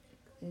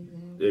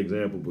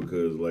example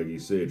because, like he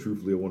said,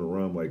 truthfully, I want to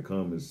rhyme like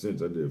common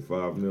sense. I did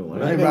 5 mil.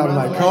 I ain't rhyming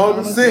like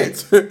common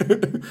sense.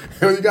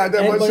 You got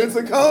that much sense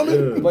in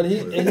common?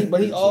 Yeah.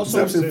 but he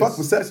also Perception, fuck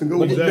perception,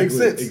 go Exactly, make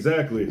sense.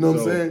 exactly. You know what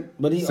I'm So- saying?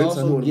 But he Sense I know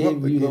also what I'm gave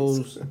up you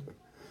against.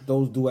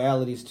 those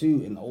dualities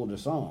too in older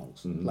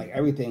songs. Like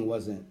everything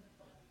wasn't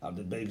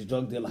the biggest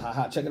drug dealer.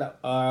 Ha, check it out.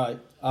 All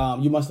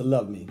right, you must have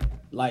loved me.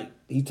 Like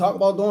he talked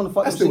about doing the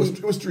fucked That up still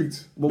shit. was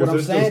streets. But what I'm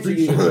That's still saying to street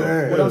you, shit, though.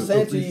 what Yeah, I'm it's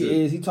saying still to street you shit.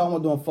 is he talking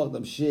about doing fucked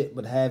up shit,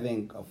 but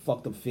having a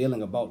fucked up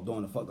feeling about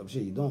doing the fucked up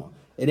shit you're doing.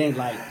 It ain't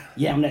like,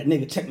 yeah, I'm that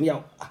nigga. Check me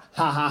out,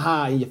 ha ha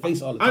ha, in your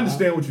face all the time. I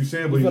understand what you're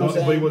saying, but You he feel what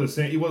I'm wasn't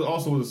saying. He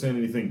wasn't saying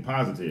anything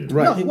positive.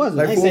 Right. No, he wasn't.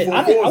 Like I ain't say-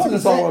 I didn't- I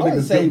wasn't saying- I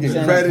wasn't saying he was getting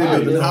saying credit,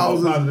 positive. building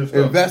Positive houses,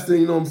 stuff.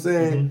 investing. You know what I'm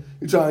saying?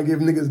 You trying to give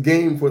niggas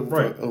game for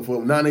Right.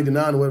 for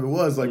 $9.89 or whatever it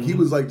was. Like he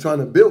was like trying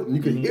to build, and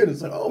you could hear it.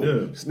 It's like, oh,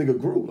 Yeah. this nigga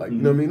grew. Like you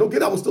know what I mean? Don't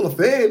get. I was still a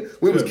fan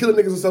when he was Yeah. killing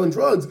niggas and selling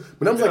drugs,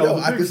 but I was Yeah, like, I yo,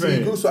 was a I big could see he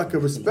fan. grew, so I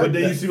could respect But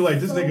then you that. see, like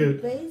this So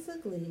nigga.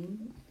 basically,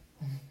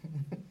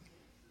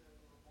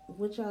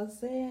 what y'all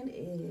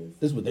saying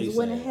This is what they is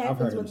when it say. I've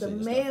heard happens him with the say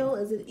this male,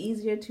 is it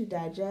easier to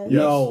digest? Yes.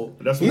 No,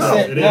 That's he what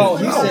said. it No,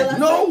 is. he said.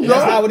 No, That's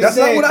not what he that's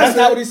said. not what I That's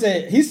said. not what he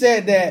said. He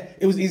said that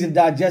it was easy to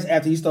digest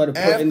after he started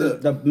putting After.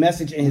 the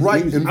message in his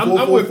Right, music. and I'm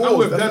with That's them,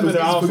 what and I it's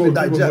also for me to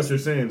agree with what digest. you're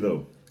saying,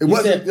 though. It He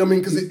wasn't. said- I mean,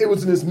 because it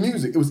was in his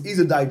music. It was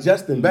easy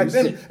digesting. Back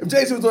then, if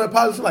Jay-Z was doing that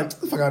positive, like,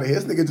 get the fuck out of here.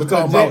 This nigga just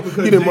talking about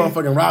because he didn't Jay-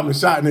 motherfucking rob and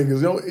shot niggas.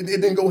 You know, it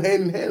didn't go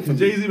hand in hand for me.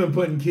 Jay-Z been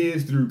putting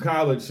kids through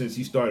college since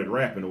he started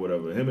rapping or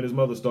whatever. Him and his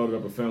mother started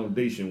up a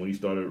foundation when he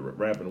started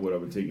rapping or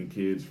whatever, taking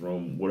kids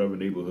from whatever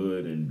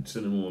neighborhood and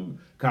sending them on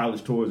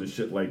college tours and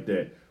shit like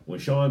that. When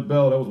Sean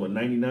Bell, that was what,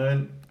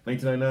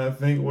 1999, I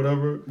think, or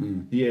whatever,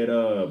 he had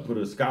put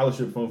a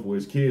scholarship fund for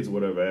his kids or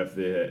whatever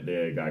after they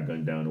had got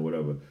gunned down or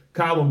whatever.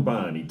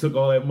 Columbine, he took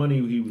all that money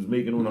he was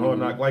making on the Hard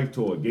Knock Life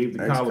tour, gave to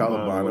Thanks, Columbine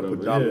Columbine, I or put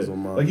whatever. dollars Yeah. on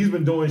mine. Like he's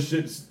been doing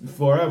shit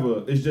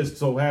forever. It just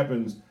so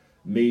happens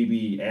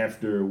maybe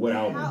after what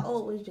album? How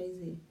old was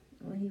Jay-Z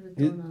when he was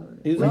doing all of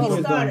he this? was When always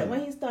he started, doing it.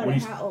 when he started, When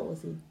he's- how old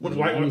was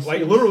he?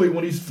 Like literally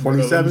when he's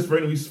 27?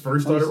 when he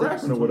first started 26,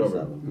 rapping or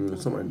whatever. 27.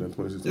 Something like that,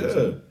 26, Yeah.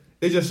 27.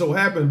 It just so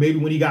happened maybe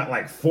when he got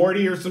like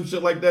 40 or some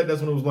shit like that,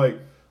 that's when it was like,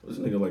 this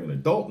nigga like an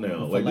adult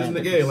now. Like this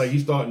nigga, yeah, like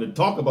he's starting to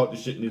talk about the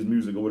shit in his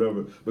music or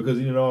whatever because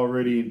he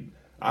already,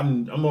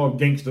 I'm all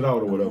gangstered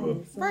out or whatever.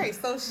 Okay, so Right,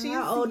 so she's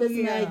how old is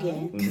yeah.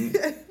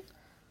 Megan?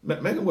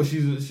 Megan, what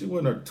she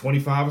went her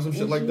 25 or some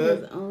shit like she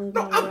that. was only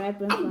No,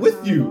 rapping I'm for with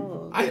how you. long?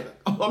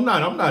 I'm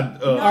not.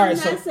 No, All right, I'm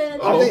so- not saying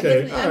Oh, that okay.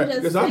 it's- All right, just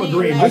because I'm saying,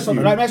 agreeing like, with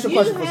you. Let me ask you a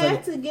question for a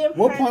have second. to give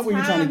What her point were you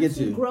trying to time get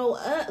to? grow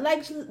up.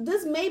 Like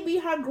this may be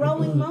her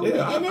growing moment,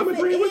 Yeah, and I'm if it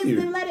agreeing with is, you.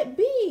 then let it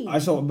be. All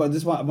right, so but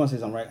this one I want to say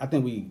something, right? I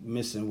think we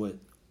missing what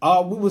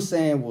all we were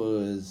saying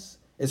was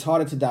it's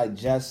harder to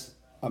digest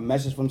a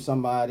message from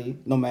somebody,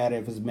 no matter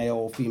if it's male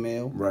or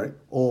female, Right.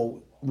 or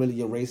really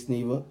your race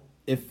neither.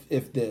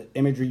 If the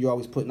imagery you're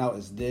always putting out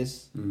is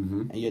this,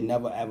 and you're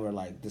never ever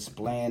like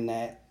displaying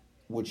that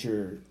what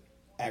you're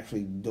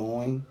actually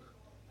doing.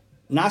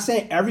 Not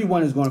saying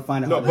everyone is going to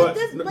find it No, hard.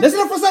 but-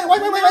 Listen for a second.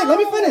 Wait. Let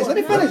me finish. Let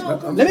me finish. I'm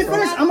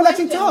gonna let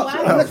you talk. Why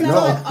I'm gonna let does you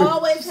talk. someone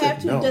always have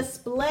to No.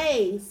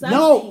 display something?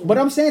 No, but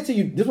I'm saying to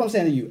you, this is what I'm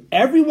saying to you.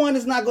 Everyone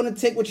is not going to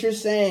take what you're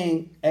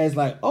saying as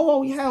like,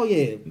 oh, hell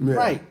yeah,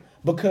 right,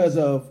 because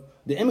of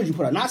the image you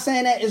put out. Not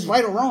saying that it's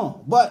right or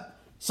wrong, but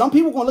some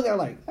people going to look at it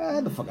like,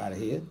 get the fuck out of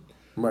here.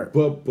 Right.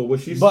 But what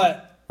she's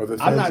But Or the I'm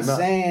fans not are not.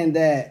 saying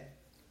that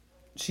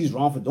she's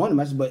wrong for doing the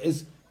message, but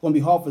it's going to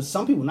be hard for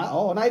some people. Not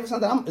all, not even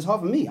something. It's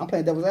hard for me. I'm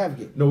playing devil's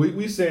advocate. No,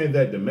 we saying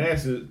that the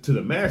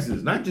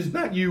masses,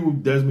 not you,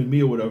 Desmond,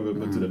 me, or whatever,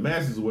 but to the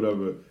masses or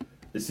whatever.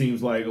 It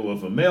seems like, well,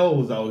 if a male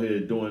was out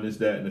here doing this,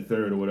 that, and the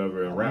third or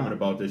whatever, and rapping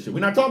about this shit, we're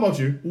not talking about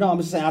you. No, I'm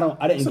just saying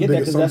I didn't It's a get that big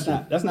because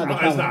assumption. that's not the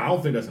It's not. I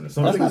don't think that's an I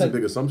assumption. think it's a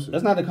big assumption.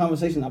 That's not the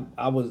conversation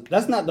I was.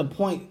 That's not the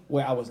point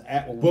where I was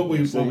at. But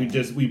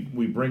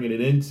we bringing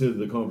it into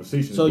the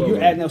conversation. So as well, you're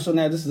like- adding up. So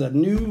now this is a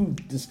new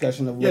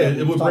discussion of what Yeah, we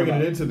we're was talking bringing it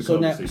about. into the so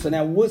conversation. So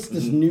now, what's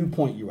this new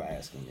point you were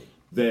asking me?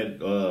 that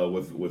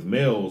with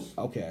males,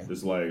 Okay.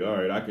 it's like, all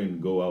right, I can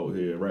go out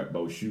here and rap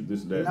about shoot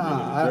this, that, and the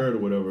Nah, third or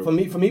whatever. For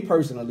me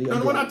personally.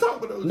 No, we're not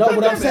talking about. No,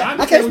 what I'm saying,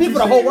 I can't speak for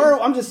the whole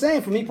world. I'm just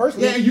saying, for me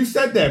personally. Yeah, you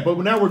said that, but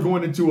now we're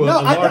going into a No,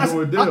 larger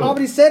ordeal. I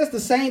already said it's the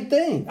same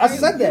thing. I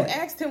said You that.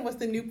 asked him what's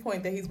the new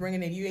point that he's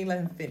bringing in. You ain't let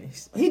him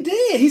finish. He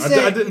did. He said.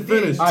 I didn't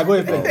finish. All right, go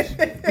ahead,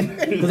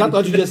 finish. Because I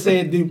thought you just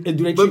said, do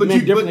they treat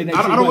men differently than they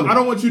treat women? I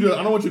don't want you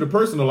to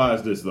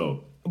personalize this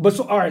though. But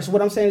so, all right. So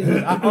what I'm saying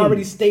is, I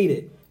already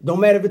stated, no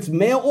matter if it's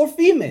male or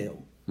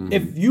female,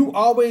 if you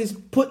always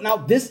putting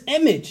out this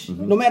image,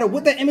 no matter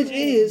what that image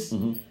is,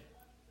 and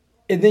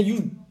then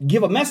you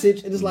give a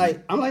message, and it's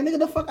like, I'm like, nigga,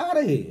 the fuck out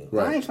of here.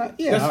 Right. I ain't trying.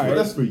 Yeah, all right.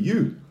 That's for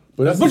you.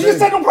 But But you just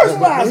said don't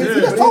personalize it.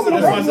 You just told me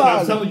to That's why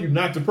I'm personalize telling it. you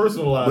not to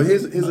personalize. But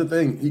it. here's the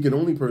thing: he can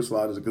only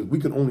personalize it because we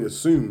can only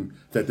assume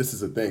that this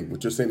is a thing.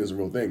 What you're saying is a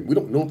real thing. We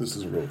don't know if this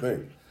is a real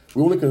thing.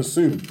 We only can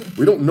assume.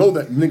 We don't know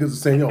that niggas are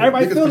saying, "Yo,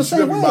 Everybody niggas feel the can shoot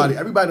same everybody." way.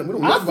 Everybody, we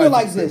don't. I everybody feel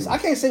like the same this. way. I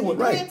can't say what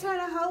You Right. can't turn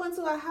a hoe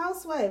into a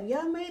housewife.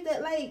 Y'all made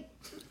that like.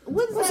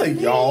 What does Don't that say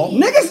mean? y'all.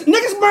 Niggas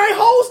marry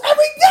hoes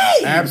every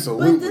day.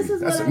 Absolutely, But this is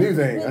that's what a new I'm-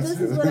 thing. but That's this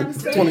is what I'm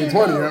saying,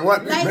 2020. though.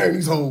 What? Like- Man,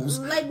 these hoes.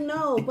 Like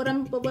no,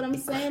 but what I'm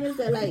saying is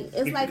that like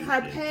it's like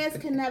her past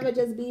can never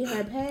just be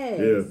her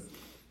past. Yeah.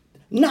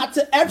 Not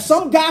to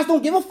some guys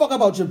don't give a fuck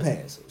about your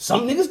past.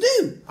 Some niggas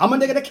do. I'm a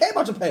nigga that care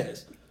about your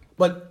past.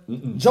 But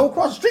Joe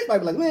across the street might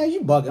be like, man,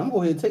 you bugging. I'm gonna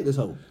go ahead and take this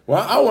hoe.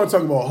 Well, I want to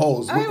talk about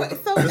hoes. All right,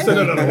 so No. I ain't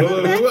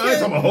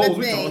talking about hoes. the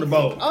We thing. talking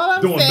about All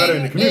I'm doing better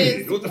in the saying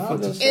community. is- What the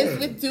fuck? just you Is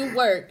with do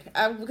work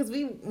because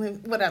we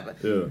whatever.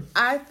 Yeah.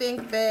 I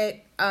think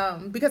that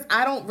because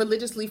I don't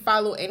religiously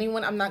follow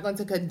anyone, I'm not going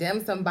to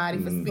condemn somebody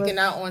for speaking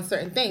out on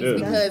certain things Yeah.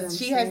 That's what because I'm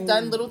she has saying.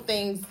 done little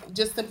things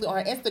just simply on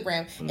her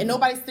Instagram, and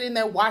nobody's sitting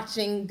there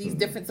watching these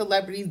different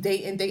celebrities day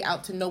in day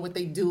out to know what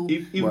they do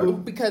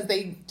Even- because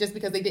they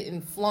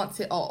didn't flaunt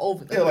it all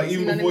over. The Yeah, like place,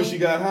 even you know before what I she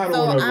mean? got hot or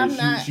So whatever, I'm she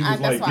not- was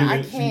that's like why I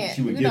giving, can't,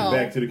 she would you give know,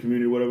 back to the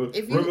community, whatever.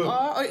 If you Remember-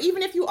 are, or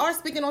even if you are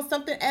speaking on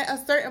something at a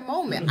certain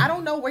moment, I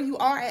don't know where you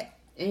are at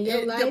In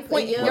your the life,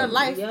 point in your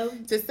life yeah.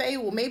 to say,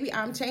 well, maybe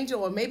I'm changing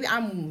or maybe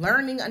I'm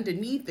learning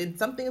underneath and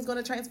something is going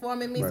to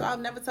transform in me. So Right. I'll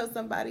never tell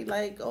somebody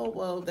like, oh,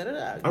 well, da-da-da. I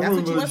That's what you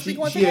remember want to she speak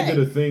on had did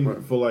a today.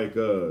 thing for like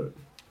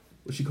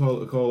what she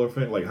call her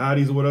fan like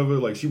hotties or whatever.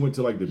 Like she went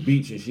to like the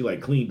beach and she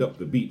like cleaned up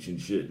the beach and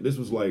shit. This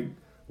was like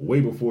way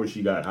before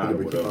she got hot or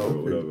whatever. Or They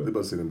whatever.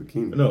 about to say in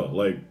bikini. No,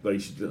 like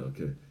she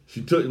okay.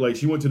 She took like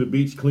she went to the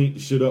beach, cleaned the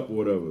shit up or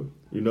whatever.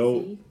 You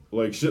know,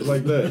 like shit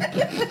like that.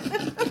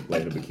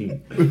 Like in a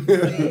bikini.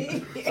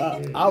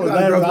 I was You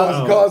got girls laughing.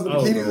 washing cars in I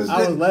was- bikinis and shit.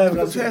 I was laughing.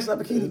 People trash that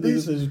bikini Nigga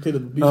beach. said you could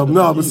have beat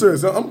No, but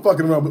seriously, I'm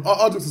fucking around. But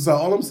all jokes aside,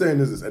 all I'm saying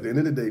is this: at the end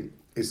of the day,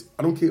 it's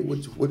I don't care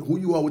who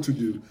you are, what you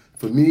do.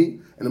 For me,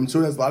 and I'm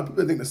sure there's a lot of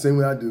people that think the same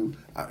way I do.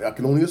 I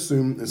can only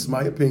assume this is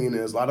my opinion.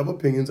 There's a lot of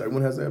opinions.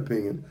 Everyone has their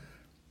opinion.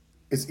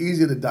 It's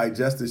easier to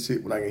digest this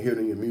shit when I can hear it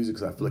in your music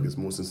because I feel like it's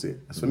more sincere.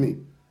 That's for me.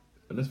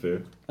 And that's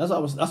fair. That's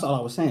all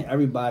I was saying.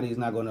 Everybody's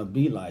not gonna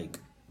be like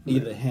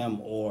either him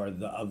or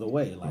the other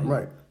way. Like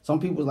Right. some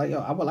people's like, yo,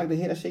 I would like to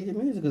hear that shit in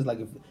your music because like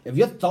if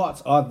your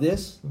thoughts are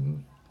this,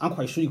 I'm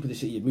quite sure you put this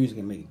shit in your music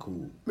and make it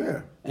cool.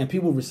 Yeah. And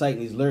people recite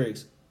these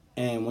lyrics,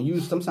 and when you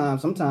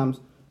sometimes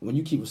when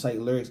you keep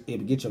reciting lyrics,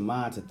 it get your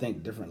mind to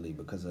think differently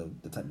because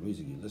of the type of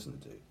music you listen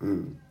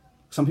to.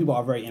 Some people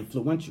are very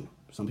influential.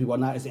 Some people are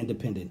not as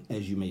independent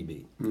as you may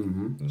be.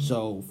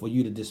 So for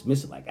you to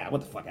dismiss it like,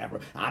 what the fuck,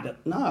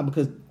 nah,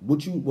 because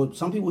what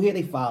some people here,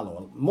 they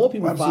follow. More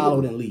people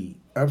follow than lead.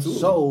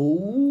 Absolutely.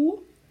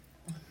 So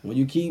when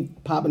you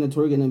keep popping and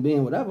twerking and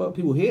being whatever,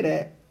 people hear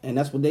that, and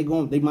that's what they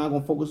mind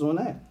gonna focus on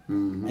that.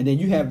 And then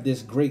you have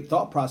this great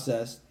thought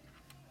process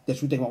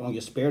that you think about on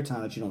your spare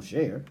time that you don't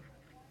share,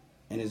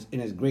 and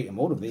it's great and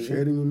motivating.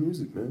 Share it in your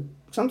music, man.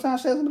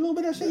 Sometimes share a little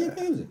bit of that shit in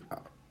your music.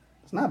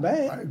 It's not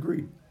bad. I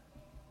agree.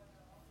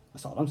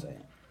 That's all I'm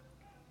saying.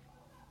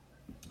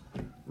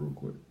 Real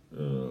quick,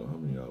 how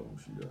many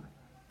albums she got?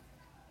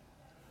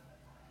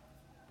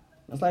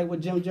 That's like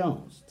with Jim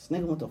Jones. This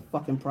nigga went to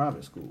fucking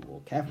private school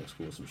or Catholic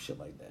school or some shit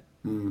like that.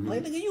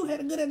 Like, nigga, you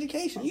had a good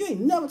education. You ain't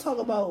never talk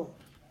about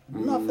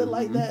nothing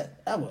like that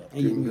ever.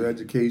 Getting good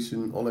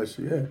education, all that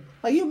shit, yeah.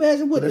 Like, you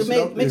imagine what Put it that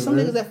shit make out some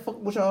there, niggas man. that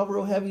fuck with y'all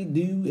real heavy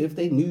do if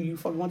they knew you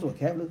fucking went to a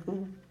Catholic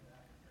school?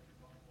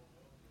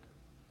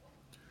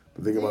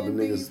 But think about the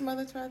Big's niggas.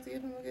 mother tried to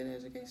give him a good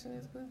education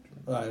as well.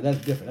 All right, that's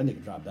different. That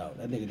nigga dropped out.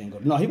 That nigga didn't go.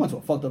 No, he went to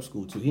a fucked up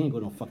school too. He didn't go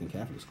to no fucking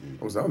Catholic school.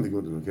 I don't think he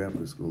went to no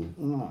Catholic school.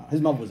 Nah,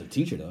 his mother was a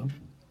teacher though.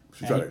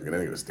 She tried to get that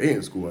nigga to stay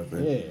in school, I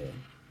think.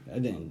 Yeah,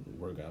 that didn't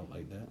work out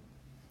like that.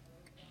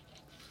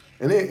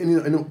 And then,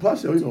 and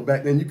plus, you know,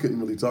 back then you couldn't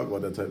really talk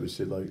about that type of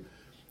shit. Like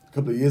a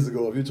couple of years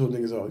ago, if you told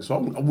niggas, oh, so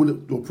I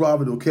went to a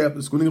private or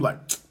Catholic school, niggas like,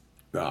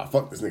 nah,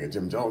 fuck this nigga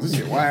Jim Jones. This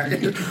shit whack. I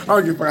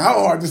don't give a fuck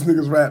how hard this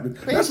nigga's rapping.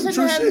 But That's some it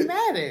true shouldn't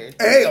have shit. mattered.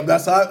 Hey,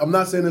 I'm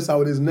not saying that's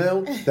how it is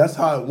now. That's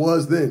how it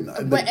was then.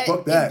 But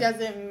Fuck it that.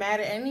 doesn't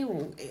matter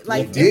anyway.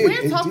 Like, It did, if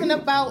we're it talking did.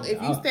 about if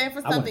you stand for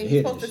I wanna something,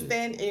 hear you're supposed that to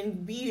shit. stand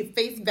and be at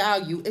face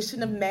value. It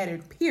shouldn't have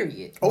mattered,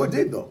 period. Oh, it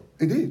did though.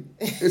 It did.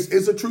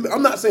 It's a true.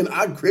 I'm not saying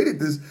I created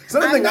this. It's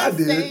not a I'm thing I not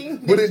saying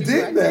did, but that it you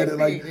did matter.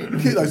 Like,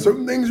 created. kid, like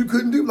certain things you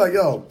couldn't do. Like,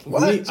 yo,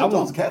 what? Me, Jim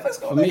Jones Catholic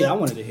school? For me, nigga? I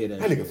wanted to hear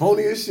that. That shit. nigga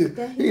phony as shit.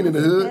 That He ain't in the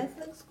went to hood.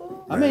 Catholic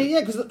school? I mean, yeah,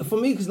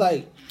 because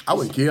like I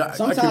wouldn't care. I care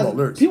about sometimes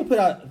lyrics. people put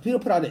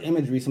out the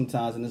imagery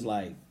sometimes, and it's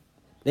like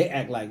they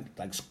act like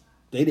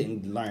they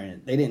didn't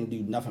learn, they didn't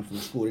do nothing from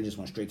school. They just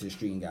went straight to the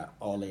street and got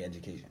all their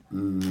education.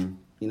 Mm-hmm.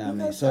 You know what I mean?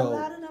 Because a So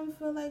lot of them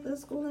feel like the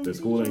school ain't The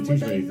school ain't teaching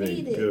teaching what they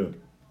anything. needed. Yeah.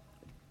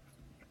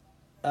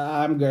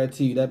 I'm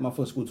guarantee you that my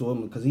first school told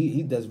him because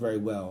he does very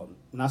well.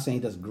 I'm not saying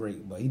he does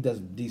great, but he does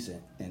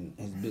decent in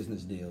his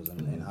business deals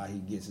and how he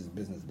gets his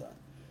business done.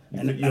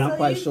 And I'm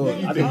quite sure.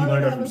 think I think all he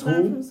learned of that from was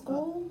learned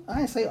school? from school?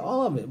 I ain't say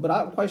all of it, but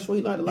I'm quite sure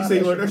he learned a lot. He said he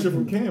of learned that shit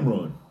from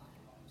Cameron.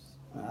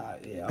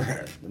 Yeah,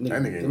 okay.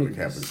 That nigga ain't go to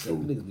Catholic school.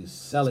 Niggas be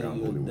selling That's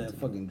kinda you what he that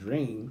went fucking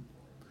dream.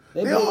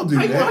 They all do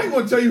I ain't that.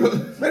 gonna tell you.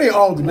 Man, they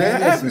all do, man.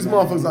 Man, Half these listen,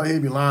 motherfuckers man. out here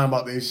be lying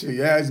about their shit.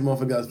 Yeah, these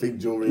motherfuckers got fake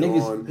jewelry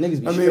on.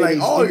 Niggas be I mean, like,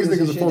 straight all these stickers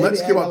and niggas are shit. phone. They Let's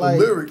be care about acting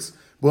the like- lyrics.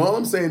 But all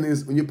I'm saying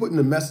is, when you're putting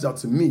the message out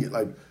to me,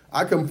 like,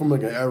 I come from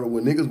like an era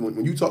where niggas,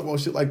 when you talk about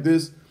shit like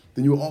this,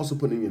 then you're also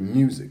putting in your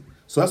music.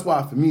 So that's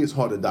why, for me, it's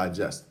hard to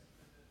digest.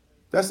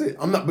 That's it.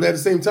 I'm not, but at the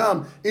same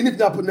time, even if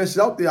you're not putting that shit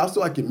out there, I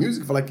still like your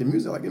music. If I like your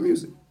music, I like your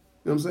music. You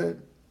know what I'm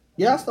saying?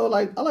 Yeah,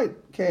 I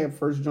like Cab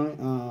first joint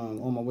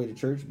on my way to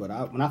church, but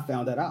when I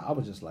found that out, I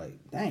was just like,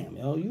 damn,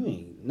 yo, you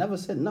ain't never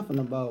said nothing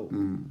about,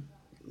 you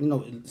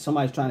know,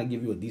 somebody's trying to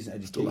give you a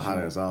decent Still education a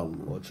hot ass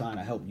album. or trying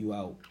to help you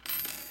out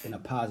in a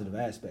positive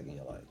aspect in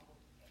your life.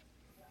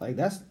 Like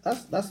that's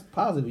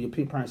positive. Your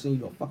parents send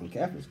you to a fucking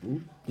Catholic school.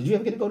 Did you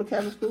ever get to go to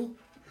Catholic school?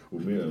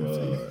 With me in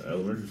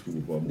elementary school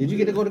before I moved Did you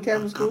get to here. go to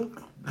Catholic school?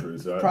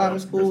 Yes, Private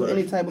school, yes,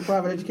 any type of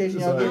private education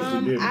Yes, y'all I get?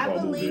 actually did I before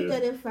I moved believe here.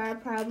 that if I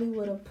probably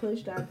would have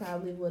pushed, I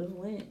probably would have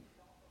went.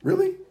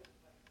 Really?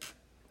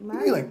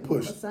 You like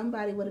push?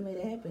 Somebody would have made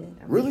it happen.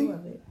 I'm Really? sure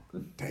of it.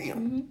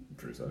 Damn.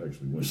 Trace, I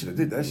actually went. You shoulda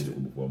did that to shit. school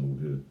before I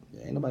moved here.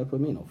 Yeah, ain't nobody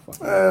put me in no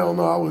fucking. Hell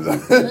no, I was.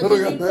 But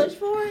did he push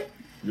for it?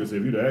 Just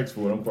if you'd asked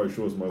for it, I'm quite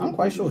sure somebody. I'm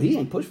quite sure he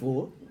ain't pushed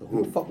for it.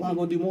 Who the fuck want to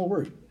go do more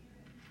work?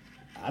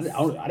 I didn't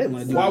want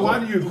to do Why? more Why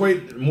work. do you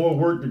equate more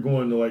work to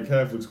going to like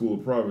Catholic school or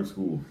private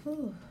school?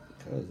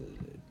 Because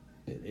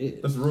it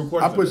is. That's a real I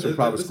question. pushed for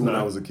private It's school when I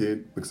not. was a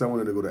kid because I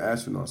wanted to go to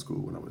astronaut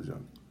school when I was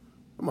young.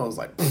 My mom was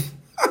like,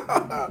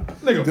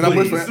 Nigga, Then I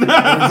pushed for, please.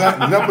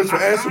 exactly. Then I pushed for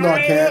astronaut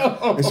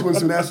camp, and she went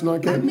to an astronaut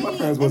I camp. mean, My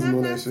parents and wasn't I'm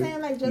doing not that shit.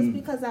 saying like just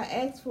because I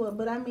asked for it,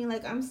 but I mean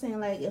like I'm saying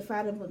like if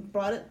I'd have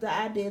brought it, the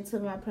idea to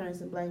my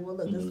parents and be like, well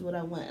look, this is what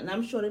I want, and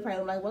I'm sure they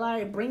probably like, well all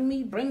right,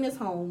 bring this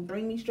home,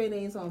 bring me straight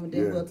A's home, and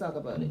then Yeah. we'll talk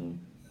about it.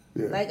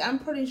 Yeah. Like I'm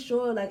pretty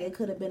sure like it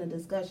could have been a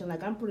discussion.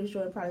 Like I'm pretty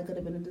sure it probably could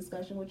have been a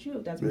discussion with you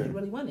if that's what Yeah. you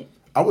really wanted.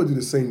 I would do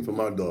the same for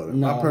my daughter.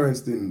 No. My parents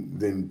didn't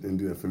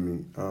do that for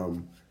me.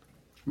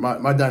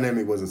 My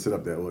dynamic wasn't set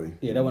up that way.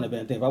 Yeah, that wouldn't have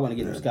been a thing. If I want to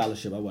get a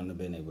scholarship, I wouldn't have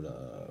been able to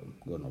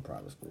go to no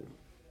private school.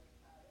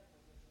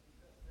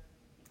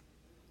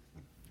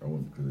 I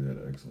went because they had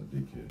an excellent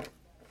daycare.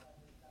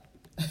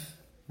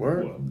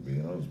 Word? Well, I'm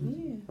being honest with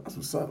you. Yeah. That's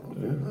what's up.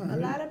 Okay. A All right.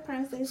 lot of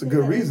parents they It's a say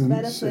good that reason. it's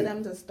better for Shit.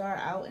 them to start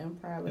out in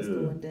private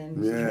school and then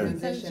Yeah. Because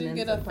transition you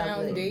into get a public.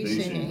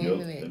 foundation Foundation, in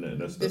yep. it.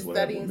 And that's The what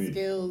happened studying with me.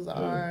 skills Yeah.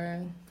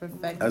 are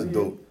perfected. That's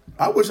dope.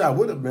 I wish I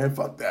would have, man.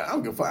 Fuck that. I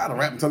don't give a fuck. I don't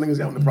rap and tell niggas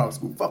y'all in the private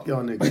school. Fuck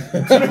y'all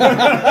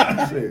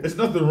niggas. Shit. It's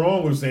nothing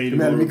wrong with saying you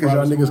Mad go at me to because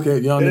y'all private niggas school.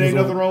 can't. Y'all It niggas ain't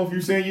nothing on- wrong with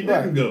you saying you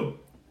didn't go.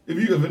 If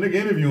a nigga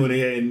interviewing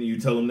it and you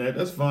tell him that,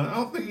 that's fine. I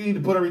don't think you need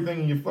to put everything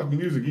in your fucking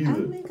music either. I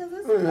mean, because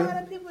there's a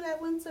lot of people that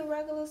went to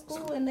regular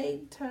school and they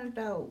turned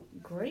out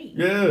great.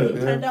 Yeah, They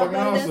turned out fucking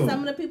better awesome. than some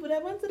of the people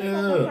that went to the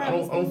Yeah, fucking private I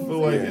don't schools. feel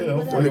like- and yeah, I don't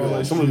whatever. feel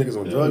like- Some of the niggas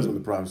on drugs in the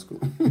private school.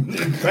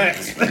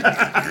 Facts.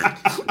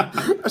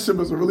 That shit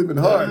must have really been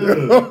hard. You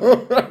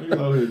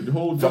know, the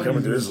whole Fuck, I'm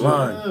into this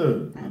line.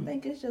 Yeah. I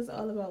think it's just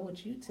all about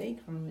what you take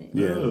from it.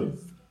 Yeah.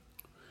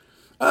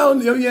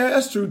 Yeah,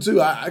 that's true too.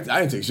 I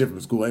didn't take shit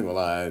from school. I ain't gonna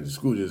lie.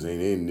 School just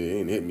ain't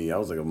hit me. I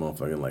was like a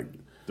motherfucking like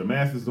The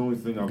math is the only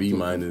thing I B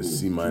minus,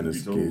 C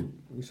minus kid.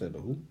 You said the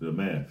who? The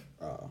math.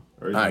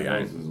 Everything I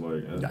else is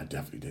like. I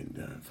definitely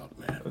didn't. Fuck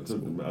math. I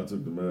took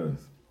the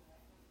math.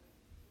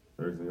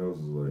 Everything else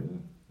is like.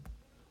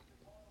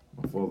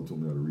 My father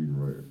told me how to read and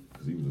write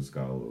because he was a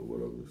scholar or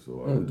whatever.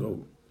 So I.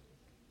 Dope.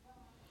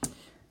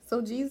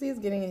 So Jeezy is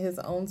getting his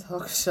own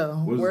talk show,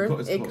 What is it Worth called?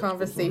 It's a called-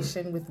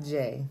 Conversation with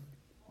Jay.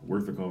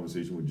 Worth a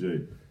Conversation with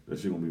Jay. That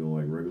shit gonna be on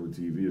like regular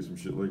TV or some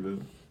shit like that.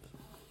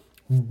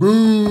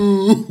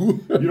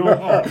 Boo! You don't,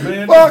 oh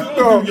man, Fuck no!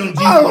 don't do Young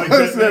Jeezy I like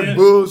that, said man.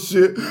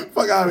 bullshit.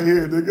 Fuck out of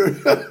here,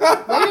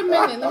 nigga. Wait a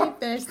minute, let me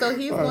finish. So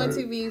he's going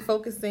to be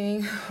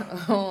focusing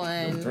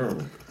on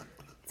Terrible.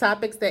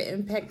 topics that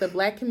impact the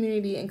black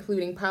community,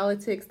 including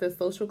politics, the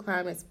social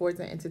climate, sports,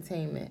 and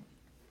entertainment.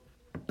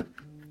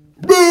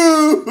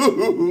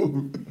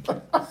 Boo!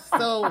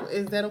 So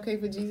is that okay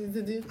for Jeezy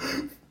to do?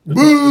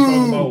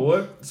 Talking about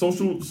what?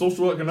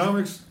 Social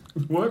economics?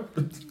 What?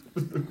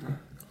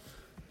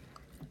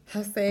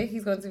 I say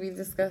he's going to be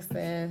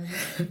discussing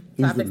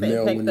the topics that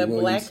male impact the Wendy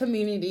black Williams.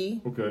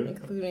 community, Okay.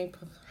 including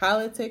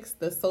politics,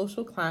 the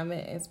social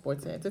climate, and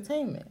sports and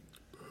entertainment.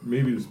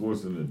 Maybe the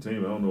sports and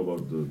entertainment. I don't know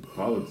about the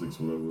politics,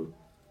 whatever.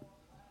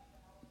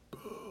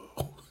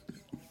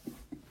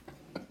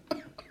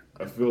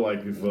 I feel like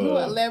if You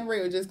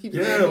elaborate or just keep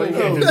yeah, saying like you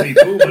boo. can't just say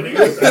boo, my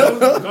nigga. That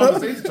was a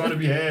conversation trying to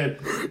be had.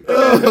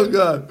 Oh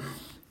god.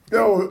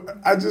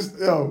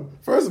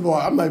 First of all,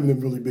 I'm not even a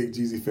really big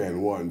Jeezy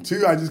fan. 1,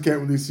 2, I just can't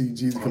really see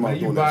Jeezy come out Man,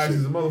 you doing that biased shit.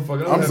 as a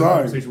motherfucker. I don't I'm have sorry.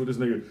 a conversation with this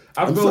nigga.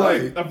 I I'm feel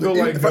sorry.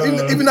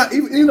 like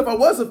even if I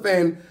was a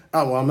fan,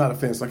 I'm not a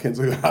fan, so I can't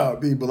tell you how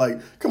I'd be. But like,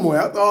 come on,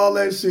 after all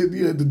that shit,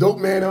 the dope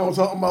man I was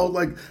talking about,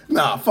 like,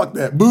 nah, fuck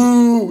that,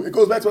 boo. It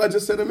goes back to what I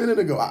just said a minute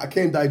ago. I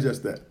can't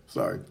digest that.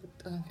 Sorry,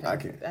 Okay. I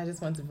can't. I just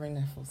want to bring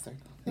that full circle.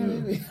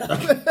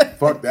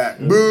 Fuck that,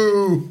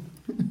 boo.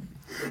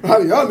 How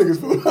do y'all niggas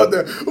feel about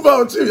that? What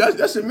about you?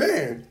 That's your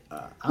man.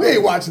 You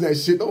ain't watching that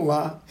shit. Don't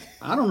lie.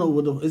 I don't know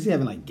what is he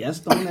having like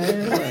guests on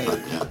there? Like,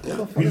 what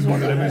the fuck is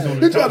going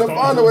on? He trying to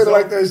find a way to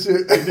like that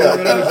shit.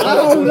 I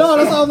don't know.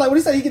 That's why I was like, when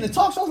he said he getting a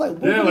talk show, I was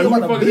like, yeah, like who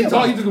the fuck is he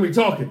talking? He's just gonna be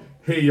talking.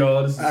 Hey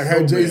y'all, this is I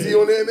heard Snowman. Jay-Z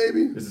on there,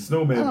 maybe. It's a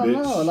Snowman, I don't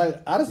bitch. know.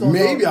 Like, I just don't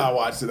Maybe know. I'll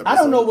watch it. I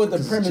don't know what the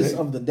This is premise Jay.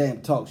 of the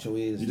damn talk show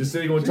is. You just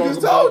said you're gonna He talk just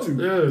about told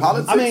you. Yeah,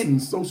 Politics I mean,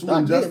 and social I get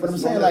injustice. it, but I'm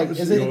and saying all like, that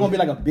is shit. it gonna be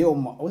like a Bill?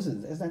 What's his?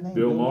 Is that name?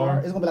 Bill Maher?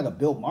 It's gonna be like a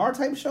Bill Maher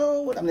type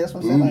show. I mean, that's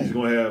what I'm saying. He's Like,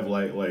 gonna have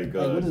like what is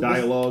this?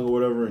 dialogue or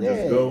whatever and yeah,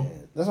 just go.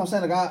 that's what I'm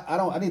saying. Like, I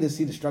don't. I need to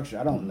see the structure.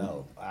 I don't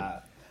know.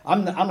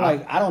 I'm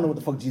like, I don't know what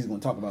the fuck G's gonna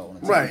talk about on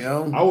the Right,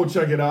 yo. I will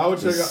check it out. I would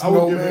check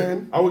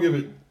it. I would give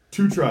it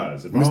 2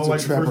 tries. If I Mr. don't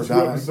like the Trapper first 2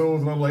 died.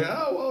 episodes and I'm like,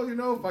 oh well, you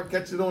know, if I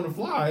catch it on the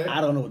fly, I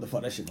don't know what the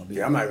fuck that shit gonna be.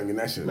 Yeah, I'm not even getting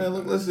that shit. man,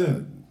 look,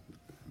 listen.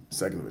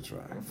 Second of a try.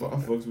 I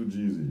fucks with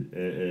Jeezy,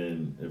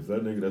 and if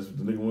that nigga, that's what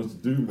the nigga wants to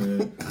do,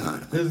 man.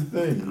 Here's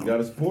the thing: you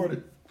gotta support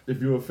it.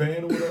 If you're a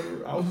fan or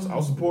whatever,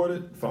 I'll support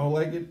it. If I don't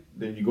like it,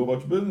 then you go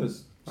about your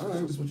business.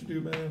 That's what you do,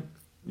 man.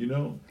 You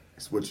know.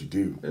 It's what you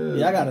do.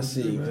 Yeah, I gotta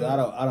see because I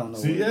don't know.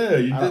 See, what- yeah,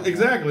 you I don't know.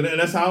 exactly, and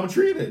that's how I'm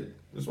treated.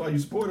 That's why you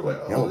support it. Like,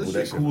 Yeah, oh, I'm this with that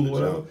shit shit cool for or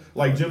the whatever. job.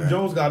 Like Jim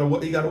Jones got a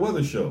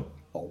weather show.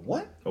 A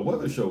what? A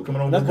weather show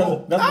coming on That's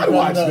remote. because I'd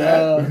watch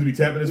that. Because he be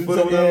tapping his foot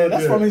or yeah, whatever.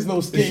 that's from his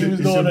little skit he was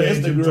doing on It's your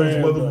man, Jim Jones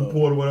Instagram, weather though.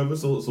 report or whatever.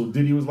 So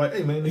Diddy was like,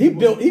 hey man, He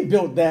built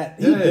that.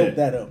 He Yeah. built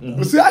that up.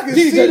 But see, I can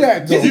see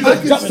that, though. Jeezy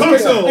I just can talk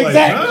see so, that. like,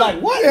 Exactly. huh?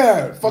 Like what?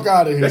 Yeah, fuck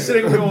out of here. That shit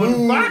ain't gonna be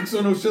on Fox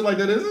or no shit like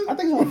that, is it? I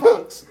think it's on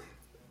Fox.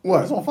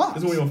 What? It's on Fox.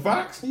 It's gonna be on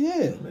Fox?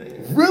 Yeah.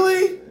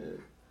 Really?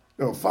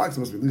 Yo, Fox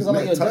must be Because losing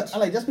I'm like, that yo, touch. I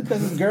like just because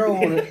his girl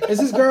on it. Is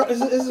his girl? Is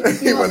his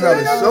He went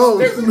fiance? out of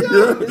shows.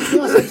 Is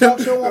fiance talk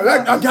show on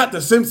I Fox? got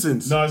The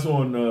Simpsons. No, it's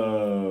on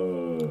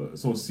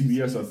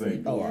CBS, I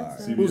think. Oh, all right.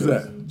 CBS. Who's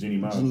that? Jeannie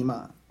Ma. Jeannie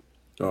Ma.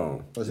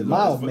 Oh. Was it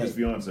Ma or His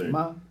May? fiance.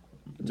 Ma.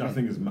 I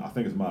think it's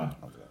Ma.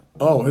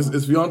 Oh,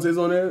 his fiance's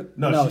on there?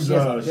 No, she she's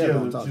has on a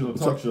a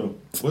talk show.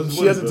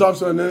 She has a talk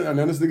show and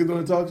then this nigga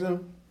doing a talk show?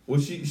 Well,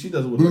 she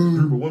does it with like a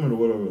group of women or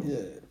whatever.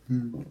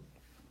 Yeah.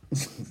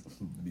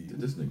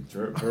 This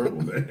nigga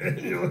terrible, man.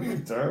 You know,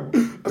 he's terrible.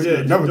 But yeah,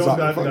 Jim never Jones talk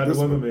got fuck the this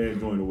one. weatherman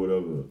joint or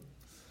whatever.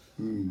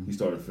 He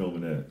started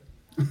filming that.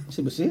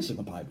 Shit, but shit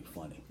gonna probably be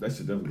funny. That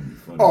should definitely be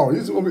funny. Oh,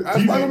 it's gonna be.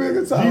 That's probably gonna be a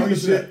good time.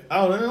 Jeezy shit.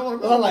 I don't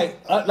know. I'm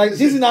like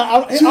Jeezy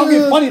not. I don't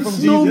get funny from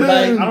Jeezy.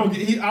 I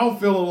Like, don't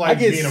feel like I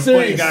get being a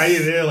serious. funny guy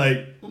either.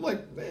 Like I'm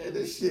like, man,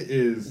 this This shit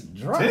is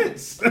Dry.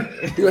 tense.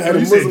 You had a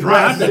You said Muslim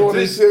dry, glasses on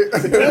this shit.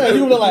 Yeah,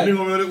 you look like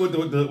Nigga with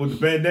the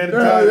bandana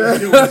tied and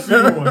shit with the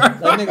shoe on.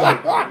 that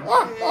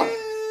nigga.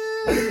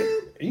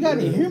 You got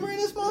any humor in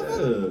this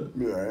motherfucker?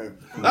 Yeah.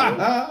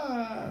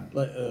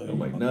 Like, I'm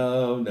like,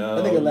 no.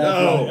 that nigga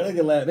laugh. That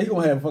nigga laugh. They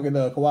gonna have fucking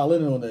Kawhi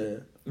Leonard on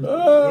there.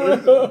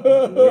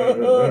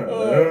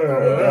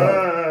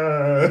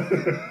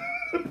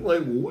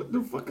 Like, what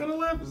the fuck kind of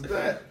laugh is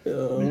that?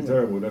 It's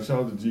terrible. Now,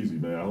 shout out to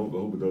Jeezy, man. I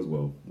hope it does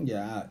well.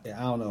 Yeah, I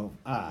don't know.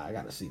 I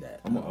gotta see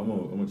that. I'm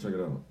gonna check it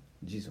out.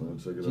 Jeezy, I'm gonna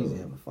check it Jeezy out.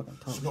 having a fucking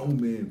talk.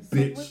 Snowman,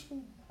 bitch.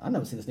 I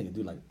never seen this nigga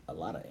do like a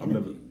lot of I've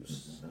never.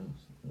 interviews,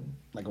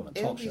 like on a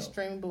It'll talk be show.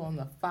 streamable on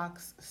the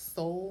Fox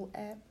Soul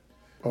app.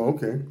 Oh,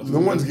 okay. No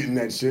one's getting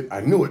that shit.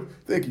 I knew it.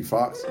 Thank you,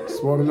 Fox.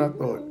 Smarter than I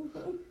thought.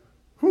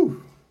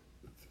 Whew.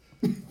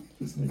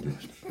 This nigga.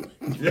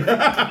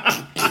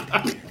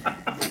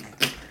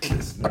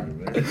 This nigga,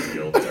 man.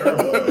 Yo,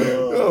 terrible.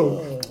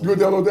 Yo, you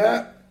gonna download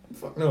that?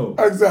 Fuck no.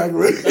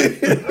 Exactly.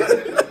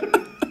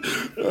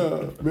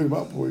 Made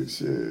my point.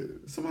 Shit.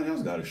 Somebody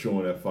else got a show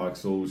on that Fox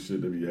Soul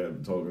shit that be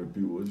having talking to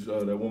people. It's,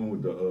 that woman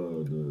with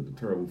the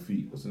terrible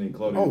feet. What's her name?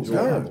 Claudia. Oh,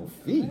 Jordan. terrible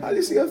feet. How do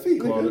you see her feet?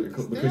 Claudia, They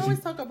because always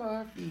she, talk about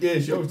her feet. yeah,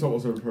 she always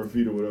talks about her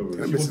feet or whatever.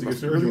 That She wants to get bitch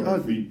surgery on her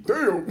ugly. feet.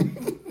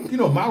 Damn. You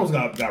know, models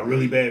got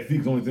really bad feet.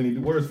 'Cause the only thing they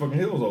do wears fucking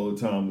heels all the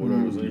time,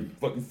 whatever. So they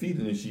fucking feet,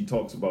 and then she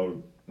talks about it,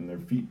 and their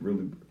feet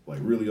really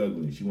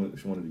ugly. She wanted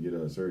to get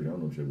surgery. I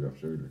don't know if she ever got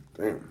surgery.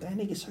 Damn. That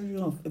nigga surgery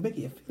on make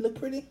your feet look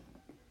pretty.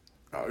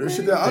 Oh, this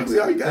shit that ugly.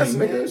 I guess,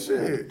 nigga.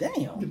 Shit.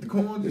 Damn. Get the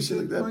corn. This shit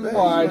look that bad.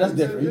 All right, that's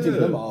different. You take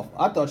them off.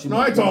 I thought you. No,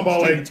 I ain't talking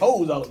about take like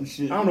toes out and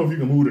shit. I don't know if you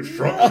can move the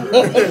structure.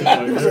 Like,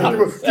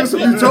 Get some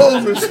new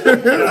toes and shit. I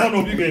don't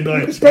know if you can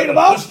like Straighten them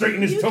out?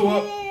 straighten this You toe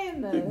up.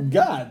 can.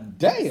 God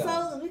damn.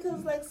 So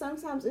because like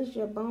sometimes it's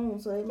your bone,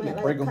 so they might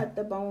break like 'em. cut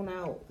the bone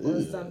out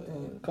or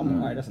something. Come on,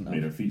 all right, that's enough.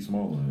 Made her feet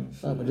smaller. And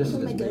shit. but just To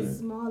this make it nigga.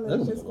 smaller, That it's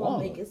was just gonna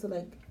longer. make it so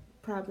like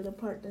probably the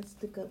part that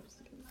stick up.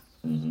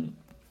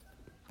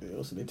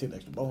 Yeah, so they take the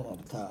extra bone on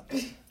the top.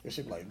 That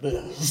shit like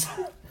this.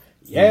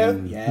 Yeah.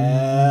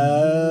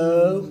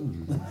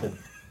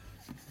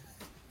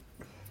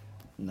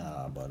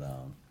 Nah, but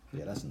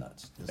yeah, that's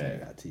nuts. This nigga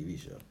got a TV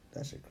show.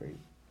 That shit crazy.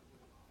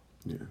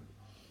 Yeah.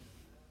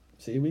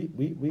 See, we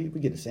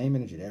get the same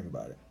energy to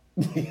everybody.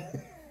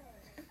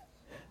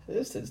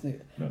 this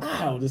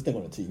nigga. This thing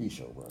on a TV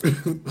show, bro.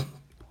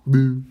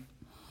 Boo.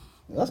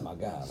 That's my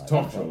guy. Like,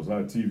 Talk shows,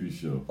 not a TV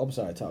show. Oh, I'm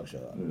sorry, talk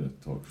show. Yeah,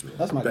 talk show.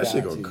 That's my That guy.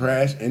 shit gonna TV.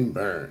 crash and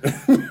burn.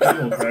 It's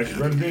gonna crash and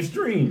burn. It's being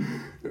streamed.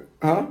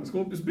 Huh?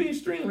 It's being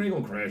streamed. It ain't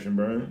gonna crash and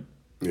burn.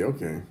 Yeah,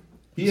 okay.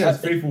 He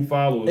has faithful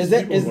followers. Is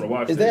there People gonna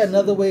watch is that there shit.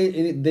 another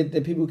way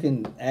that people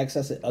can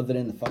access it other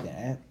than the fucking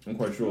app? I'm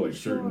quite sure, like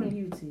Sure on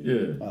certain. YouTube.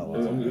 Yeah. Oh, wow.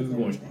 It's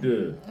going.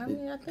 Yeah. I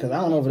mean, I think Because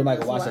I don't know if anybody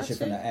can watch that watch shit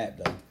from it. the app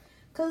though.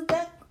 Cause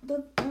that the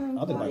I think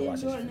I Claudia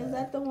watch that Jordan shit. is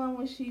that the one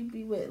where she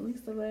be with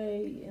Lisa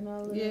Ray and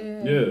all of Yeah.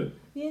 that? Yeah.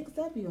 Yeah, cause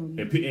that be on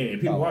And, YouTube.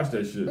 and people watch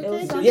that shit. It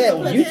was some Yeah, people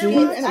on put YouTube. skits. I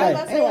was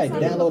about to say Anybody some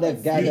download people that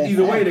put guy skits.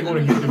 Either way, app. they're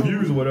gonna get the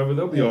views or whatever.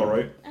 They'll be all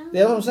right.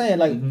 That's what I'm saying.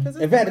 Like,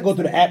 if I had to go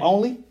through the app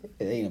only,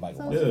 it ain't nobody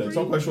gonna watch it. Yeah.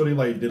 So I'm quite sure they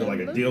like did like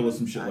a deal or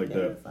some shit like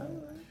that.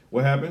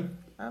 What happened?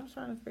 I was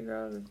trying to figure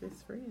out if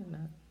it's free or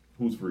not.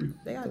 Who's free?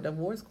 They got a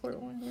divorce court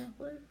on here.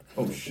 What?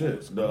 Oh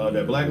shit!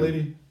 That black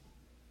lady.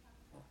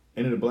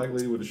 Ain't it a black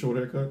lady with a short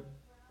haircut?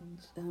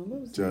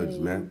 What was Judge her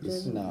name?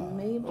 Mathis. Judge No.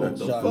 Mabel. What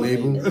the fuck?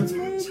 Mabel. Is it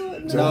Mabel?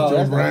 Judge No, Joe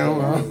that's Brown.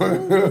 What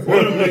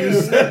a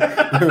nigga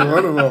said.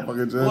 What a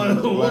motherfucking judge.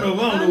 What a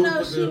Oh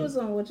no, she was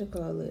on what you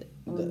call it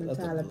on the That's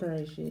Tyler a-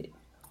 Perry shit.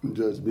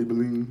 Judge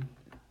Bibeline.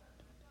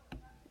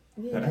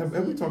 Yeah, Have we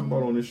that's talked it.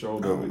 about on this show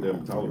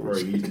that Tyler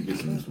Perry needs to get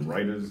some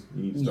writers?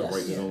 He needs to start Yes.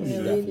 writing his own Yeah,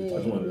 shit. they I did.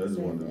 just wanted He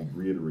to said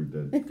reiterate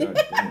that. God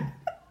damn.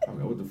 I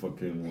forgot what the fuck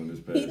came on this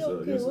past He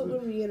don't care what we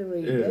yesterday.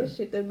 reiterate. Yeah. That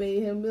shit that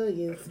made him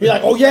millions. Be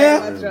like, oh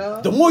yeah, Watch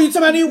y'all. the more you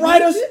tell me I need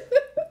writers,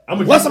 I'm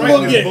gonna less keep I'm writing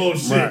gonna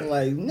this get. bullshit.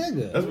 Like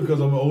nigga. That's because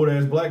I'm an old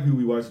ass black people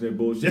be watching that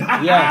bullshit.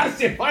 Yeah. That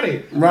shit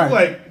funny.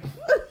 Right.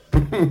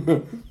 I'm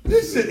like,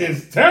 this shit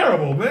is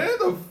terrible, man.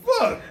 The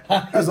fuck?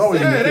 That's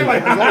always Yeah, been the they case.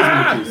 like, That's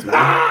always been the case,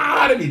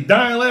 man. they be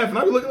dying laughing.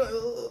 I be looking like,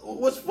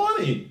 what's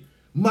funny?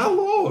 My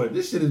lord,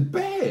 this shit is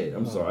bad.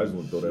 I'm sorry, I just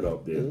want to throw that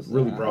out there.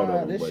 Really proud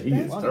of him, this but shit he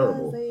is That's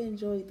terrible. because they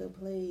enjoyed the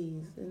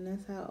plays, and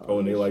that's how. Oh,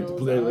 and they all like to shows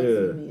play, are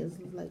yeah. to me. It's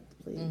like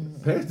the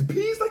plays. Pass the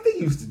peas like they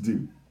used to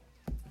do.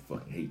 I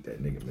fucking hate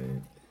that nigga,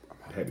 man.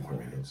 Happy for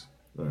him.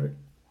 All right.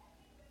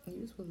 You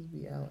were supposed to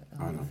be out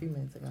I know. a few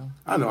minutes ago.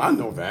 I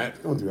know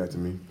that. Don't do that to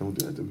me. Don't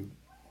do that to me.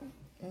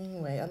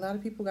 Anyway, a lot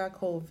of people got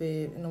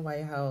COVID in the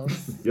White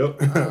House.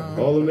 Yep.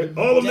 all them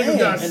niggas Damn,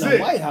 got in the sick.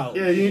 White House.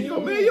 Yeah, you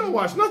don't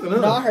watch nothing, huh?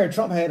 No, I heard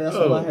Trump had it. That's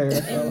all I heard.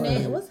 That's all I And heard.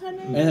 then, what's her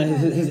name? And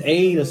his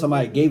aide or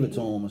somebody gave it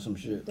to him or some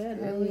shit.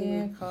 That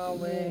Kellyanne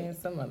Conway and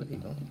some other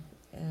people.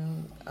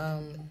 And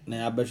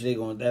Now I bet you they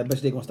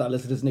gonna start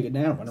listening to this nigga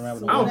now, running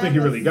around with I don't think he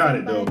really got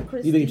it, though.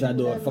 You think he trying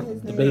to do a fucking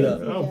debate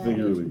up? I don't think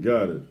he really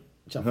got it.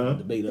 Trying Huh? to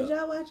debate Did up.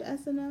 y'all watch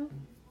SNL?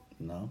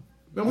 No.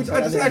 Man, I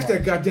just asked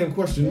that goddamn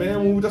question,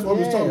 man. That's why we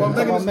was talking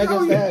about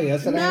Megan Thee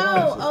Stallion.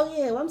 No, oh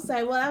yeah. Well, I'm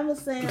sorry. Well, I was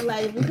saying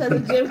like because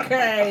of Jim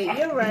Carrey.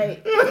 You're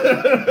right.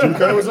 Jim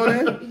Carrey was on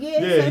there.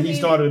 Yeah, so he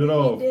started it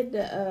off. He did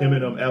the, him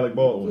and Alec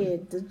Baldwin. Yeah,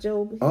 the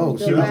Joe. Oh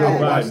shit, Joe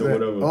Biden or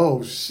whatever.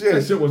 Oh shit,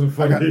 that shit wasn't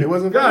funny. It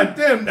wasn't. God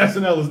damn,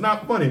 SNL is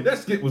not funny. That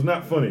skit was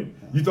not funny.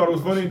 You thought it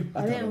was funny?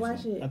 I didn't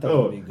watch it.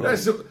 Oh, that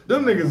shit,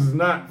 them niggas is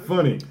not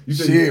funny. You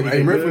said shit,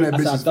 Eddie Murphy from that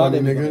bitch is funny,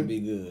 nigga. Be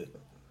good.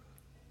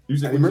 You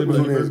said Eddie Murphy was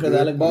on there because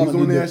Alec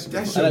Baldwin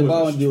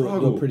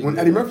do pretty when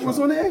good. Eddie Murphy was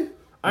on there?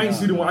 I ain't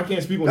see the one. I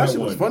can't speak on that one. That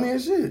shit was funny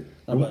as shit.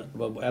 No,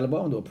 but Alec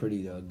Baldwin do a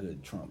pretty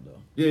good Trump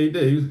though. Yeah, he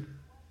did.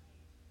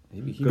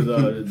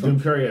 Because Jim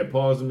Carrey had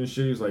paused him and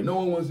shit. He was like, "No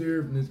one wants to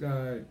hear from this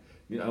guy."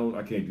 You know,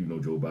 I can't do no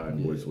Joe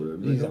Biden voice.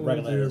 Whatever. He's a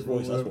regular ass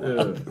voice. That's why.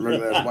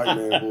 Regular ass white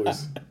man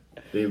voice.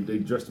 They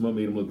dressed him up,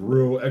 made him look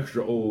real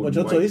extra old. But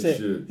Joe told he said,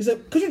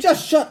 "Could you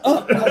just shut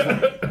up?" I was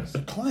like, it's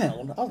a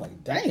clown. I was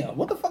like, "Damn,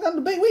 what the fuck kind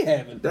of debate we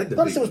having?" That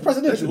thought this shit was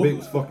presidential. That debate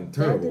was fucking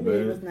terrible, That debate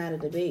man. was not a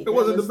debate. It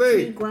wasn't a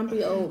debate. Two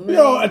grumpy old men.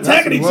 Yo,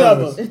 attacking each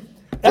other.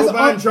 Joe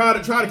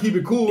Biden try to keep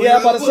it cool. Yeah,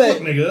 I'm about to say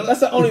nigga. that's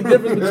the only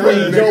difference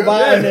between Joe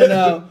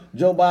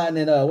Biden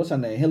and what's her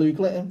name, Hillary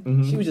Clinton.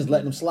 Mm-hmm. She was just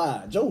letting him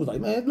slide. Joe was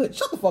like, "Man, look,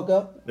 shut the fuck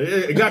up."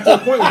 It got to the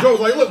point where Joe was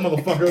like, "Look,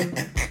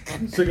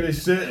 motherfucker, sick of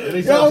this shit." And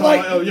he Yo, started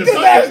like, talking "Get his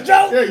ass,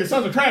 Joe." Yeah, your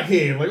son's a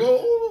crackhead. Like, what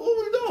are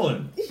you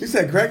doing? He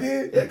said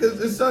crackhead? Yeah, because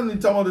his son, he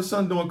talking about his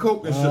son doing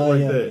coke and shit like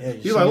that. yeah,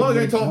 He's like, as long as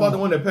he ain't talking about the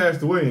one that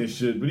passed away and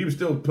shit, but he was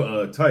still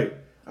tight.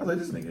 I was like,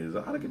 this nigga is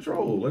out of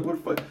control. Like, what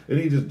the fuck? And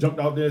he just jumped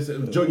out there and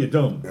said, "Joe, you're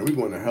dumb." Man, we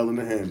going to hell in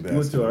the handbasket. You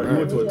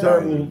went to a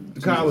terrible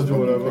college or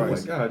whatever. I'm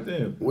like, God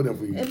damn. What if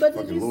we But did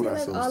fucking you see load like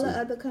ourselves all the to?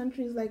 other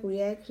countries like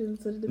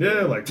reactions to the debate?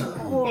 Yeah, like,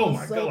 oh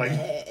my so God, like,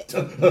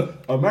 bad.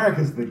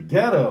 America's the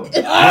ghetto.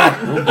 It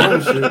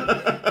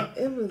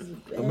was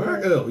bad.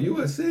 America,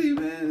 USA,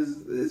 man,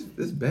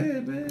 it's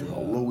bad, man.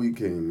 How low we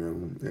came,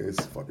 man.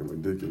 It's fucking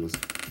ridiculous.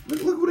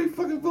 Look who they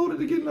fucking voted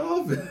to get in the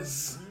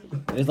office.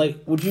 It's like,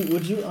 would you,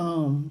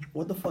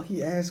 what the fuck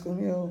he asked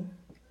him, yo?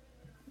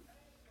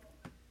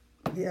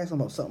 He asked him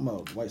about something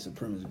about white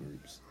supremacist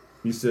groups.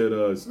 He said,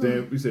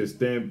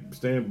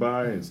 stand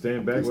by and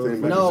stand back.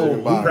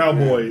 No, Proud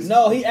Boys.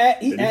 No, he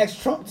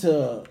asked Trump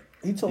to.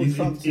 He told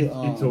Trump to. He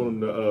told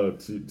him to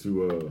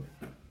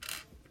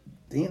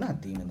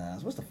not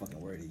demonize. What's the fucking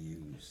word he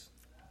used?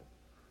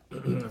 I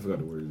forgot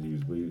the word he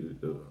used, but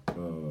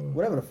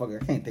whatever the fuck, I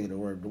can't think of the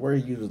word. The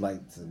word he used was like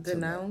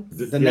denounce.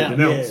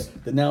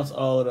 Denounce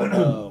all of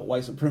the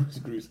white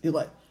supremacist groups. He's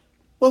like,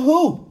 well,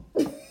 who?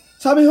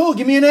 Tell me who?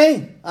 Give me a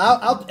name.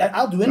 I'll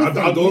do anything.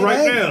 I'll do it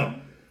right now.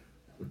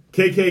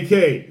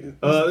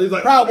 KKK. He's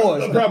like Proud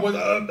Boys. Proud Boys.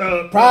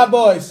 Proud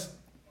Boys.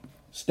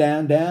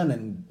 Stand down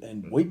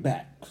and wait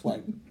back. It's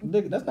like,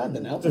 nigga, that's not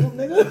denouncing them,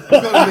 nigga. I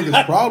thought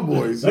niggas Proud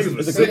Boys. Niggas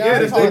was sick. Yeah,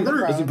 that's their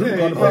group. It's a group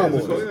called the Proud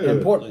Boys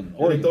in Portland.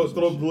 Or they throw up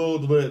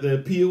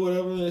the P or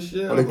whatever and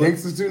shit. Are the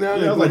gangsters too now?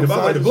 Yeah, I was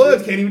like, the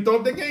Bloods can't even throw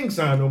up their gang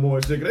sign no more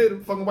and shit. They the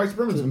fucking white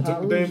supremacists and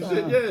took the damn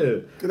shit.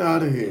 Yeah. Get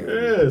out of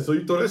here. Yeah, so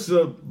you throw that shit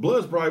up.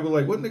 Bloods probably were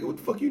like, what nigga, what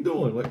the fuck you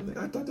doing? Like,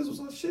 nigga, I thought this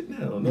was our shit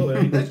now. No,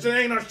 that shit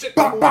ain't our shit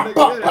no more,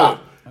 nigga. Yeah.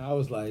 I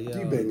was like, yeah.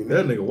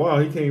 That nigga, wow,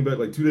 he came back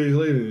like 2 days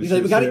later. And He's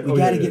like, we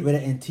gotta get rid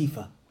of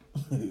Antifa.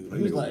 He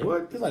was like,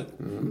 what? He's like,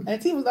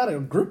 Antifa's not a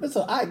group, it's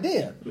an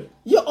idea.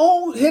 Your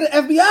own head of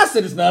FBI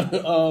said it's not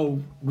a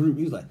group.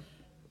 He was like,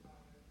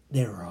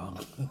 they're wrong.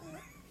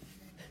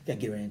 Gotta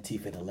get rid of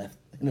Antifa and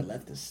the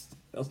leftists.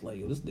 I was like,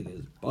 yo, this nigga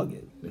is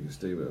bugging. Nigga,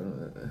 stay back.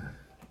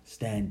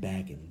 Stand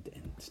back and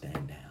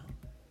stand down.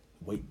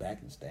 Wait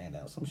back and stand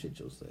down. Some shit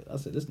Joe said. I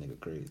said, this nigga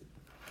crazy.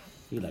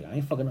 He like, I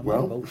ain't fucking up my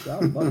vote. So I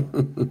was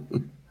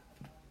bugging.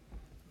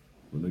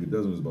 Well, nigga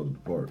Desmond is about to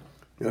depart.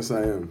 Yes,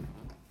 I am.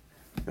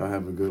 Y'all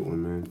have a good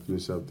one, man.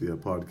 Finish up the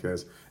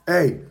podcast.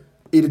 Hey,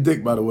 eat a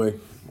dick, by the way.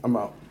 I'm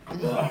out.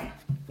 All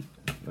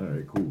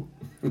right, cool.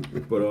 But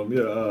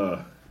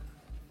the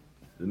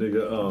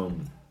nigga, yo,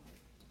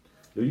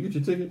 you get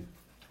your ticket?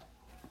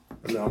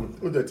 No, I'm gonna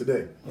do that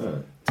today. All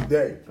right.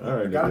 Today. All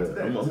right, got nigga. it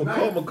today. I'm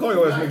gonna call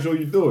your ass. Make sure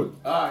you do it.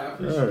 All right, I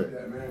appreciate All right.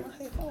 that, man.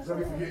 Don't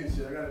be forgetting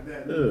shit. I got a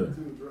dad. Yeah.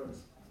 Too, drugs.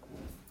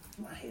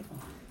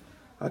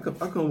 How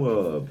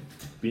come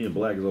being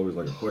black is always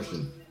like a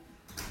question?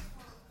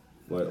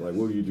 Like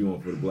what are you doing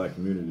for the black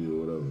community or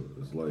whatever?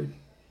 It's like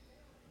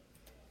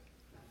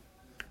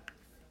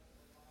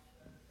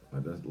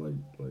that's like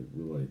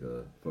we're like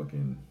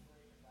fucking.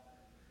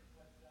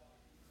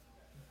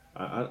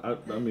 I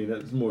mean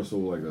that's more so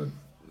like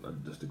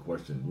just a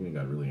question. You ain't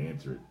got to really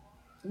answer it.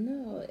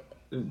 No.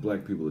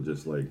 Black people are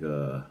just like,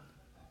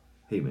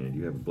 hey man, do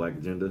you have a black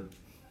agenda?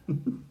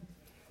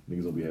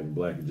 Niggas don't be having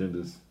black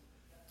agendas.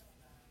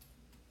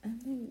 I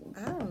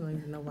don't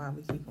even know why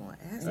we keep on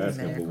asking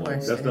Asking that for one.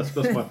 question.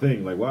 That's my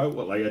thing. Like why?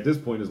 Like at this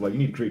point, it's like you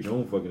need to create your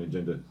own fucking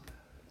agenda.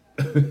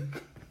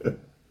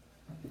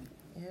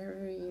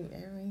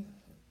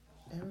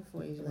 every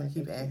 4 years, I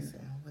keep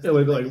asking. Yeah,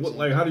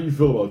 like how do you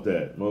feel about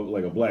that?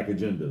 Like a black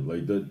agenda.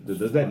 Like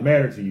does that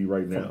matter to you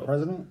right now?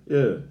 President?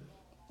 Yeah.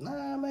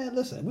 Nah, man.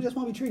 Listen, we just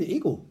want to be treated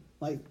equal.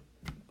 Like,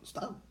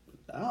 stop.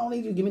 I don't need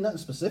you to give me nothing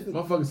specific.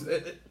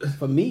 Motherfuckers,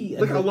 For me,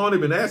 look how long they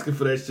been asking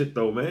for that shit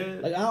though,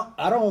 man. Like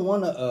I don't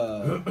want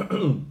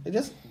to.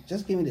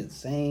 Just give me the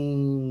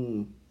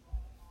same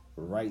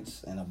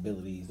rights and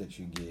abilities that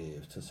you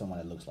give to someone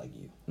that looks like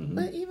you. Mm-hmm.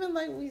 But even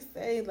like we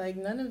say, like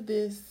none of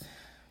this,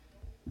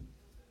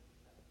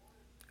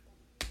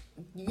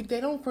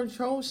 they don't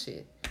control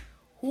shit.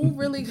 Who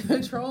really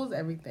controls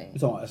everything?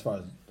 So as far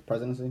as the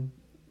presidency,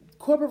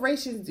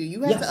 corporations do.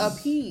 You have to Yes.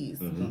 appease.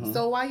 Mm-hmm.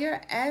 So while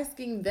you're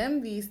asking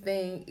them these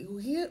things,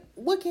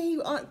 what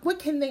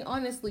can they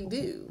honestly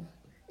do?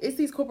 It's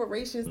these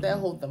corporations that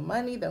hold the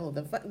money, that hold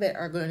that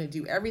are going to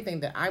do everything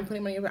that I'm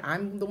putting money over.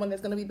 I'm the one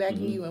that's going to be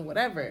backing you and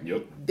whatever.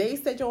 Yep. They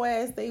said your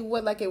ass, they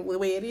would like it the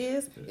way it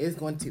is. It's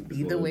going to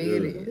be the way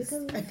it is.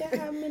 Because look at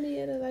how many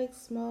of the like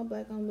small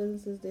black-owned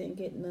businesses didn't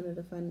get none of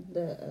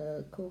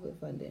the COVID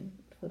funding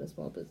for the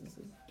small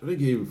businesses. They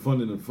gave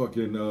funding to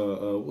fucking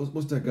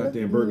what's that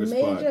goddamn burger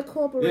spot? Major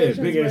corporations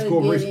big ass were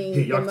corporation. getting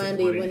Hey, the y'all take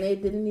money money. when they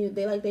didn't even,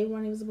 they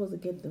weren't even supposed to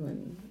get the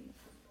money.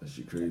 That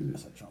shit crazy.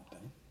 that's a Trump thing.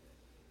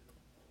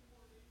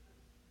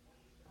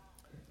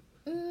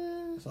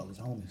 That's all his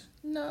homies.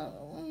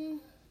 No.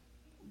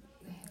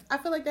 I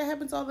feel like that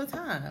happens all the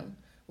time.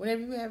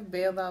 Whenever you have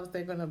bailouts,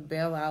 they're going to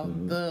bail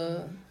out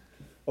the...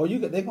 Or they're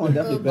going to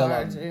definitely bail out.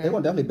 large, yeah. They're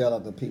going to definitely bail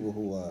out the people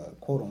who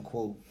quote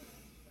unquote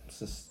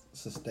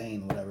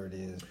sustain whatever it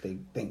is they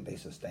think they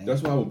sustain.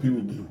 That's why when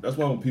people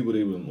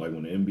they were like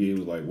when the NBA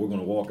was like we're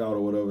gonna walk out or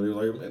whatever, they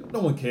were like man, no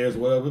one cares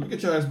whatever.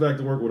 Get your ass back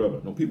to work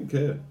whatever. No, people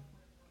care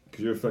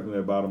because you're affecting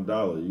their bottom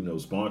dollar. You know,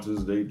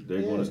 sponsors they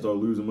want to start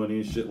losing money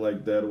and shit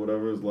like that or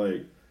whatever. It's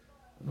like.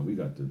 No, we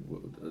got to.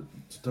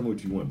 Tell me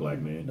what you want, black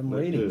man. Them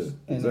ratings. Yeah,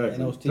 And exactly.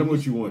 those Tell me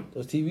what you want.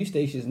 Those TV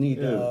stations need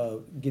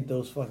to get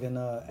those fucking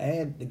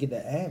to get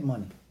that ad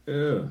money.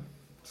 Yeah.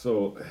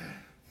 So,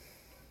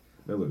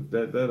 now look,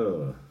 that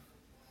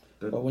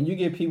But when you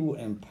get people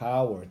in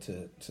power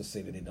to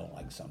say that they don't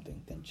like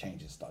something, then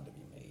changes start to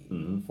be made.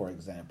 Mm-hmm. For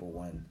example,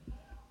 when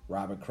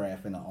Robert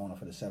Kraft and the owner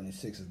for the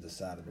 76ers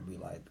decided to be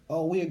like,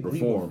 oh, we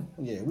agree Reform.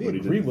 we When he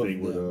did agree the with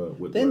thing them.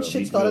 with, Then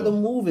shit Meek started Mill.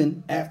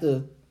 moving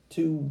after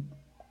two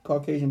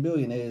Caucasian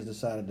billionaires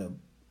decided to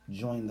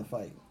join the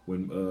fight.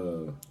 When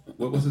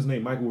what was his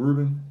name? Michael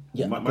Rubin.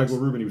 Yeah, Michael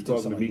Rubin. He was talking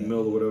to something Meek like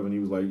Mill that. or whatever, and he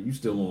was like, "You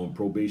still on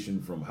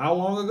probation from how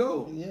long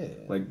ago?" Yeah.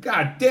 Like,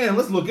 God damn,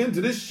 let's look into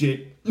this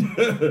shit.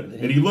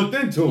 And he looked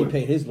into He it.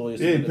 paid his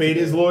lawyers. Yeah, to paid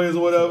his lawyers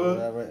or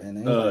whatever. And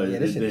then he was like, yeah,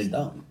 this shit is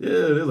dumb. Yeah,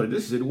 they're like,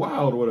 this shit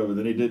wild or whatever.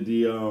 Then they did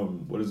the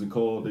what is it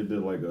called? They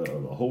did like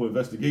a whole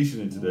investigation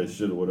into that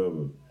shit or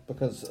whatever.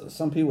 Because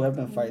some people have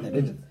been fighting it.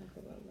 They just,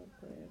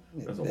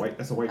 That's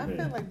a white I man.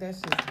 feel like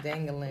that's just We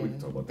can dangling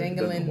talk about that.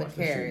 the Watch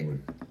that shit carrot.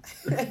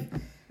 anyway.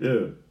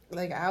 Yeah.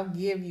 Like, I'll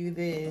give you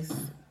this.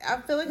 I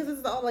feel like this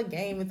is all a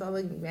game. It's all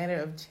a matter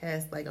of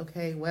chess. Like,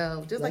 okay,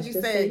 well, just like you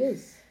said,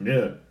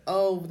 Yeah.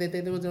 oh, that they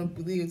were doing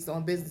leads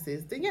on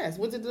businesses. Then yes,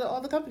 what did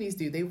all the companies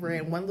do? They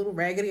ran one little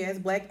raggedy ass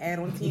black ad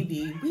on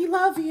TV. We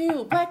love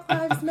you. Black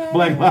Lives Matter.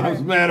 Black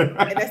Lives Matter.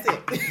 And that's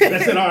it.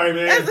 That's it. All right,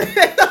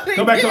 man.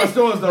 Come back to our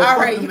stores, though. All Fuck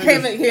right, them you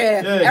came niggas. in.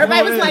 Yeah. Yeah, come Everybody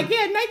on was in. like,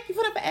 yeah, Nike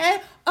put up an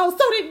ad. Oh,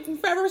 so did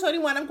Forever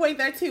 21. I'm going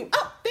there too.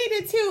 Oh, they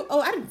did too. Oh,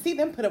 I didn't see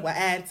them put up an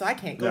ad, so I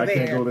can't go Yeah, I there.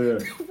 can't go there.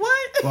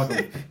 What? Fuck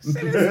them.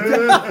 Shit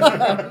is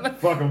dumb.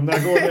 Fuck them.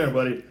 Not going there,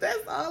 buddy.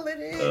 That's all it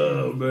is.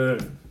 Oh,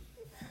 man.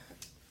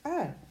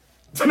 Ah.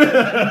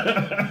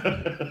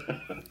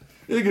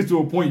 It gets to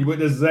a point,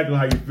 that's exactly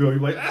how you feel. You're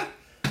like,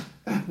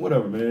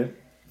 whatever, man.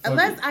 Fuck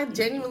Unless it. I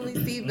genuinely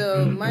see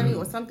the money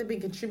or something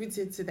being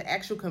contributed to the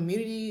actual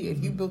community,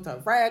 if you built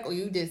a rack or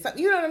you did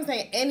something, you know what I'm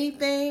saying,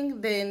 anything,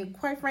 then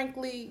quite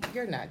frankly,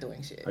 you're not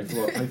doing shit. How you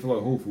feel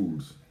about Whole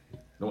Foods?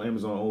 Don't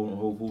Amazon own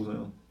Whole Foods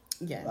now?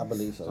 Yes. I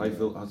believe so. So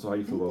how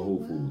you feel about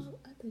Whole Foods?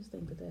 I just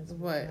think that that's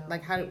What?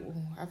 Like, how do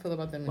I feel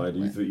about them? Like, do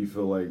you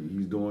feel like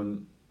he's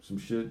doing some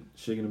shit,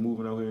 shaking and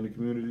moving out here in the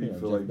community? Yeah, You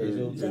feel Jeff like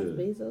Bezos. Jeff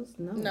Bezos?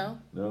 No. No.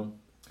 No?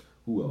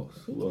 Who else?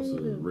 Who else is a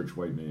can't even- rich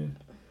white man?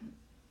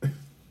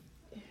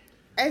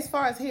 As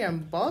far as here in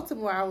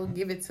Baltimore, I would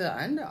give it to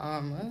Under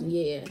Armour.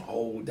 Yeah.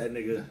 Oh, that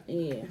nigga.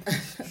 Yeah.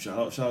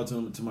 Shout out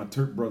to my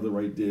Turk brother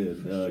right there.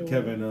 Sure.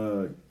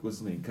 Kevin, what's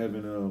his name? Kevin,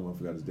 I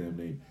forgot his damn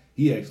name.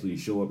 He actually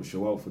show up and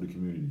show out for the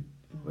community.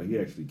 Like, he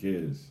actually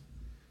cares.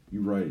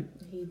 You right.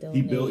 He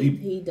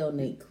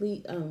donate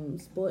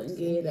sporting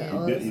gear to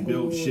all the he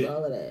built schools, shit.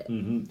 all of that.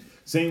 Mm-hmm.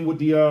 Same with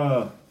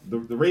the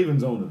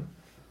Ravens owner.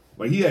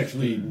 Like, he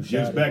actually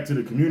gives back to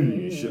the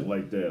community and shit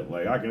like that.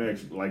 Like, I can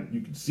actually, like,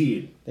 you can see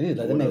it. They need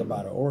to let that nigga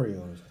buy the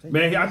Oreos.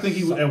 Man, I think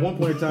he was, at one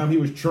point in time, he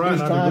was trying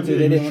He was trying to, they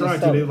He didn't was wanna trying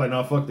to. sell They it. was like,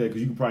 nah, fuck that, because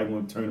you can probably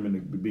want to turn him into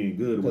being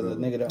good or Because the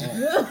whatever. nigga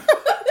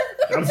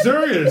that own I'm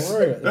serious.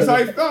 Oreo. That's how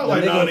he felt.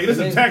 Like, The nah, nigga- nigga, this is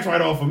the a nigga- tax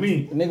write-off for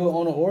me. the nigga who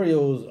own the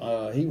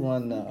Oreos, he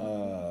run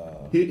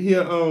He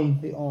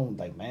owned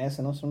like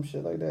Masson or some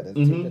shit like that. That's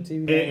mhm. the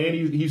TV. And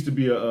he used to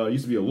be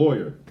a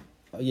lawyer.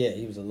 Oh, yeah,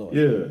 he was a lawyer.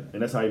 Yeah,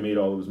 and that's how he made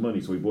all of his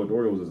money. So he bought the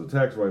Oreos as a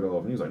tax write-off,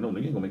 and he was like, "No,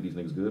 nigga, ain't gonna make these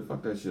niggas good.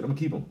 Fuck that shit. I'm gonna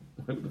keep them."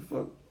 What the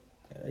fuck?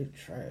 Yeah, they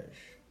trash.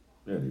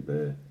 Yeah, they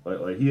bad.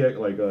 Like he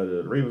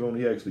the Ravens owner,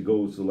 he actually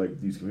goes to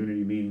like these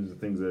community meetings and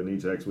things of that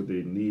nature, asks what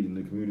they need in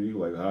the community,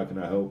 like how can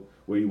I help,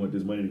 where you want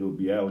this money to go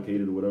be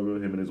allocated or whatever.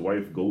 Him and his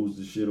wife goes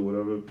to shit or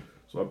whatever.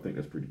 So I think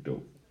that's pretty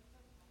dope.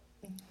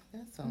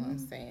 That's all I'm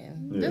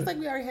saying. Yeah. Just like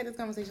we already had this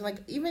conversation, like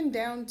even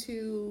down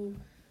to,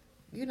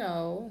 you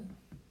know,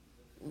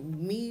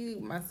 me,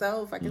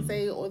 myself, I can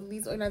say all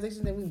these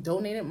organizations that we've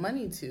donated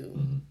money to.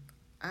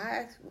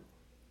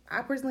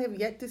 I personally have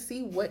yet to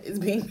see what is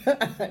being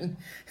done.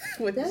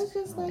 With That's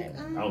just like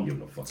I don't give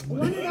no fucking one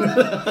money. of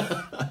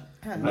those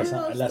Unless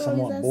I'm stories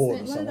on I board sent, or one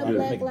of something, the I'm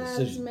Black making Lives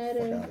decisions. Matter.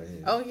 Fuck outta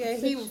here. Oh yeah,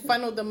 he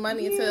funneled the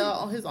money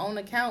to his own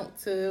account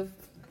to.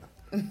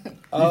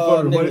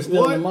 Oh, money. niggas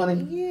stealing the What?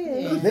 money.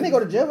 Yeah. Didn't they go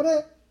to jail for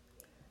that?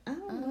 I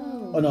don't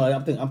know. Oh no,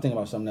 I'm thinking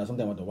about something else. I'm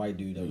thinking about the white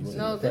dude that was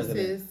No, the this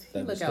president. is he that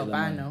was look stealing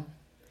money. albino.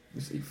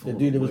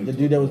 The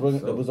dude that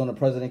was on the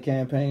president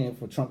campaign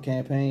for Trump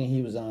campaign.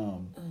 He was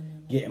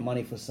getting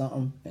money for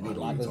something, and they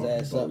locked his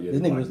ass up. Yeah,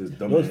 This they nigga locked was his it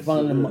dumb was ass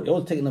funding up. it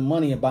was taking the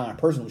money and buying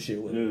personal shit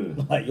with it.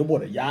 Yeah. Like your boy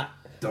the yacht.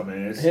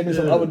 Dumbass. Him and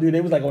some other dude, they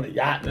was like on a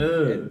yacht Yeah.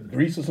 in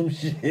Greece or some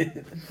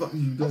shit. Fuck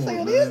you doing, I'm saying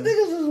man? these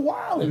niggas is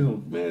wild.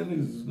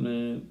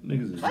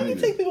 Niggas is How you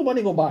niggas. take people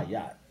money to go buy a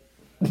yacht?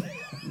 Fuck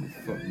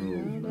no,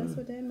 Oh, that's man.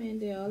 what that man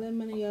did. All that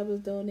money y'all was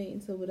donating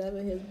to whatever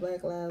his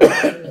Black Lives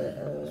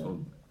Matter.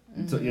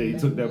 He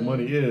took that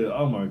money. Yeah.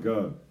 Oh my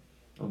god.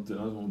 I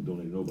don't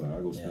donate to nobody. I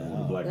go spend it on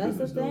the black That's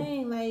the business though.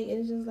 thing. Like,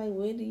 it's just like,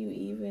 where do you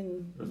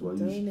even That's why you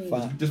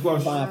donate? just go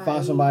out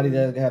Find somebody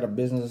that had a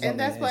business or something. And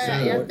that's why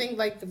say I what- think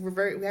like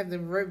we have to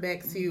revert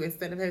back to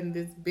instead of having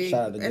this big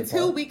Shout out to Good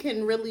until Part. we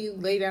can really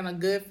lay down a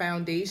good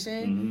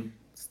foundation.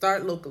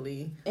 Start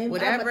locally, And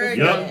whatever I'm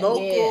your about to say that.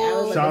 local. Yeah,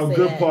 I was Shout about out to say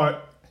Good that. Part.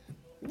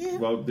 Yeah.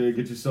 Go out there,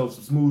 get yourself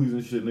some smoothies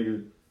and shit,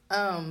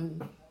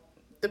 nigga.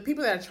 The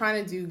people that are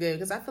trying to do good,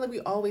 because I feel like we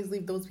always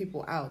leave those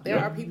people out. There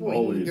Yeah, are people in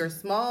always. your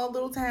small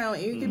little town,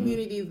 in your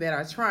community that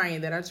are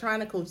trying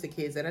to coach the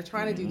kids, that are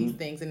trying to do these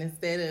things. And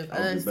instead of I'll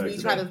get us, back we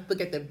to try that. to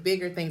look at the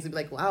bigger things and be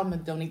like, well, I'm going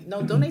to donate.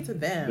 No, donate to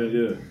them.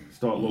 Yeah.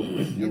 Start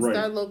locally. You're And right.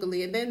 start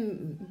locally. And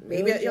then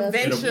maybe It'll just-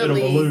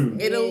 eventually balloon.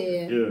 it'll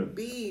Yeah.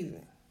 be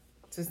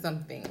to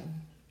something.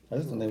 I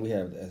just don't think we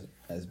have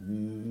as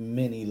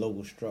many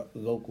local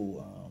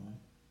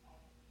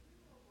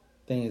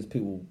things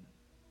people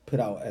put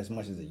out as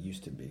much as it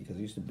used to be, because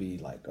it used to be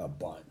like a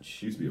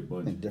bunch. Used to be a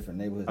bunch. In different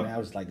neighborhoods. Now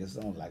it's like it's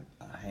only like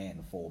a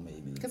handful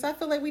maybe. Because I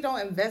feel like we don't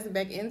invest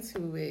back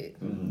into it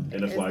And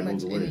that's as why it much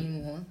goes away.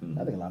 anymore.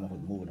 I think a lot of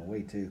people moving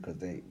away too because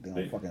they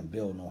don't fucking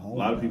build no A homes.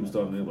 lot of people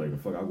starting there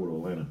like, fuck, I'll go to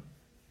Atlanta.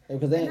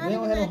 because they Not don't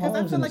even have no that, because I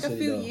homes feel in like the a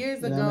city, few though.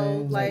 years You know what I ago,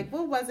 mean? It's like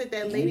what was it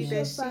that lady You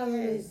that should she follow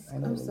had? this. I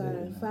know I'm what it sorry.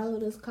 is. Follow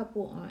this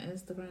couple on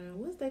Instagram.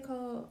 What's they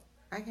called?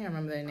 I can't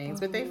remember their names,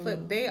 but they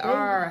flip. They They-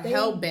 are they-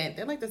 hell bent.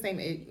 They're like the same.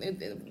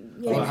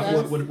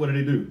 Yeah, What do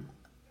they do?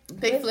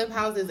 They flip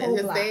houses, and whole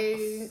because they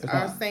blocks. It's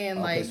are not- saying okay,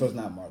 like so it's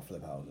not Mark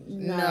Flip houses.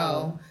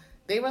 no,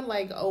 they were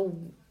like, oh,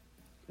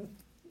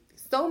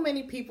 so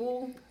many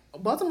people.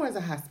 Baltimore is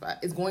a hot spot.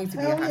 It's going to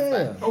be a Hell hot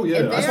yeah. spot. Oh, yeah.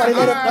 And That's there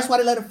why That's why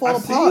they let it fall I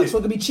see apart it. so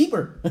it can be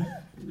cheaper.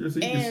 Yeah, so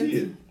you can see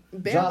it.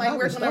 they're John like,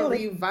 we're Hopkins gonna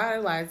started.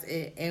 revitalize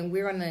it, and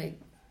we're gonna.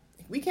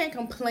 We can't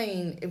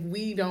complain if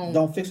we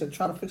Don't fix it.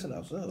 Try to fix it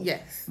ourselves.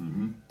 Yes.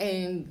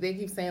 And they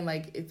keep saying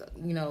like it's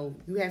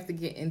you have to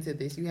get into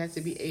this. You have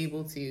to be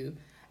able to You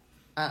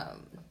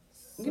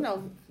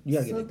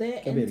gotta So get they're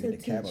gotta be able to into get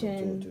the capital to it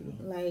teaching too.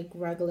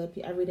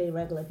 like everyday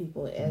regular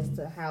people as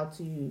to how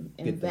to the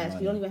invest.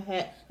 money. You don't even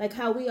have like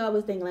how we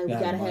always think like we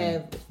Gotta gotta have money.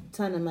 have a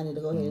ton of money to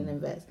go ahead and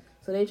invest.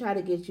 So they try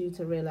to get you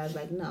to realize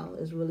like no,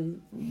 it's really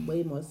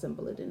way more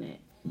simpler than that.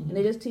 And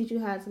they just teach you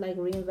how to like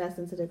reinvest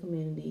into the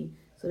community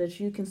so that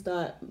you can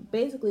start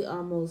basically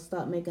almost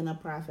start making a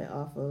profit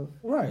off of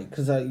Right,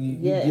 because you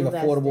Yeah, give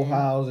invest affordable in.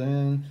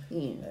 housing.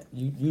 yeah.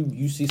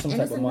 You see some And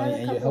type it's of money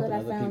another and you're couple helping that I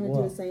other found to people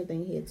do the out. same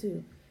thing here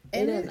too.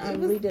 And And then it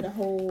was- redid a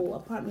whole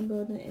apartment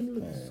building. It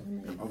looks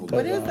amazing.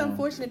 But it was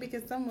unfortunate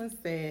because someone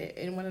said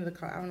in one of the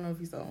I don't know if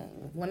you saw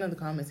one of the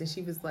comments, and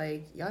she was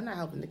like, "Y'all not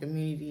helping the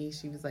community."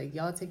 She was like,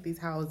 "Y'all take these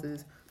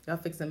houses, y'all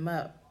fix them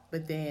up,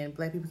 but then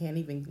black people can't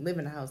even live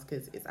in a house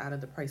because it's out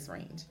of the price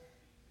range."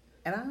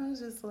 And I was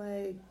just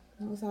like,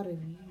 It's out of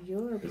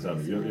your It's out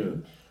of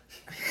your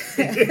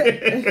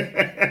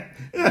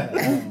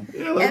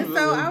and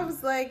so I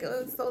was like,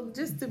 so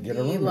just to be Get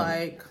a room.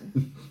 like,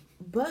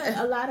 But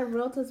a lot of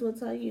realtors will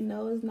tell you,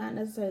 no, it's not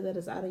necessarily that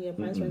it's out of your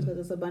price range because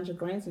it's a bunch of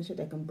grants and shit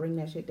that can bring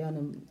that shit down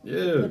and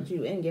Yeah. put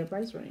you in your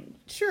price range.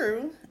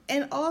 true,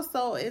 and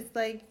also it's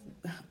like,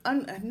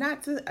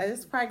 not to.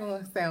 It's probably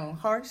gonna sound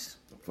harsh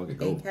Fucking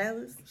go. and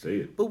callous. Say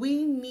it. But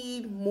we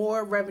need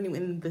more revenue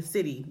in the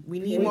city. We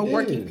need We more do.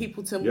 working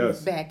people to Yes.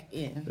 move back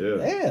in.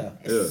 Yeah.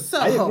 Yeah. So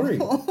I agree.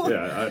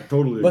 Yeah, I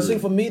totally agree. But see,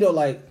 for me though,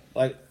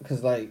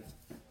 cause I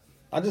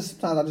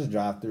sometimes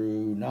drive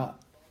through not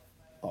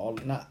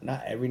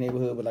every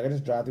neighborhood, but like I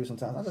just drive through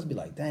sometimes. I just be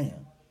like,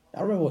 damn.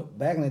 I remember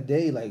back in the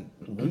day, like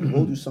when you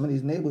go through some of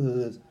these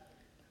neighborhoods,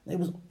 it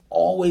was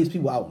always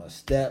people out on the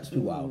steps,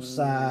 people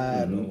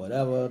outside or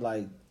whatever.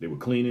 Like they were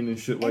cleaning and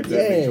shit like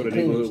that. Make sure the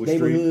neighborhood was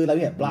straight. Like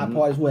we had block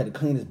parties. We had to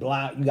clean this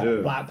block. You got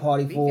a block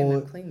party for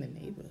it. Clean the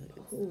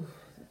neighborhood.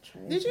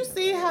 Did you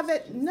see how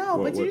that? No,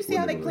 but did you see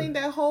how they cleaned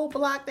that whole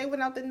block? They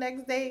went out the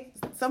next day.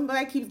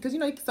 Somebody keeps because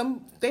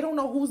they don't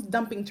know who's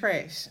dumping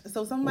trash.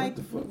 So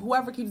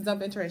whoever keeps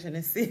dumping trash in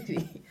the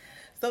city.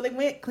 So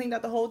they cleaned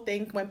out the whole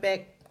thing, went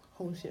back.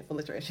 Whole shit full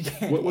of trash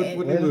again. What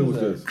neighborhood was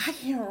this? I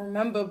can't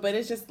remember, but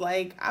it's just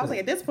like I was like,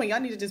 at this point, y'all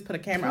need to just put a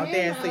camera out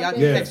there so y'all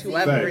can catch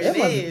whoever it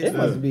is. It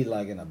must be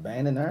like an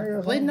abandoned area.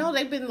 Or but no,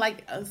 they've been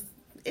like.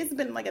 It's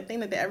been like a thing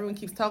that everyone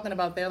keeps talking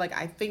about. They're like,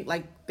 I think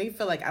like they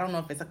feel like I don't know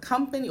if it's a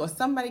company or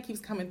somebody keeps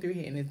coming through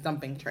here and is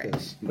dumping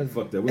trash. But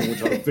fuck that, we want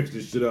y'all to fix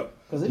this shit up.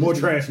 More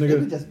trash,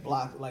 nigga. It just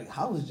block like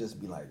houses just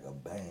be like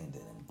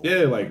abandoned.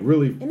 Yeah, like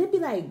really. And it'd be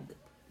like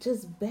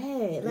just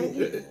bad, like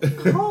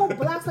whole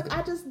blocks. Like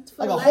I just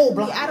feel like a whole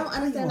block. I don't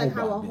understand like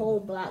how a whole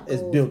block goes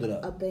is built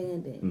up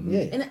abandoned. Yeah,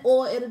 and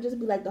or it'll just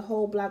be like the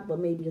whole block, but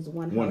maybe just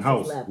one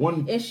house left.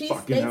 And she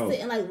stays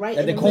sitting like right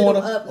in the corner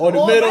or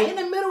the middle, right in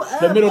the middle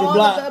of the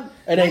block,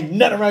 and ain't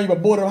nothing around you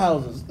but border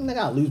houses. Nigga,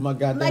 I'll lose my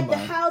goddamn mind. Like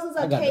the houses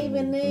are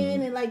caving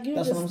in, and like you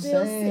just still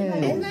sitting.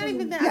 Like, it's not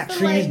even that. Got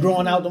trees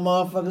growing out the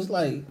motherfuckers.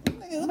 Like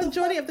the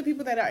majority of the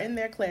people that are in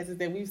their classes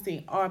that we've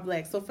seen are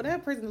black. So for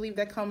that person to leave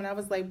that comment, I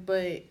was like,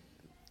 but.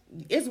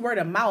 It's word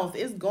of mouth.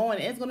 It's going.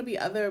 It's going to be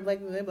other black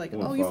people. They're like,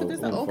 oh, you said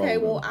this. Okay,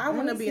 well, I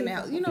want to be in the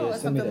house. You know, or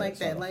something like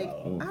that. Like,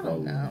 I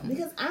don't know.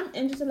 Because I'm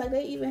interested. Like,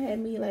 they even had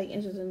me like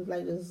interested in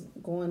like just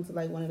going to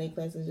like one of their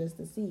classes just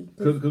to see.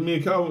 Because me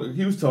and Kyle,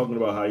 he was talking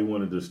about how he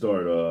wanted to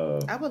start.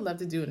 I would love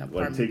to do an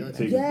apartment.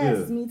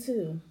 Yes, me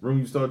too.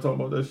 Remember you started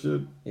talking about that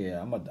shit?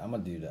 Yeah, I'm gonna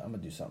do that. I'm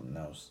gonna do something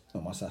else.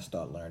 And once I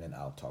start learning,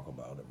 I'll talk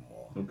about it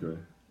more. Okay.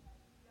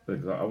 I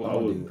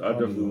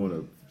definitely want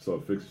to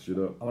start fixing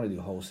shit up. I want to do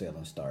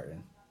wholesaling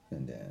starting.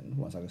 And then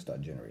once I can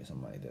start generating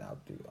some money, then I'll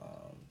do.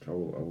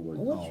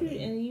 What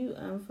you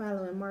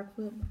following Mark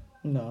Whip?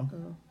 No.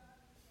 Oh.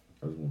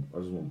 I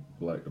just want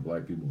the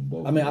black people in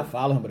Baltimore. I mean, I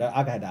follow him, but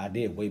I had the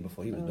idea way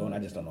before he was doing. I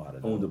just don't know how to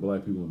do it. I want the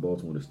black people in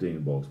Baltimore to stay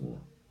in Baltimore.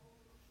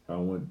 I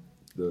don't want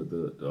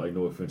the like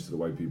no offense to the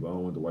white people. I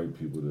don't want the white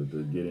people to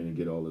get in and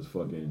get all this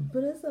fucking.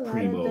 But it's a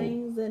lot of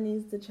things that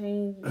needs to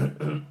change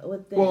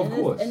with that. Well, of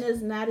course. And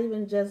it's not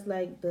even just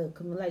like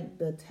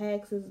the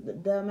taxes.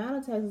 The amount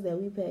of taxes that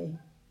we pay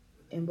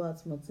in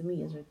Baltimore to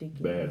me is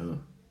ridiculous. Bad, huh?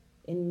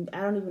 And I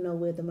don't even know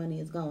where the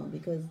money is going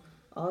because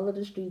all of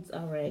the streets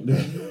are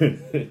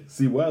ragged.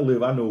 See, where I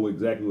live, I know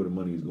exactly where the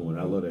money is going.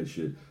 I love that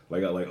shit.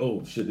 Like,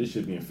 oh shit, this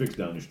shit being fixed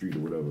down the street or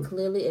whatever.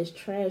 Clearly, it's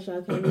trash.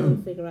 I can't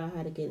even figure out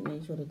how to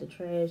make sure that the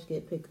trash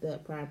get picked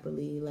up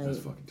properly. Like that's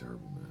fucking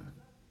terrible, man.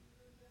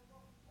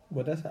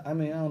 But that's, I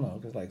mean, I don't know,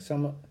 because like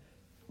some,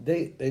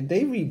 they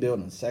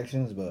rebuild in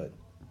sections, but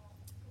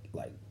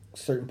like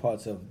certain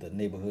parts of the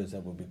neighborhoods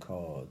that would be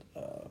called,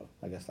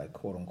 I guess like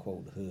quote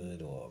unquote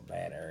hood or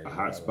bad area, a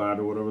hot spot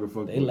or whatever the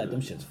fuck. They let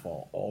them shits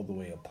fall all the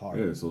way apart.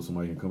 Yeah, so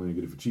somebody can come in and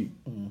get it for cheap.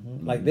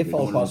 Mm-hmm. Like they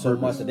fall apart so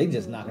much that they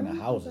just knocking the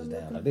houses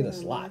down. Like they're the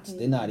slots.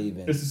 They're not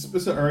even. It's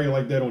an area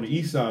like that on the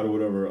east side or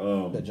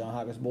whatever. That John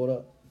Hopkins bought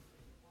up.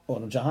 Oh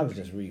no, John Hopkins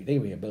just they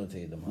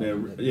rehabilitated them.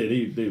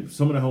 They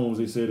some of the homes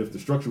they said if the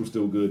structure was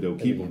still good they'll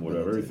keep them.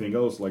 Whatever. Everything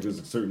else like there's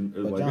a certain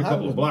like a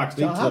couple of blocks.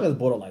 John Hopkins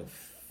bought up like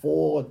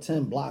 4 or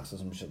 10 blocks or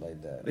some shit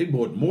like that. They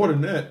bought more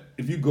than that.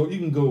 If you go, you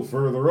can go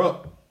further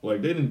up.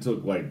 Like they didn't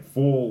took like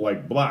full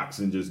like blocks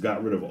and just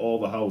got rid of all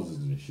the houses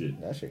and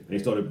shit. That shit. They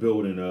started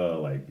building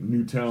like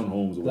new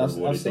townhomes or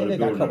whatever. I've seen they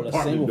got a couple of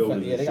single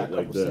family. Yeah, they got a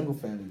couple of single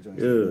family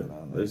joints. Yeah,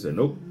 they said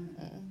nope.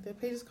 The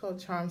page is called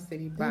Charm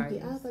City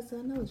Buyers.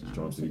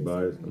 Charm City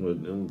Buyers.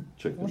 I'm gonna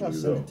check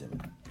this out.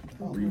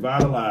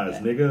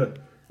 Revitalize, nigga.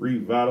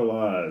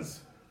 Revitalize.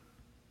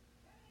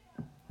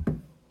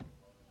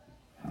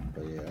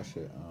 But yeah, that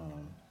shit.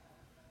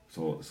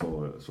 So I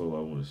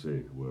want to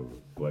say, whoever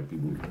black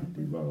people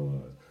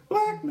revitalize.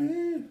 Black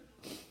man.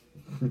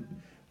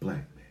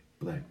 Black man.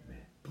 Black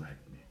man. Black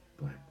man.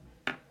 Black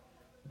man.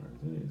 All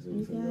right, is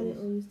you got it,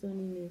 or you still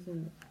need me to send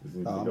it? Is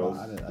anything else?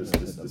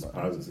 This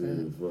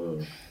positive.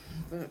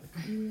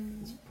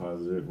 It's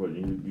positive. What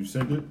you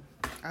sent it?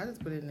 I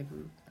just put it in the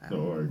group. All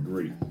right,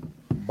 great.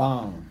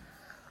 Bomb.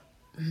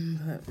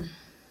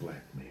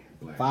 Black man.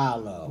 Black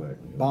follow.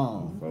 Black man.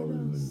 Bomb.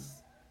 Follow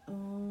this.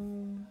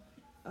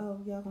 Oh,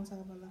 y'all gonna talk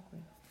about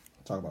Lovecraft?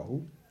 Talk about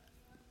who?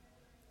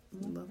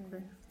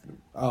 Lovecraft.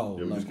 Oh,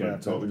 yeah, we just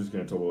can't talk. We just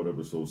can't talk about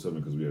episode 7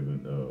 because we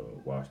haven't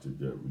watched it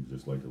yet. We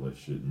just like to let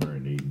shit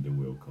marinate and then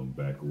we'll come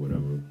back or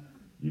whatever,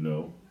 you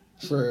know.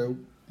 True.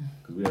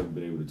 Because we haven't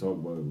been able to talk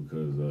about it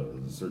because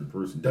a certain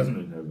person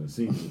haven't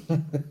seen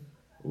it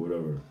or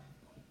whatever.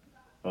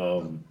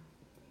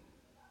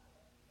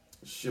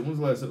 Shit. When's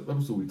the last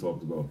episode we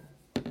talked about?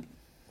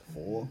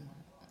 4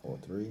 or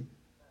 3.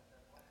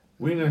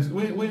 We didn't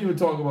even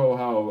talk about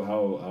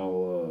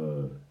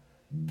how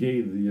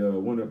gay the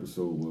one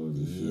episode was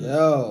and shit.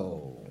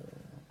 Yo,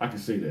 I can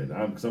say that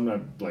because I'm not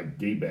like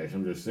gay bash.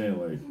 I'm just saying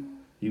like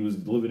he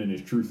was living in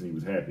his truth and he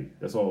was happy.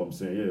 That's all I'm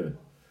saying. Yeah.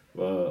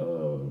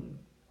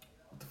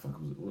 What the fuck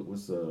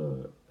was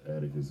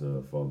Atticus'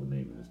 father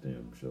name in this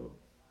damn show?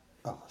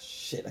 Oh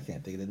shit, I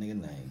can't think of the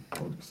nigga name.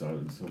 I'm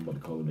about to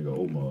call the nigga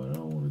Omar, and I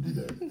don't want to do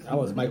that. I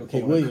was Michael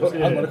K. Williams. I was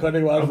about to call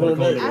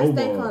nigga I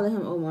stay calling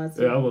him Omar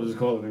too. Yeah, I was about to just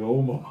call the nigga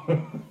Omar.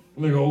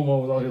 Nigga Omar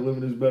was out here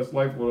living his best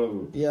life,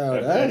 whatever. Yo,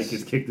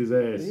 Atticus kicked his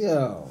ass.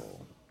 Yo,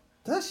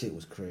 that shit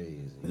was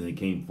crazy. And it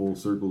came full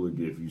circle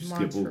again. If you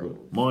skip over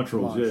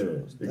Montrose,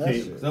 Montrose.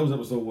 That was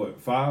episode what,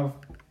 5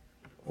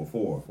 or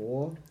 4?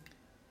 4.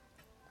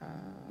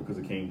 Because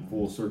it came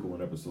full circle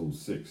in episode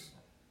 6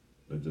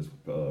 that just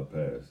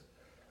passed.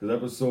 Because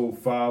episode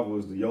 5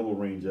 was the Yellow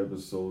Ranger,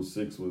 episode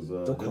 6 was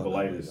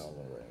Hippolytus.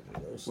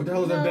 What the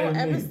hell is that damn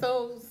name?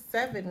 Episode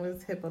 7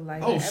 was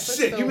Hippolytus. Oh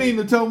shit! You mean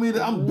to tell me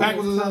that I'm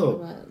backwards as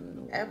hell?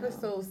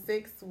 Episode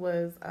 6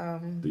 was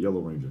the Yellow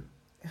Ranger.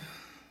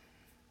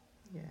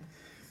 Yes,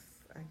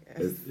 I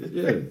guess.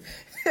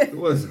 It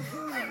was.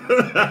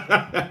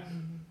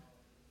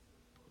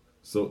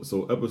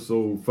 So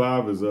episode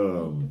 5 is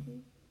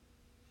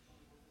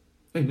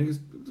Hey niggas.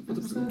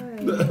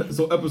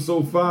 So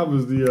episode 5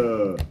 is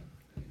the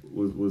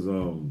was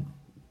when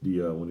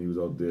he was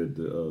out there at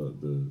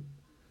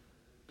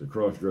the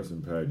cross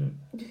dressing pageant.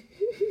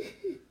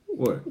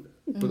 What?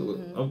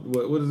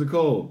 What is it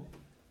called?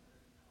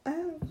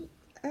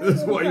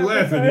 That's why you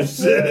laughing and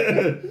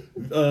shit.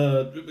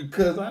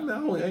 Because I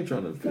ain't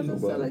trying to offend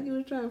nobody. It sounded like you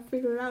were trying to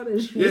figure it out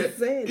as you Yeah,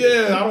 said.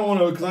 yeah. I don't want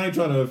to, because I ain't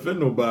trying to offend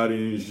nobody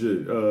and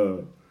shit.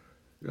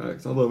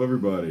 Cause I love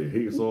everybody.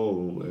 Hate us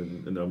all,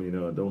 and I mean,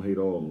 don't hate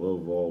all,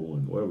 love all,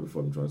 and whatever the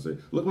fuck I'm trying to say.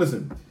 Look,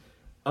 listen.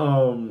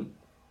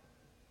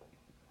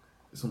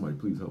 Somebody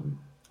please help me.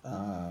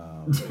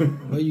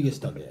 Where you get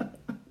stuck at?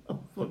 I'm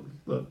fucking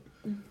stuck.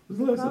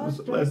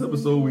 Last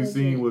episode we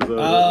seen was the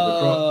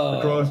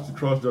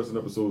cross dressing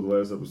episode. The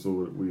last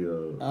episode we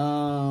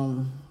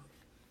All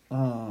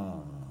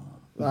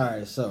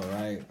right, so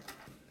right.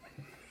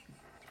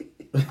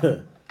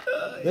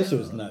 This shit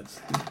was nuts.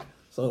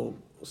 So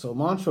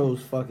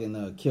Montrose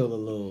fucking killed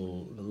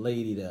the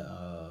lady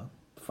that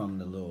from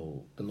the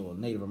little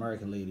Native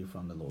American lady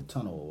from the little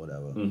tunnel or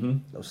whatever.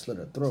 That slit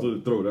her throat. Slit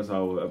her throat. That's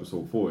how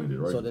episode 4 ended,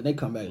 right? So then they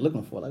come back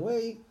looking for her, like,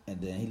 wait,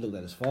 and then he looked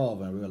at his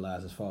father and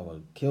realized his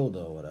father killed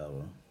her or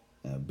whatever,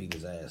 and beat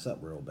his ass up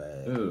real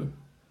bad. Yeah.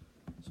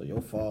 So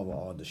your father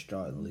all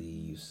distraught and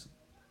leaves.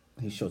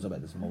 He shows up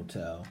at this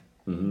motel.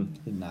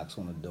 He knocks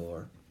on the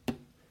door.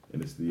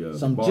 And it's the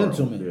some bar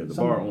gentleman. owner. Yeah, the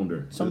bar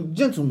owner. Some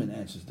gentleman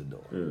answers the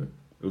door. Yeah,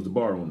 it was the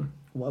bar owner.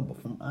 Well,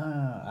 but from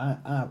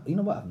you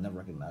know what? I've never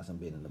recognized him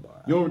being in the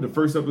bar. You remember the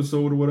first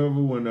episode or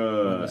whatever when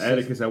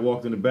Atticus had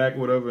walked in the back or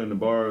whatever, and the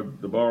bar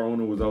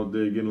owner was out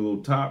there getting a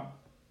little top.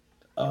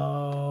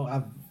 Oh,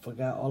 I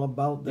forgot all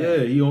about that.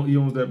 Yeah, he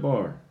owns that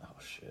bar. Oh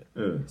shit.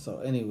 Yeah.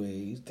 So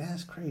anyways,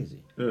 that's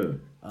crazy. Yeah.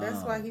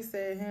 That's why he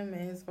said him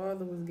and his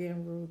father was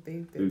getting real.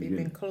 They've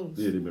been close.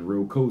 Yeah, they've been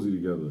real cozy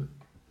together.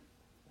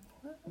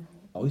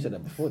 Oh, he said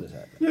that before this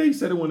happened. Yeah, he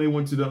said it when they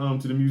went to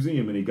the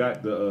museum and he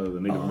got the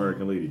Native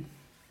American lady.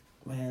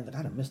 Man,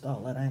 I'd have missed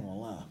all that. I ain't gonna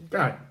lie.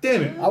 God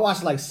damn it! I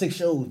watched like 6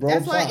 shows, bro.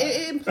 That's why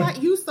it implied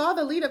you saw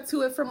the lead up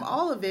to it from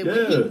all of it. Yeah.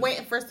 When he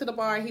went first to the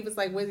bar, he was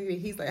like, "What is he?"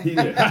 He's like, He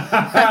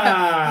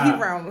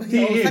round.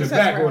 He in the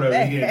back or whatever.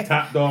 back. He getting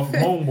topped off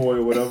from homeboy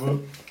or whatever.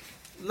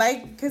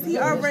 Like, because he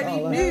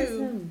already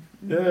knew.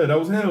 Yeah, that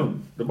was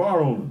him, the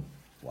bar owner.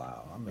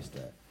 Wow, I missed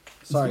that.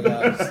 Sorry,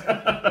 guys.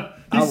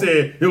 He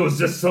said it was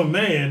just some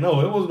man.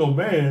 No, it wasn't no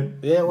man.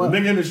 Yeah, well, the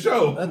nigga in the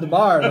show. At the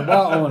bar owner.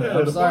 Yeah,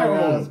 I'm the sorry, bar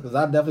owner. guys, because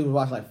I definitely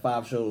watched like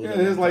 5 shows. Yeah,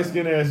 his light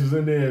skinned ass was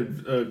in there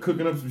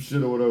cooking up some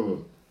shit or whatever.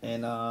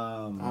 And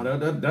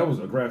that was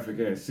a graphic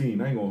ass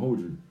scene. I ain't gonna hold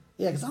you.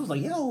 yeah, because I was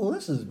like, yo,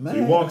 this is mad.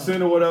 So he walks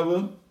in or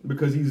whatever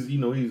because he's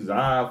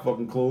eye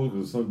fucking closed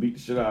because son beat the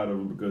shit out of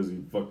him because he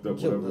fucked up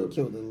whatever.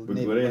 Killed But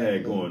what they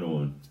had going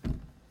on,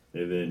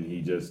 and then he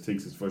just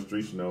takes his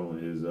frustration out on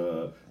his.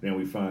 Then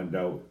we find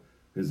out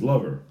his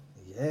lover.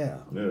 Yeah.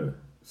 Yeah,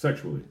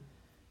 sexually.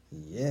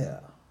 Yeah.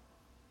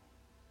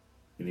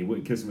 And he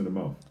wouldn't kiss him in the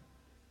mouth.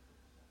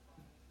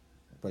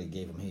 But he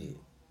gave him head.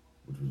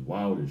 Which was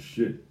wild as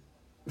shit.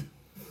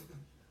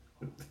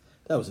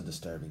 That was a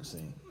disturbing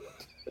scene.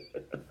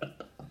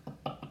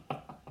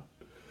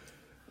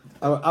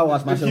 I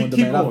watched my show on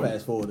demand. I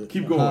fast forwarded.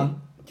 Keep going.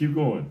 Keep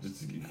going.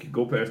 Just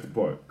go past the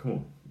part. Come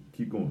on.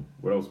 Keep going.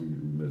 What else we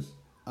missed?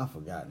 I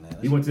forgot, man.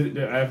 He went to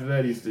after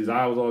that. His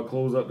eye was all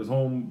closed up. His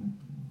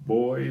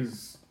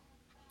homeboys.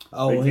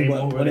 Oh,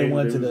 when they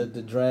went to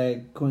the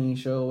drag queen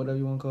show, whatever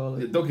you want to call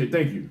it. Okay,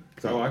 thank you.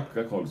 So I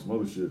called it some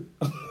other shit.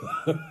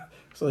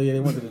 So yeah, they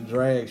went to the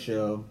drag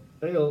show.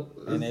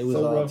 And they was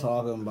so all rough.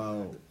 talking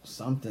about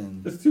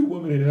something. There's 2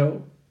 women in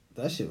hell.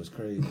 That shit was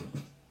crazy.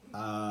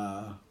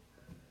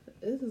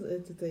 This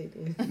is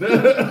entertaining.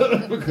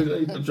 Because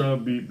they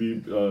trying to be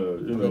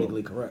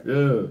politically correct.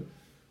 Yeah.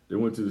 They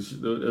went to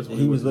the that's when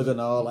he was looking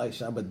all like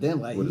shy, but then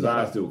like with his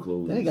eyes still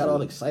closed. Then he got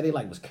all excited,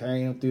 like was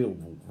carrying him through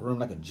the room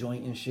like a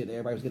joint and shit.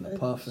 Everybody was getting a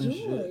puff and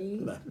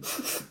shit. Like,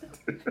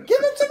 give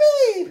it to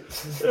me.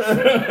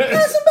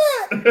 Pass him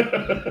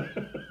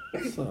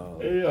back. So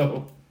hey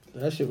yo,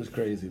 That shit was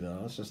crazy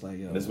though. It's just like,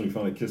 yo. That's when he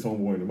finally kissed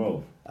homeboy in the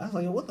mouth. I was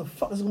like, yo, what the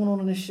fuck is going on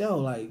in this show?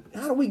 Like,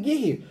 how do we get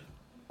here?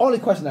 Only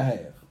question I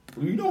have.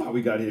 Well, you know how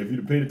we got here. If you'd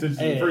have paid attention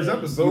to the first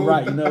episode. You're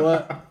right. You know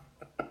what?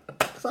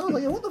 So I was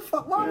like, yo, what the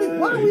fuck? Why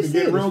do we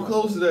get real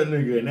close to that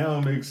nigga? And now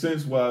it makes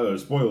sense why.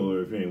 Spoiler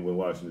alert if you ain't been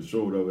watching the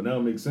show though. But now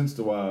it makes sense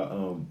to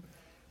why.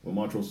 When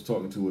Montrose was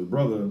talking to his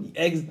brother.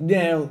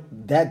 Now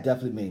that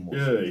definitely made more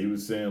sense. Yeah, he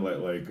was saying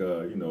like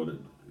you know,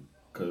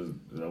 because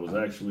that was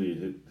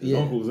actually his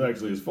uncle was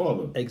actually his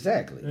father.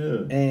 Exactly.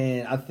 Yeah.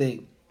 And I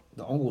think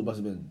the uncle must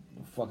have been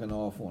fucking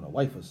off on a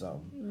wife or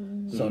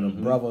something. So the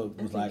brother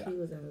was like, he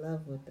was in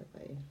love with the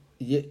wife.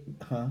 Yeah,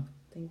 huh?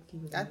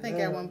 I think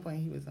at one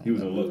point he was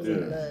in love.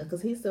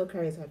 Because he still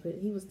carries her.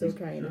 He was still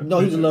carrying her. No,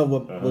 he was in love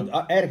with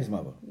Atticus'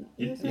 mother.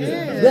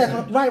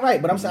 Yeah.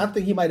 Right. But I'm saying I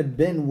think he might have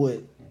been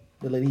with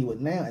the lady he with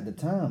now at the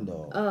time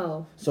though.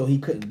 Oh. So he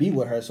couldn't be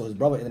with her, so his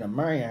brother ended up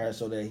marrying her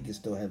so that he could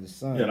still have his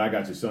son. Yeah, and I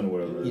got your son or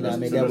whatever. You know what I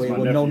mean? That way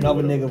no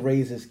another nigga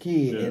raise his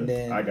kid and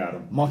then I got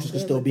him. Montrose could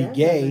still be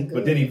gay.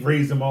 But then he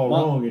raised them all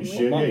wrong and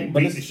shit. Yeah, he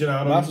beat the shit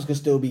out of him. Montrose could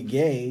still be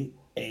gay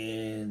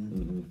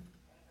and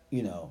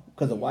you know,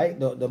 because the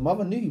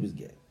mother knew he was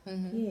gay.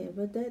 Yeah,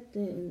 but that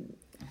didn't.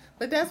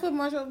 But that's what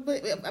Montrose.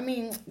 But I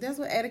mean, that's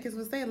what Atticus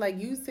was saying. Like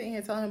you sitting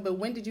here telling him, but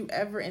when did you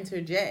ever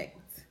interject?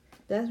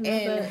 That's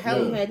and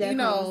how we had that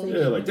conversation.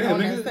 Yeah, like damn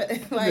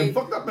nigga, like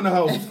fucked up in the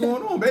house. What's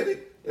going on, baby?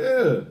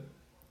 Yeah,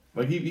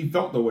 like he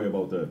felt the way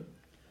about that.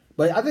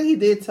 But I think he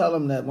did tell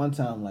him that one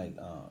time, like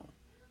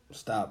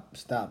stop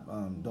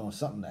doing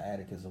something to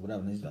Atticus or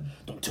whatever. And he's like,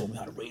 don't tell me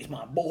how to raise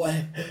my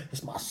boy.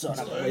 It's my son.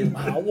 I can raise him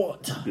how I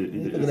want.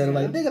 Look at that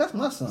like, nigga, that's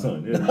my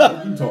son. Yeah,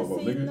 what you talk about,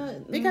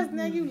 nigga? Because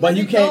now you. But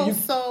you can't.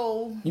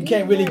 You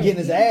can't really get in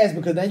his ass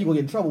because then you gonna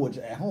get in trouble with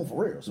at home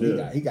for real. So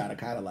he got to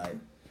kind of like.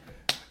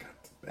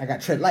 I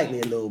got to tread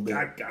lightly a little bit.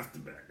 I got to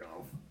back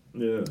off.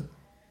 Yeah.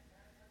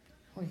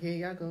 Well, here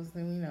y'all go. So,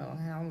 you know,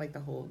 I don't like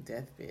the whole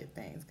deathbed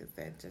things because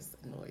that just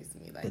annoys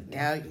me. Like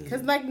now,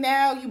 because like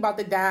now you about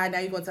to die. Now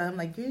you gonna tell him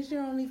like, "Here's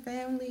your only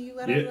family." You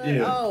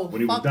gotta Oh,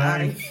 when he was fuck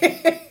dying. out of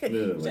here.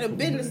 Should have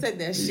been said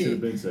that shit. Should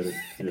have been said it.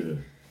 Yeah. Get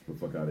the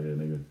fuck out of here,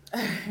 nigga.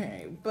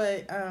 Alright,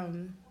 but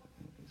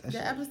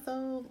the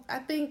episode, I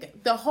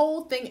think the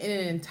whole thing in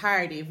an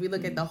entirety. If we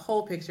look at the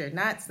whole picture,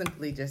 not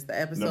simply just the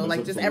episode,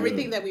 like just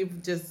everything that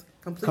we've just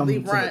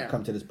completely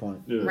come to this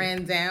point,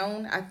 ran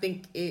down. I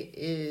think it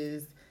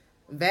is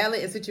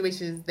valid in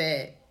situations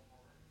that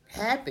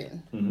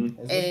happen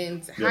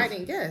and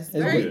hiding. Yes,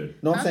 right.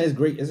 No, I'm saying it's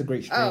great. It's a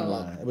great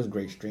streamline. It was a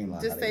great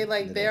streamline. Just say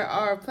like there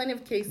are plenty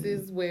of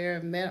cases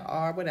where men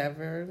are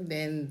whatever,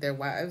 then their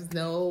wives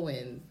know,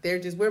 and they're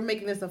just we're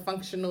making this a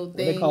functional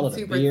thing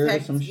to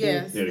protect.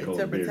 Yes,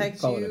 to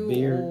protect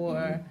you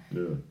or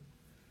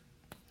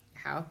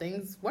how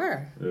things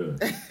were. Yeah,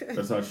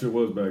 that's how shit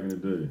was back in the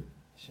day.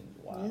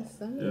 Wow. Yes,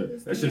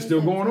 that shit's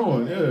still going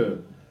on. Yeah.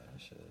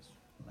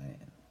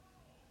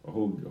 A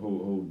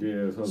whole gay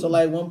ass husband. So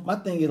like, my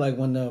thing is like,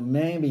 when the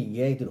man be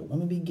gay, do the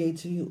woman be gay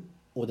to you,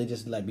 or they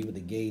just like be with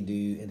the gay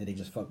dude and then they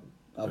just fuck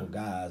other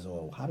guys,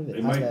 or how do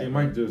they? They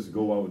might just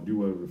go out and do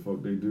whatever the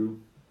fuck they do,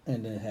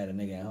 and then had a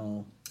nigga at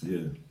home.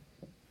 Yeah.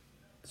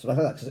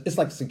 So it's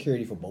like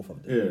security for both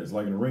of them. Yeah, it's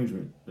like an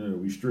arrangement. Yeah,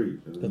 we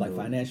straight. Because like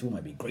financially, we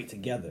might be great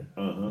together.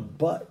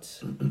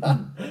 But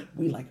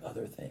we like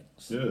other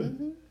things. Yeah.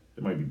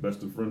 They might be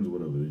best of friends or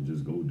whatever. They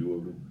just go do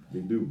whatever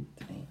they do.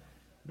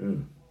 Yeah.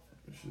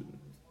 Shit.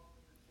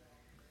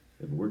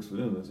 If it works for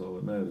them, that's all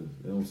that matters.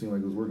 It don't seem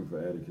like it was working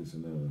for Atticus,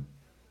 and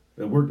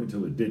it worked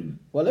until it didn't.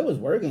 Well, it was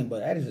working,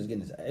 but Atticus was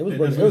getting his. It was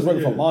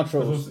working for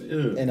Montrose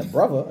and the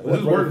brother. It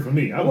was working for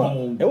me. I'm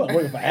home. It wasn't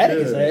working for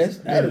Atticus' ass.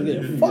 Atticus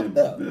getting fucked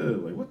up. Yeah,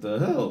 like what the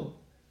hell?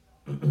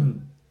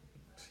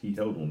 He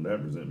held on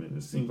that resentment.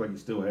 It seems like he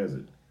still has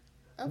it.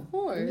 Of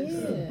course.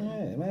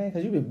 Yeah, man,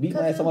 because you've been beating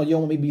ass about you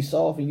don't want me to be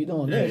soft and you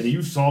doing this. And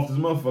you soft as a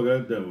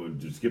motherfucker. That would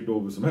just skipped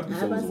over some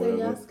episodes or whatever.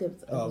 Y'all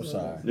skipped. Oh, I'm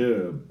sorry.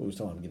 Yeah. We was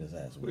talking to get his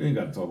ass. We ain't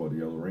got to talk about the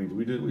Yellow Ranger.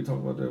 We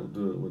talked about that with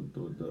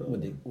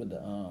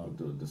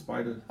the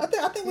spider. I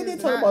think we did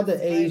talk about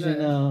the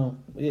Asian.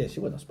 Yeah, she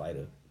wasn't a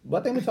spider. But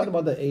I think we talked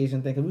about the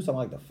Asian thing because we was talking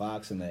like the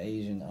fox and the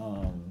Asian.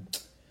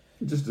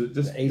 Just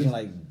the Asian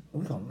like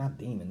we call them not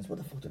demons. What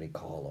the fuck do they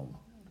call them?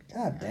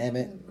 God damn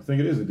it! I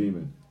think it is a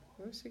demon.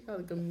 What's she called?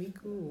 Like a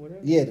Miku or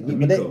whatever? Yeah,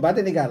 but I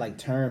think they got like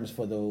terms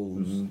for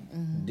those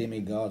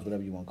demigods,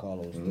 whatever you want to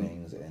call those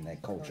things in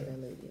that culture.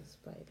 That lady a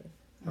spider.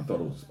 I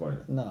thought it was a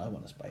spider. No, it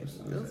wasn't a spider.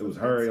 It was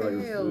hairy, like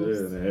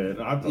in the head.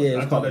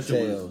 I thought that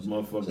shit was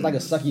motherfucking. It's like a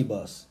sucky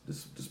bus. The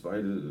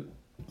spider.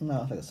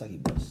 No, it's like a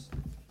sucky bus.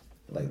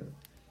 Like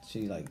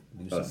she like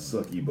do something.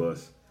 A sucky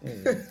bus.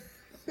 Yeah.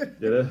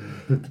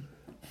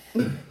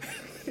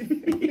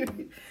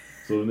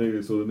 So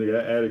the nigga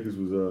Atticus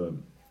was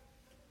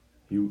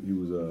he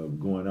was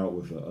going out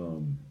with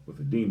with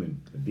a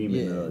demon,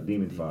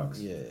 demon fox.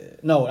 Yeah,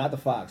 no, not the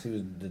fox. He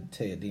was the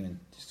tail demon.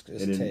 It's And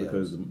then tails.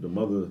 because the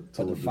mother But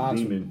told the the fox,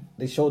 demon.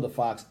 they showed the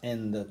fox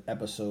in the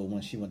episode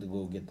when she went to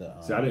go get the.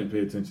 See, I didn't pay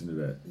attention to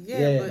that.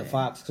 Yeah, but the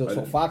fox.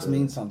 So fox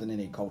means something in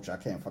their culture. I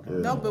can't fucking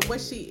remember. no, but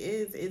what she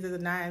is a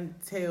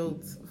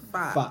nine-tailed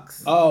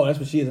fox. Oh, that's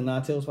what she is, a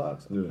nine-tailed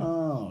fox. Yeah.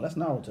 Oh, that's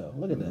Naruto.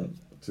 Look at that.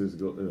 Just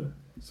go,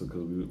 So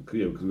because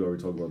we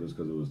already talked about this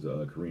because it was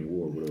the Korean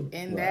War, or whatever.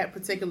 And that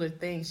particular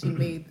thing, she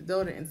made the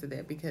daughter into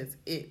that because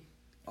it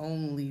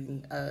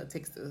only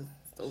takes the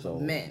souls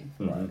of men.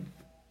 Right.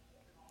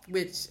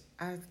 Which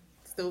I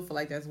still feel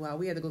like that's why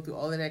we had to go through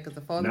all of that because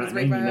the father Not was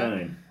raped by her.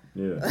 99.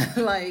 Yeah.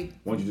 Like,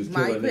 why don't you just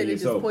why kill you that nigga couldn't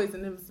just yourself?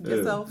 poison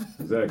yourself?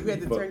 Exactly. You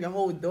had to turn your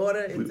whole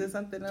daughter into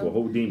something else. To a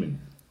whole demon.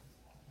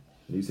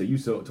 And he said, "You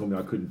told me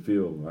I couldn't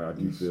feel. I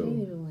do She feel."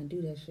 didn't even want to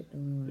do that shit no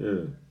more.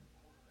 Yeah.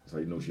 That's how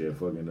you know she had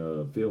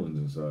fucking feelings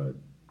inside.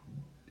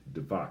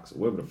 The fox, or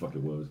whatever the fuck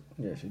it was.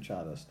 Yeah, she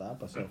tried to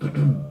stop herself.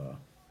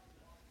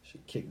 She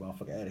kicked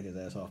motherfucker Atticus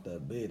ass off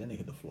that bed. Then they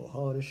hit the floor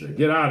hard as shit.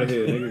 Get out of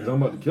here, nigga, 'cause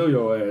I'm about to kill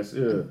your ass.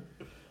 Yeah.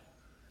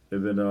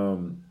 And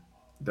then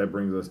that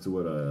brings us to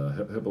what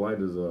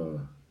Hippolyta's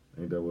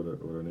ain't that what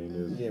her name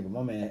is? Yeah, but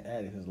my man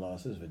Atticus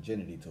lost his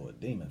virginity to a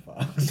demon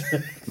fox.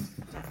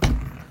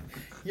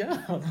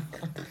 Yeah.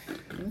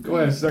 Go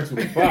have sex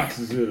with a fox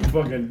instead of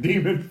fucking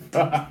demon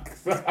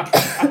fox.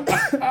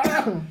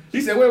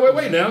 He said,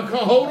 wait now,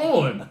 hold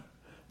on.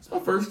 It's my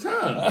first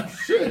time.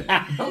 Shit.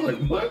 I was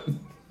like, what?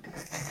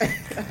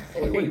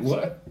 Wait,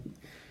 what?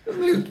 That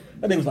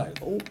nigga was like,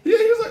 oh. Yeah,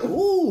 he was like,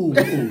 ooh,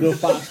 good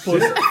fox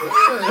pussy.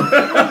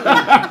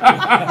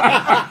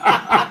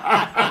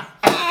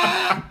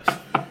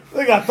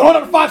 They got thrown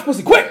up the fox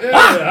pussy quick.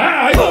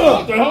 Yeah,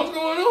 what the hell's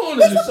going on?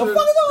 What the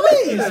fuck is all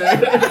these?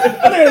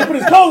 That nigga put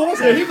his clothes on. I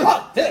said,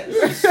 fuck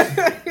this.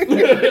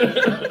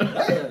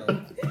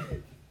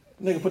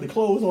 Nigga put the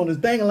clothes on his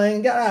dangling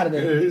and got out of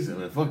there. Yeah, he said,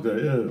 man, fuck that.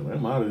 Yeah, man,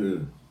 I'm out of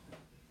here.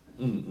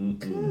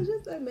 Cause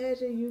just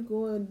imagine you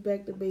going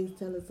back to base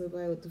telling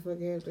somebody what the fuck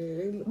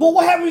happened. But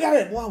what happened? We got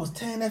it. Boy, I was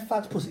tearing that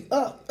fox pussy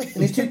up, and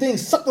these two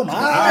things sucked on my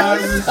eyes.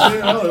 I was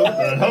saying, what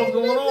the hell's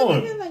going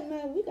on? They're like,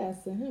 man, we gotta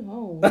send him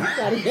home. That's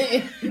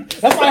That's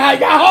probably how he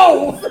got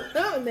home.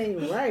 Something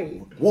ain't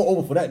right. War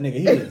over for that nigga.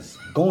 He was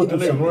going That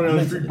through nigga something. running down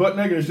the street mentally. butt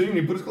naked and shit, and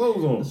he put his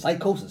clothes on.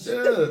 Psychosis.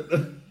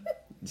 Yeah.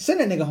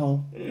 Send that nigga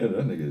home. Yeah,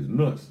 that nigga is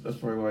nuts. That's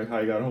probably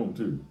how he got home,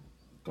 too.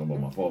 Talking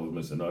about my father was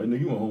missing. No, nigga,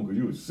 you went home because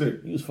you was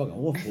sick. He was fucking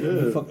wolf.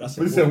 Yeah. I But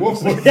he said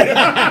wolf pussy.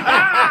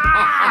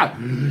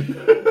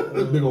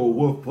 This big old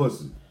wolf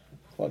pussy.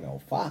 Fucking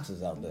old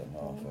foxes out there,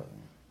 motherfucker.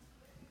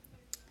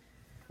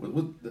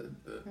 What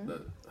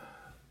the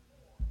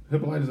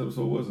Hippolyta's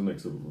episode was the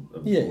next episode?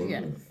 Yeah. wasn't Yeah.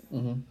 it?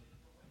 Mm-hmm.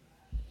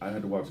 I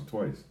had to watch it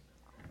twice.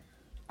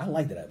 I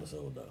liked that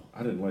episode though.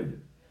 I didn't like it.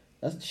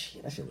 That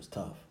shit was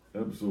tough. The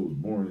episode was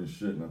boring as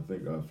shit, and I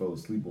think I fell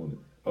asleep on it.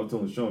 I was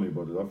telling Shawnee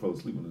about this. I fell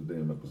asleep on this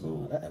damn Oh,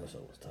 episode. that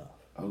episode was tough.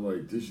 I was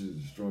like, this shit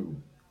is a struggle.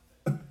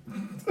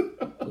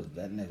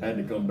 That nigga. I had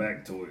to come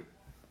back to it.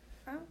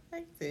 I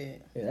liked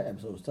it. Yeah, that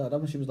episode was tough. That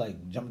when she was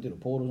like jumping through the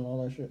portals and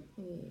all that shit.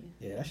 Yeah.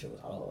 Yeah, that shit was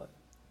hard.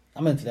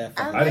 I'm into that.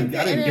 I Fucking didn't- liked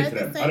I it, didn't and get at to the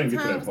that- I same didn't get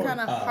to time, that it's part. kind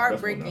of That's when I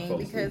heartbreaking fell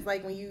because, asleep.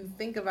 like, when you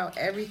think about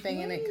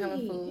everything and it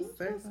coming full Y'all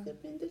circle.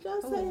 skipping. Did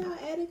y'all say how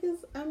Atticus?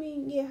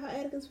 How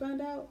Atticus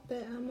found out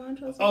that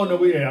Montrose? Oh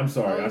no, I'm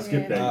sorry, I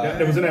skipped that.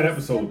 That was in that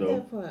episode though.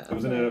 Skipped that part. It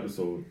was in that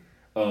episode.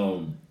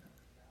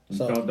 We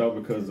So- found out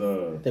because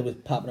They was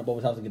popping up over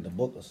his house to get the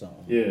book or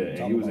something. yeah, and he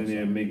Talking was about in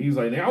there something. making. He was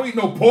like, "I don't eat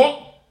no pork."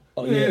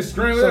 Oh yeah,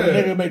 straight So the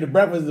yeah. nigga made the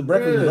breakfast. The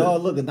breakfast was Yeah. all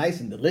looking nice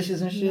and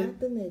delicious and shit. Not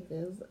the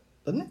niggas.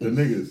 The The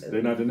niggas, they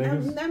not the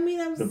niggas. I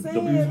mean, I'm The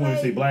saying. you just want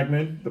to say like, black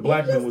men? The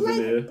black man was in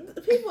there.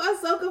 People are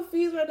so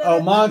confused right now.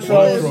 Oh,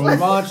 Montrose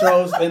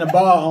and the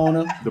bar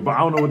owner. I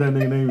don't know what that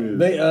nigga name is.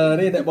 They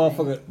had that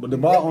motherfucker, but the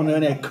bar owner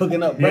in there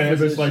cooking up Yeah,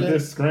 breakfast it's and like shit.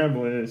 this,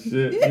 scrambling and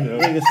shit. You know,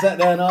 Nigga sat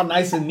down all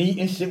nice and neat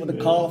and shit with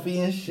the coffee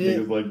and shit.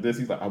 niggas like this.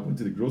 He's like, I went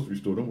to the grocery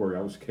store. Don't worry,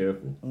 I was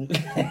careful.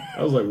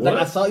 I was like, what? Like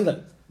I saw you,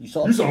 like you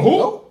saw. You saw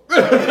who?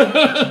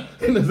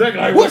 And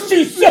exactly like, What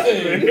she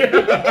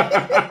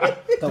said?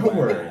 Don't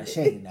worry. She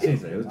ain't know. She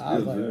said, it was, I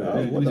was like, oh,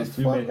 it what was the just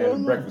two fuck men having going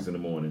on? breakfast in the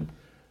morning.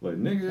 Like,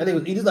 nigga.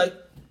 And he was like,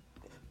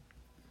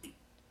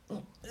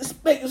 this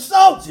bacon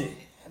salty.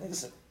 And nigga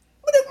said,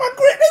 what is my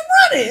grits?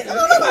 They running. I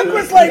don't know my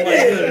grits like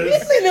this. You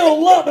see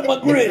little lump in my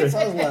grits.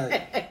 I was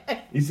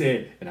like, He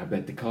said, and I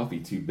bet the coffee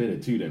too bitter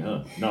too then,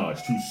 huh? No,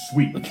 it's too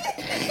sweet.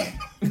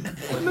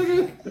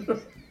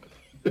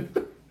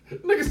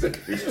 Nigga said,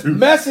 it's too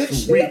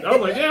Message. sweet. I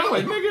was like, yeah, I'm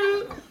like,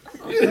 nigga.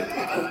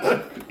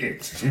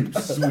 It's too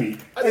sweet.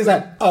 he's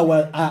like, oh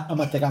well, I'm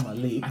gonna think I'm gonna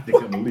leave. I think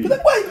I'm gonna leave.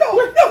 Wait,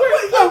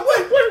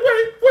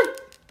 wait.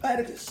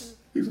 Atticus.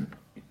 He's like,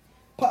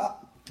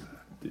 Pop.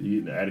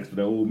 eating the addicts with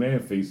that old man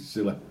face and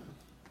shit like,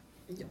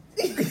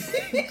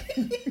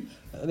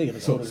 That nigga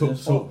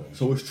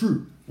so it's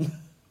true.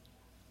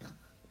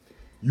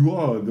 You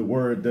are the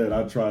word that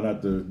I try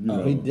not to, you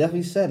know. he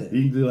definitely said it.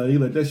 He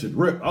let that shit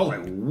rip. I was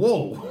like,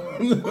 whoa.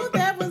 Well,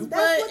 that was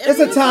what It's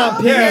a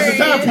time period. Yeah, it's a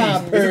Time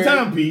timepiece. It's a period.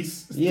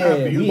 timepiece. It's a Yeah,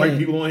 timepiece. we White ain't-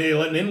 people on here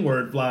letting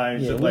N-word fly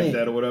and Yeah, shit we like ain't-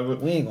 that or whatever.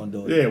 We ain't gonna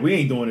do it. Yeah, we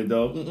ain't doing it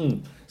though.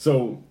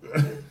 So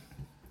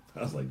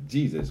I was like,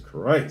 Jesus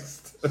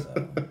Christ.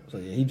 So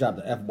yeah, he dropped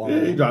the F bomb.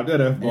 Yeah, he dropped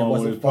that F And it bomb on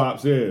wasn't his fun.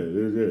 pops. Yeah,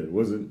 it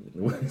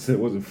wasn't. He said it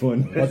wasn't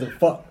fun. It wasn't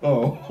fuck.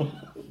 Oh.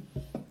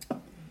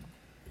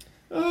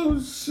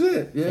 Oh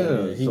shit! Yeah,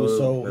 So, he was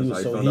so- that's he how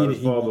was so found out heated, his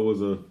he father went-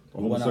 was a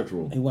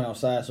homosexual. He went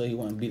outside so he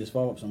wouldn't beat his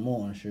father up some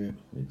more and shit.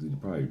 Yeah, 'cause he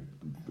probably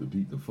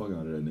beat the fuck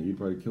out of that nigga. He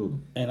probably killed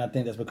him. And I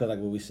think that's because, like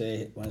what we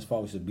said, when his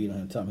father used to beat on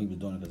him, tell him he was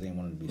doing it because they didn't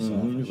want him to be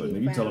soft. He's like, He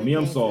nigga, you telling finally me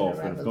I'm came to the soft,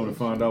 and it's gonna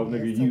find out, nigga,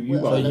 revelation you as to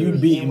about So what to you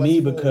beating beating was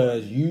me for.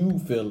 because you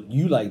feel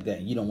you like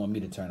that. You don't want me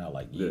to turn out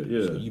like you. Yeah,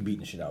 yeah. So you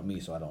beating the shit out of me,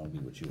 so I don't want to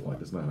be what you like want.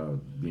 that's not how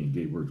being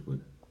gay works, but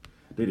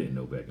they didn't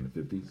know back in the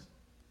 50s.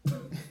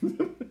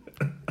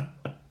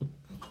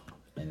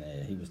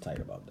 And he was tight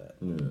about that.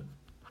 Yeah.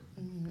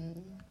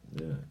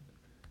 Yeah.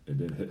 And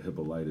then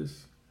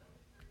Hippolytus.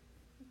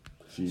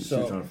 She's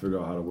So- trying to figure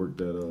out how to work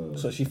that.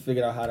 So she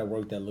figured out how to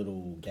work that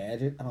little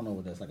gadget. I don't know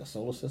what that's like, a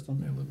solar system.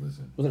 Man, look,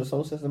 listen. Was it a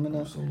solar system in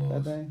I'm that, so that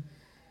lost. thing?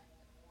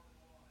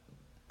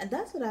 And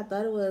that's what I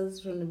thought it was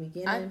from the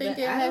beginning. I think but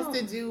it has don't-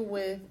 to do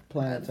with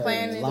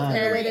Planetary line. the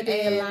way that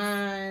they and,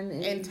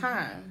 align and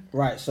time.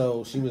 Right.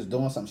 So she was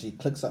doing something. She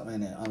clicked something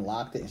and it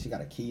unlocked it, and she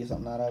got a key or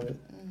something out of it.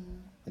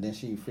 And then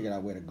she figured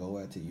out where to go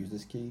at to use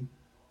this key.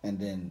 And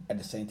then at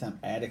the same time,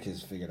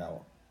 Atticus figured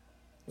out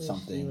Where she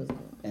something. was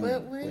going. And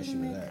But where wait a she was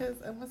minute, at.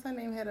 because what's her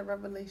name had a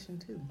revelation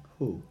too.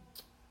 Who?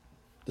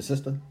 The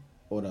sister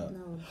or the?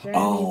 No, Jeremy's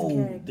Oh,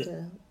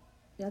 character.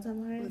 Y'all talking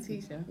about her?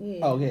 Letitia. Yeah.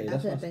 Oh, yeah, I that's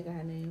couldn't what- think of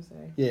her name.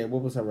 Sorry. Yeah.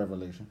 What was her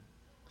revelation?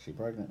 She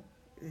pregnant?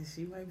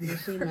 She might be.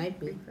 She might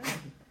be.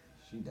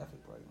 She definitely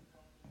pregnant.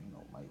 Ain't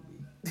no might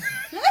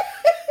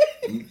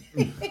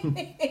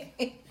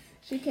be.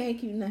 She can't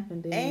keep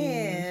nothing down.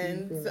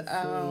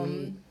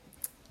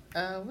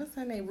 And what's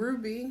her name?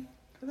 Ruby.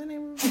 What's her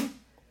name? Ruby.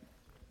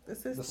 The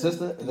sister. The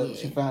sister? Yeah.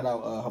 She found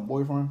out her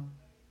boyfriend.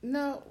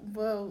 No,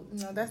 well,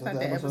 no, that's Was not that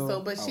the episode?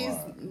 episode. But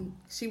Oh,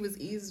 she was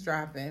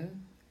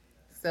eavesdropping.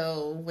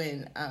 So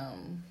when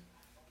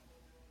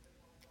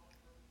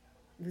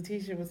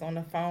Letitia was on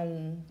the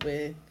phone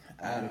with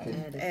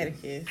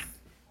Atticus,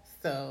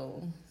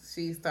 so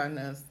she's starting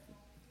to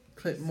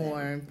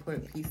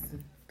put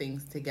pieces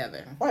things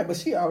together. Right, but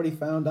she already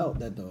found out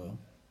that the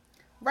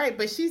Right,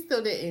 but she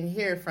still didn't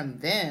hear from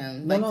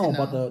them. no, like, to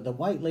but know. the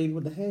white lady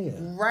with the hair.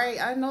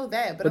 Right, I know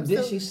that, but But I'm did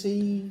still, she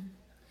see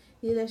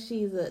Yeah, that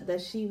she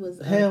was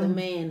him the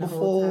man the before?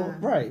 whole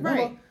time. Right, right?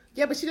 remember?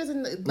 Yeah, but she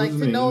doesn't What's like his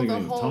to name? know His the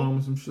name whole. Tom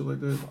or some shit like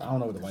that. I don't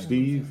know what the white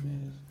Steve? lady's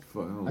name is.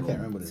 Fuck, I don't I know. can't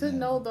remember the To name.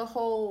 know the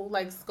whole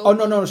like scope. Oh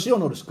no, she don't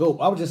know the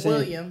scope. I was just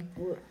saying.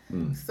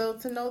 William. So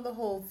to know the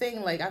whole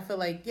thing, like I feel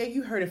like yeah,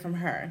 you heard it from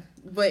her,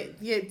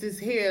 but yeah, just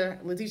hear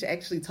Letitia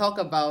actually talk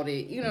about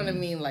it. You know what I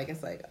mean? Like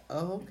it's like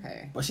oh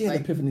okay. But she had like,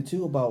 an epiphany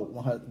too about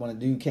when the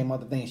dude came out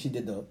the thing. She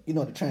did the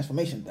the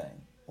transformation thing.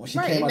 When she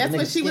right, came and out that's the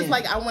what nigga's she was skin.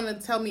 like. I want to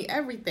tell me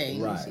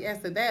everything. Right. She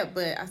asked her that,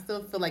 but I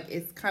still feel like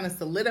it's kind of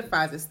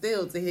solidifies it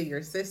still to hear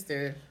your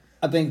sister.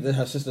 I think that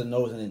her sister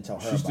knows and didn't tell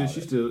her about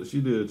it. She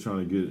did trying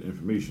to get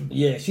information.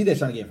 Yeah, she did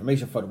trying to get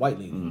information for the white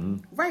lady.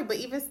 Right, but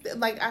even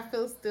like I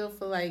still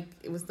feel like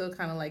it was still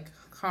kind of like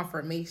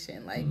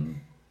confirmation, like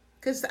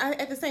because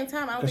at the same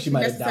time I don't think Because she she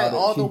might have necessarily doubted.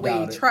 all she the way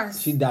doubted,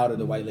 trust. She doubted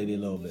the white lady a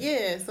little bit.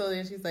 Yeah, so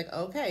then she's like,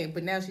 okay,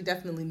 but now she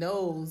definitely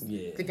knows.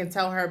 Yeah. They can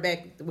tell her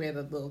back where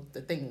the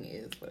thing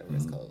is, whatever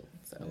it's called.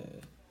 So,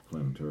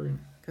 Planetarium.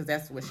 because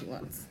that's what she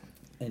wants.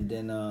 And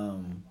then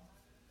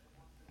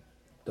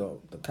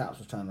the cops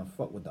was trying to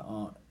fuck with the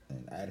aunt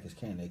and Atticus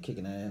Kane. They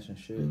kicking ass and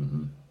shit.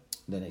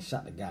 Then they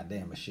shot the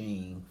goddamn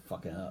machine,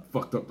 fucking up.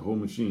 Fucked up the whole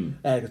machine.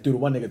 Atticus threw the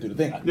one nigga through the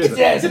thing. Like, Yeah, get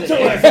your ass in get there.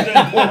 your ass in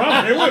there, boy.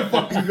 I don't care where the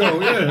fuck you go.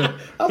 Yeah.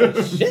 I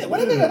was like, shit, what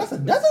is that? That's a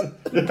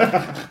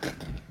desert?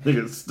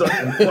 Nigga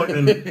stuck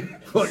in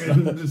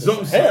fucking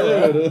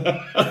something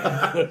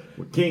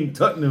with King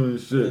Tutnam and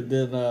shit. And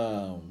then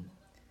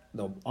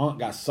the aunt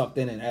got sucked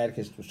in, and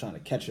Atticus was trying to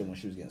catch her when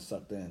she was getting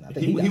sucked in. I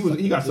think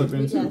He got sucked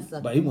in too.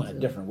 but he went a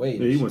different way.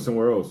 Yeah, he went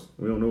somewhere else.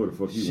 We don't know where the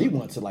fuck he She went.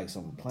 went to like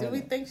some Do planet.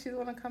 we think she's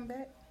gonna come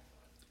back?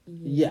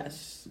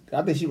 Yes,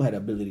 I think she had the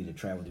ability to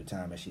travel through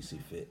time as she see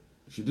fit.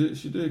 She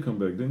did come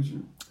back, didn't she?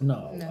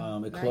 No,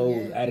 No, it not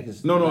closed. yet.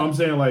 Atticus. No, I'm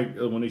saying like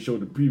when they showed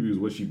the previews,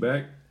 was she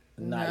back?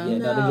 Not No. yet.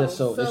 No, they just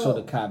showed. They So- showed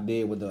the cop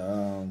did with the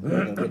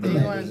with the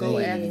They want to go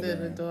magazine. after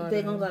the daughter.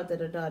 They're gonna go after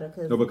the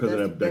daughter No, because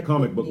of that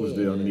comic book was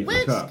there underneath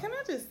Which, the top. can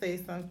I just say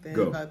something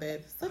Go. about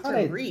that? Such How a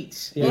they-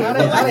 reach. Yeah, You how know,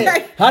 they, how, like-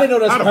 they, how they know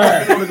that's How the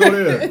fuck they her? gonna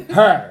go there?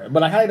 Her,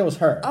 but like how they know it's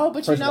her? Oh, but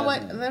you First know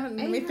last what? name.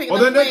 Let me think. Oh,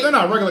 they're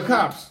not regular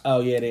cops. Oh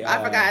yeah, they.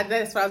 I forgot.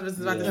 That's what I was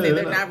about to Yeah. say.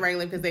 They're not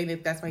regular because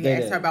that's why he They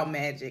asked did. her about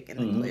magic in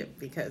the clip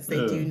because they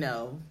Yeah. do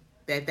know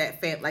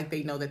that like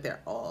they know that they're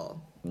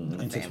all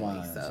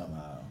intertwined family. So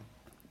somehow.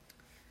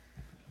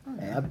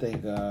 And I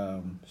think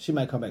she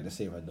might come back to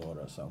save her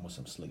daughter or something with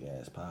some slick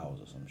ass powers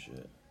or some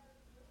shit.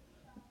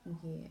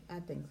 Yeah, I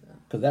think so.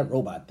 Cause that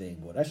robot thing,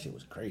 boy, that shit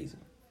was crazy.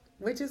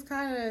 Which is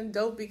kind of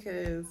dope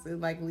because it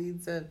like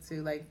leads up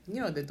to like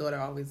the daughter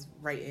always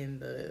writing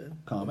the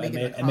Comment.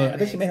 making the I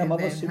think she made her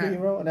mother a and then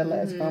superhero in that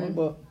last comic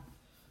book.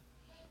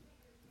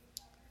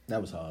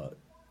 That was hard,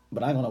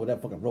 but I don't know what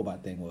that fucking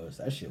robot thing was.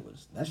 That shit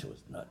was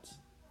nuts.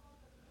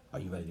 Are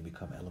you ready to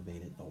become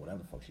elevated or whatever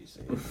the fuck she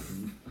said?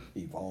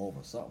 Evolve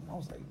or something. I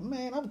was like,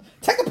 man,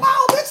 take the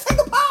power, bitch, take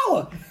the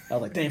power. I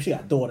was like, damn, she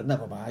got a daughter.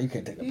 Never mind, you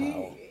can't take the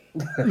power.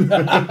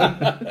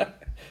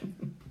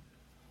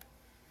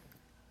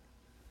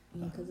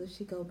 Because if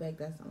she go back,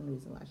 that's the only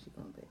reason why she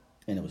going back.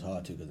 And it was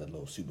hard too because that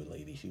little super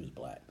lady, she was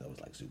black. That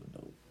was like super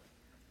dope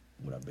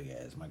with her big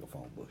ass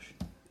microphone bush.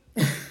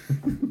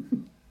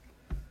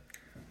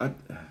 I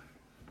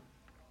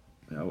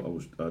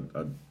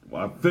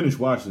finished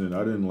watching it.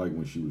 I didn't like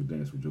when she was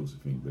dancing with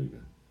Josephine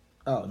Baker.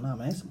 Oh no,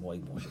 man, it's some way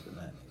more shit than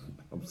that.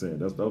 I'm saying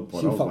that's the other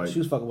part. She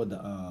was fucking with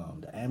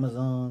the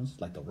Amazons,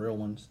 like the real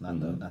ones, not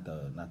the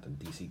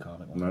DC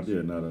comic ones. Not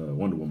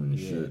Wonder Woman and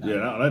shit.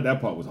 That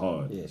part was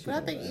hard. Yeah, but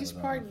I think each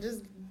part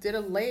just did a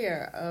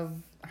layer of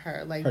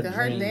her. Like her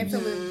her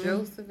dancing with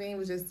Josephine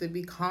was just to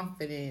be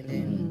confident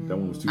and that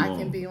one was too long. I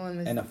can be on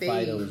the and stage. The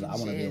fight was I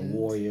want to be a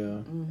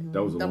warrior.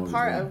 That was the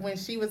part of when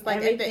she was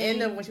like at the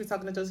end of when she was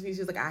talking to Josephine, she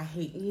was like, I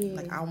hate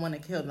like I want to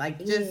kill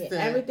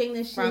everything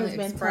that she has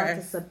been taught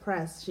to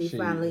suppress. She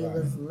finally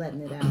was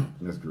letting it out.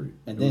 That's great.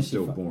 And it then was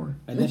still boring.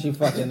 And then she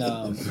fucking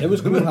it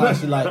was cool how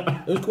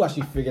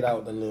she figured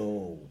out the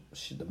little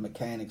the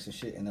mechanics and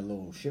shit and the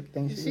little ship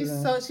thing.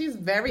 She's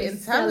very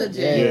intelligent.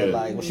 Yeah,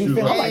 like when she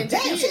finished, I'm like,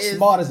 damn, she's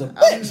smart as a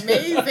bitch.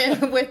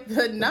 Amazing with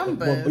the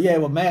numbers.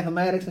 With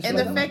mathematics and shit.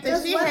 And the fact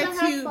that she had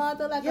her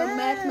father like a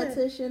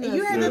mathematician. And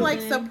you had to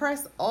like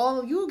suppress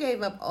all. You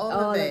gave up all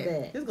of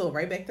that. Just go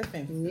right back to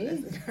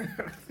fences.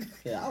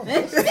 Yeah, I was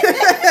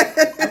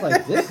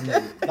like, this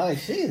nigga, like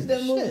she is the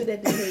movie shit.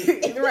 That they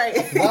hate. Right.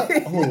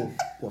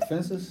 What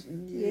Fences?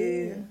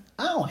 Yeah.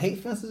 I don't hate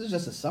Fences. It's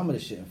just that some of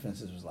the shit in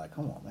Fences was like,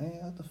 come on, man,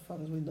 what the fuck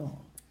is we doing?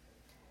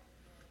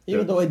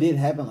 Even though it did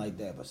happen like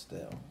that, but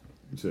still.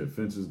 You said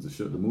Fences,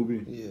 the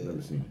movie? Yeah.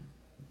 Never seen it.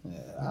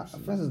 Yeah,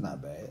 Fences is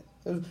not bad.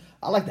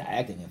 I like the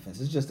acting in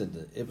Fences. It's just that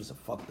it was a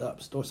fucked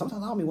up story.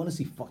 Sometimes I don't even want to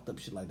see fucked up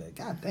shit like that.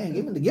 God dang,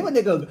 give a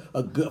nigga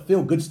a good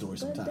feel good story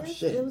sometimes.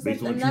 Shit. It was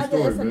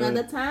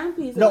another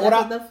timepiece. No,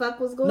 what the fuck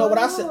was going on?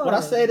 What I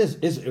said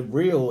is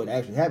real. It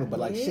actually happened. But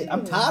like shit,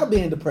 I'm tired of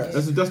being depressed.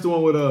 That's the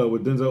one with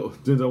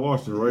Denzel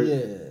Washington, right?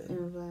 Yeah.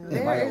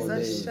 There is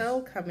a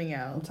show coming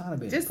out. I'm tired of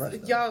being just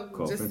depressed.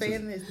 Y'all just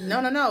saying this.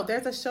 No.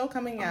 There's a show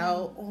coming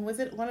out. Was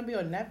it want to be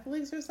on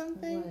Netflix or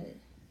something? What?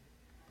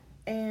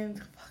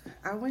 And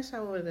I wish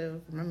I would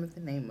have remembered the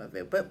name of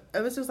it. But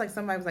it was just like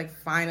somebody was like,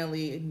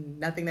 finally,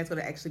 nothing that's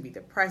going to actually be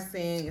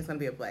depressing. It's going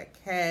to be a black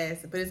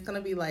cast. But it's going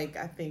to be like,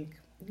 I think,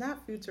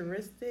 not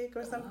futuristic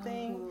or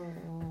something.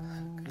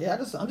 Yeah,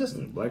 I'm just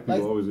black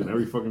people always in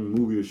every fucking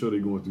movie or show they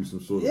going through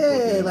some sort of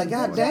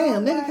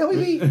goddamn, nigga,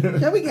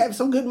 can we have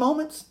some good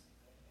moments?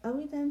 Are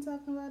we done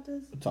talking about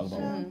this? Talk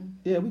about it.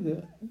 Yeah, we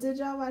good. Did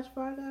y'all watch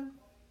Fargo?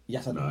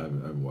 Yes, I did. No, I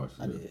haven't watched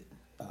it. I did.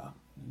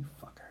 You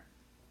fucker.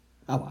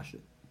 I watched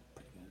it.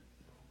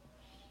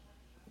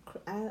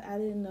 I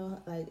didn't know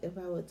like if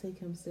I would take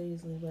him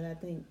seriously, but I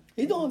think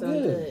he's doing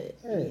good.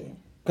 Yeah,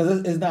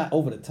 because it's not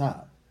over the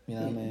top. You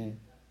know what I mean?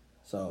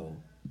 So,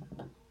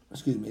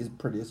 excuse me, it's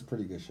a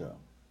pretty good show.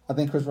 I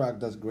think Chris Rock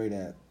does great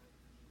at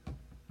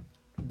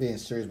being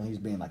serious when he's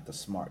being like the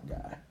smart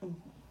guy. You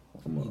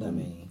know what I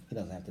mean? He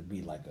doesn't have to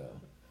be like a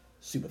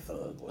super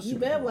thug or you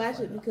better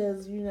watch it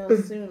because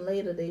soon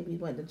later they be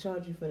wanting to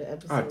charge you for the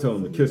episode. I tell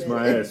him to kiss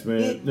my ass,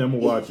 man. Then I'm gonna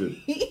watch it.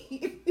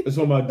 It's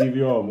on my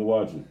DVR. I'm gonna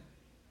watch it.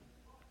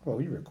 Bro,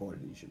 you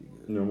recorded it. You should be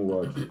good. Yeah, I'm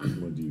gonna watch it. It's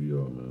my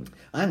DVR, man.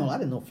 I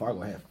didn't know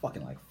Fargo had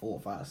fucking like 4 or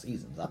 5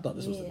 seasons. I thought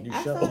this was a new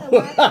show.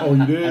 Oh,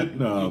 you did?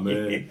 No,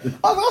 man.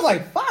 I was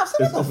like 5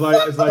 seasons.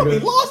 It's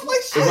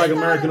like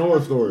American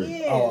Horror Story.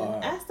 Yeah,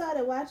 I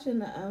started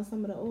watching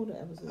some of the older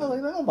episodes. I was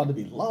like, I'm about to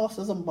be lost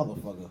as a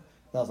motherfucker.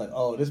 I was like,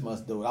 oh, this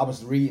must do it. I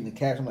was reading the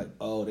caption. I'm like,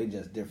 oh, they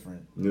just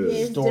different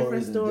it's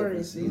different stories.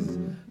 Different seasons.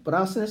 Mm-hmm. But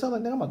I was sitting there, I'm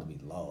like, I'm about to be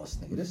lost,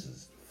 nigga. This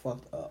is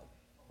fucked up.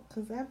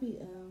 Cause I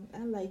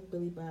like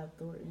Billy Bob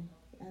Thornton.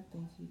 I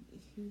think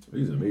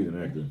he's an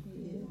amazing actor.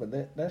 Yeah. But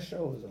that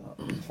show is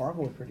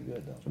Fargo is pretty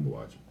good though. I'm gonna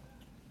watch it.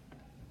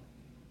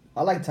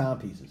 I like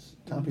timepieces.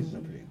 Timepieces are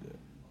pretty good.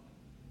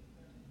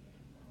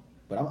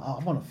 But I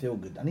want to feel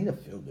good. I need a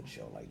feel good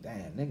show. Like,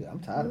 damn, nigga, I'm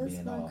tired of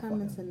being all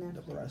fucking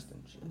depressed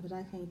and shit. But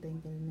I can't think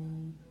of the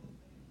name.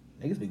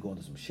 Niggas be going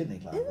through some shit. They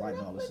like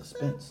writing all the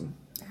suspense.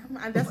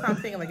 That's what I'm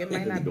thinking. Like, it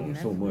might not be doing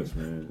so much,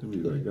 man. It be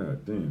like,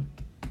 god damn.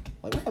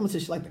 Like, what happened to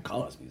shit like the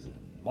Cosby's and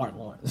Martin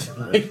Lawrence?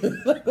 Like,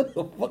 what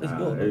the fuck is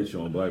going on? They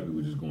showing black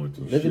people just going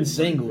through living shit,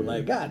 single.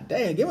 Like, god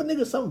damn, give a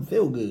nigga something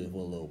feel good for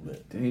a little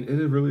bit. Dang, it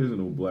really isn't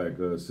no black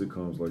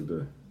sitcoms like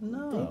that.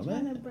 No, they're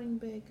trying to bring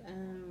back.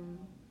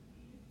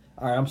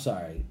 All right, I'm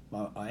sorry.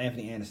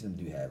 Anthony Anderson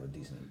do have a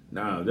decent.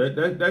 Nah,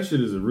 that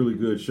shit is a really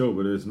good show,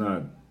 but it's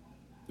not.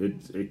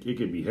 It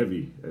can be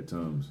heavy at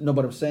times. No,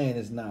 but I'm saying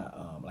it's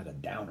not like a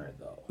downer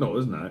though. No,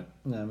 it's not.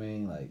 You know what I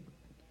mean? Like,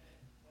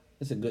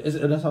 It's a good.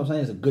 That's what I'm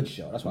saying. It's a good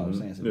show. That's why I was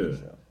saying it's a good Yeah.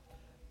 show.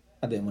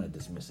 I didn't want to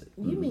dismiss it.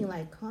 You mean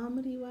like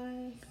comedy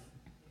wise?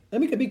 I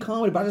mean, it could be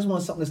comedy, but I just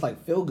want something that's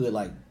like feel good.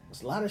 Like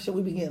it's a lot of shit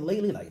we be getting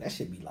lately. Like that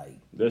should be like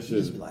That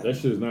shit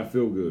does not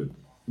feel good.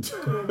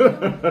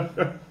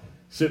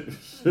 shit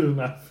does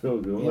not feel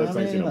good. You know Unless what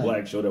I I mean? seen a Like-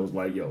 black show that was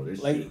like, yo,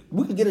 this like shit.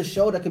 we could get a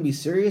show that could be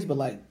serious, but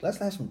like let's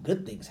have some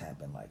good things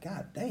happen. Like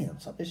god damn,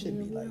 something should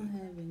be We like. don't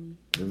have any.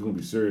 It's gonna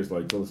be serious.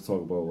 Like let's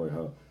talk about like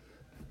how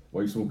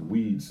why you smoking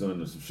weed,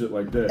 son, or some shit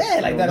like that. Yeah,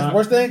 like You know, that's the not-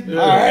 worst thing? Yeah,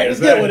 All right, let's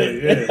get with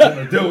it.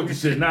 Yeah, deal with the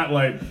shit. Not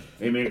like,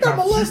 hey man, got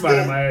cops shoot molested. out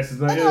of my ass.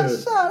 It's like, I got yeah,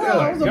 shot yeah, out. I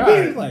like was a God,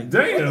 beast. Like,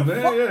 damn, what the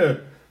man, fuck? yeah.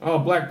 Oh,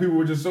 black people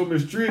were just so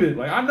mistreated.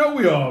 Like I know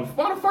we are.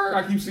 Why the fuck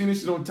I keep seeing this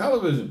shit on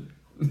television?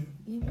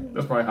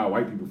 That's probably how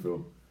white people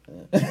feel.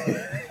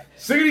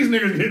 Sick of these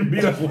niggas getting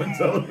beat up on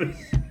television.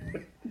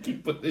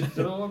 Keep putting this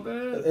shit on,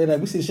 man. And like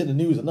we see shit in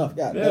the news enough.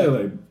 God Yeah, damn.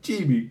 like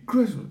GB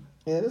Christmas.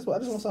 Yeah, that's why I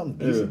just want something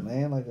decent,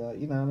 man. Like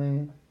you know what I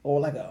mean, or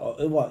like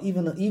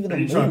even a You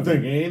movie. trying to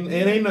think?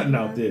 Ain't nothing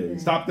out there.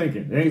 Stop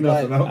thinking. Ain't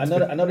Like, nothing out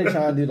there. I know they're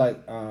trying to do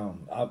like I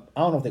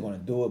don't know if they're going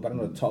to do it, but I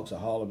know the talks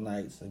of Harlem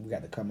Nights and we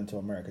got to Come Into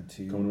America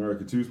too. Coming to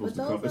America 2 supposed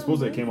But to come. those It's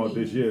supposed to are have came out this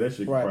movies. year. That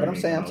shit. Right, but probably I'm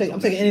ain't saying come I'm out taking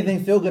till next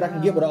anything feel good I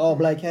can get with an all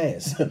black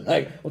cast.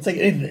 Like I'm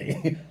taking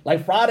anything.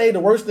 Like Friday,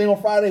 the worst thing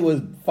on Friday was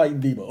fighting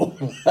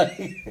Debo. Like,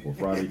 year. Well,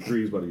 Friday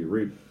 3 is about to get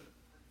raped.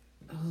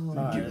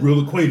 Oh, Get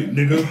real acquainted,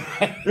 nigga.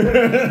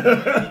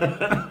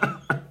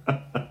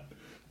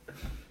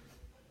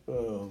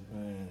 oh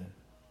man.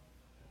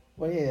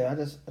 Well, yeah, I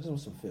just want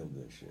some feel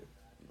good shit.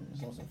 I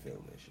just want some feel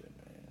good shit,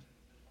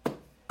 man.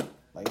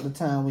 Like the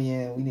time we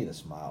in, we need to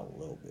smile a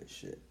little bit,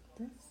 shit.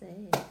 That's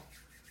sad.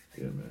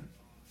 Yeah, man.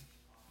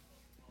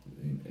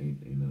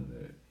 Ain't none of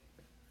that.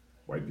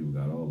 White people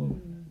got all of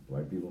them.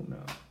 Black people, nah.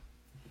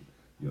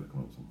 You gotta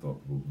come up with some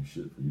thought-provoking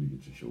shit for you to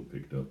get your show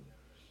picked up.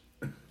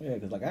 Yeah,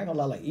 cause like I ain't gonna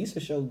lie, like Easter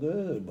show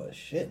good, but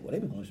shit, well they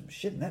be doing some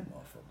shit in that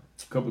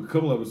motherfucker.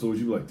 Couple episodes,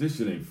 you be like, this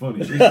shit ain't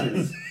funny.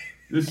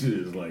 This shit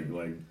is like,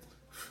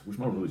 wish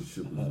my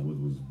relationship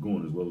was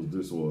going as well as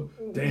this, or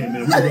damn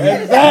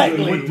man,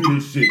 we went through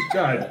this shit.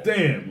 God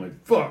damn,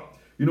 like fuck.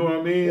 You know what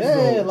I mean?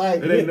 Yeah,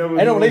 like, it ain't never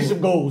no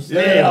relationship goals.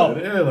 Stay Yeah,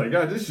 out. yeah, like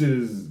God, this shit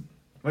is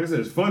like I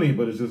said, it's funny,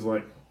 but it's just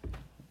like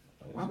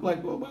why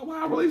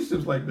are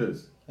relationships like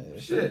this?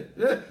 Shit.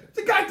 Yeah.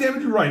 God damn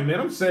it, you're right, man.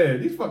 I'm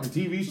sad. These fucking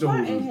TV shows.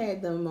 Martin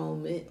had the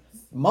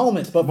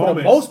moments. But for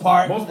the most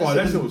part,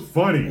 that shit was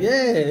funny.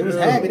 Yeah, it was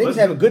happy. They was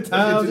having good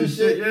times and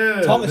shit,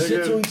 yeah, talking nigga.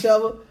 shit to each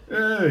other.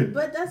 Yeah.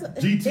 But that's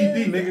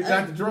GTD, nigga,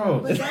 got the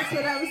draws. But that's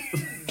what I was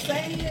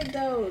saying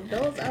though.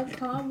 Those are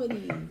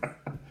comedies.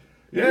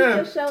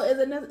 Yeah. The show is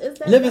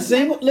that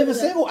Living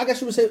Single. I guess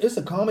you would say it's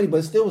a comedy, but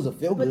it still was a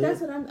feel But good. that's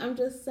what I'm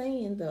just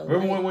saying though.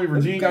 Remember when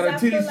Regine got her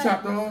titties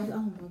chopped off?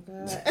 Oh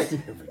my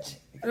god.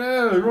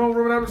 Yeah, you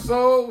remember that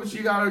episode when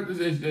she got her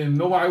and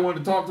nobody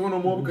wanted to talk to her no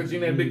more because she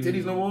didn't have big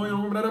titties no more? You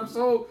don't remember that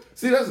episode?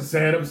 See, that's a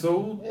sad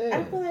episode.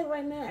 I feel like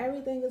right now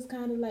everything is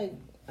kind of like,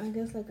 I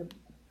guess like a,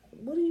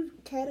 what do you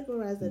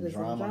categorize it as?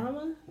 Drama. A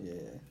drama? Yeah.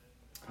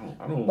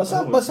 I don't.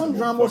 But some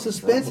drama or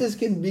suspenses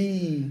can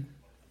be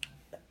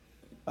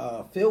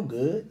feel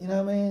good. You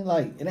know what I mean?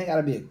 Like it ain't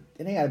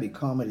gotta be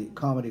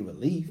comedy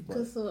relief. But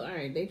Cause so all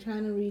right, they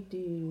trying to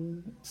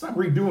redo. Stop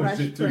redoing Fresh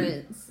shit too.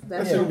 Prince. That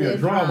That's shit would be a good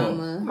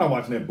drama. I'm not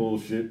watching that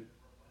bullshit.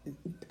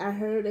 I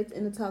heard it's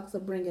in the talks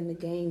of bringing the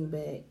game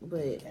back,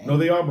 but No,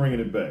 they are bringing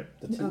it back.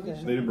 okay.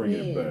 They did bring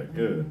it back.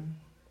 Yeah.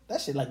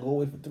 that shit like go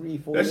away for 3-4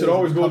 That years shit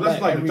always and goes. come That's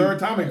back like every- the third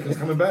time it's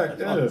coming back.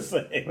 That's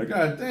what Yeah. I'm saying. Like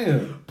God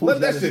damn. Push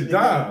Let that that shit shit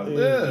die. out.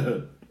 Yeah.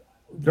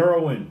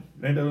 Derwin.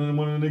 Ain't that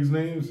one of the niggas'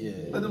 names? Yeah.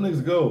 Let them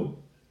niggas go.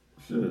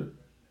 Shit.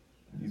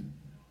 These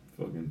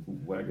fucking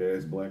whack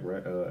ass black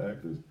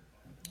actors.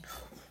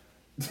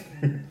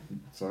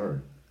 Sorry.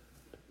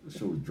 This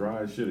shit was dry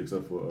as shit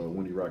except for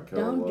Wendy Raquel.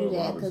 Don't do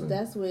that because Robinson.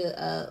 that's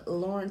where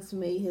Lawrence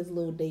made his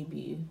little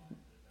debut.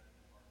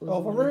 Was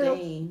Oh, for on the real?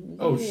 Game.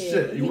 Oh, Yeah.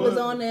 shit, He he was was?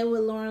 on there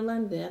with Lauren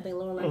London. I think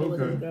Lauren London was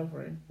okay. his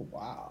girlfriend.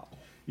 Wow.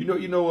 You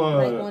know.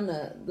 Like on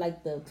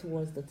the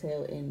towards the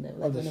tail end of Of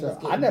like the when it show. was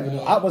I getting never bad.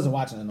 knew. I wasn't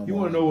watching it no You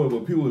more. want to know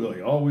what people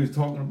like always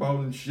talking about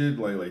and shit,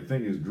 like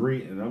think is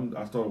great, and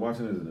I started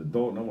watching it as an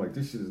adult, and I'm like,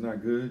 this shit is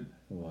not good.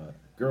 What?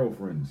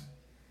 Girlfriends.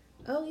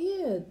 Oh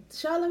yeah,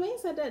 Charlamagne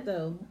said that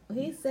though.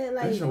 He said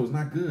like That show was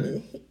not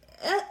good.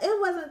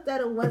 It wasn't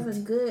that it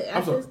wasn't good. I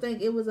I'm sorry. just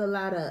think it was a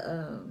lot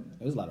of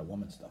There's a lot of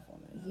woman stuff on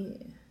there. yeah.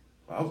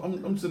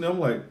 I'm sitting there, I'm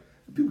like,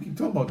 people keep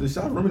talking about this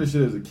shit. I remember this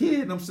shit as a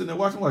kid, and I'm sitting there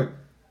watching, like,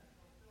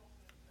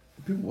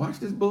 people watch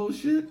this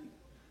bullshit?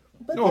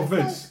 But No that's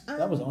offense. Like,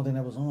 That was the only thing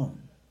that was on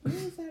when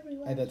was I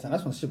rewatching? at that time.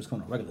 That's when shit was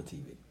coming on regular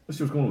TV. This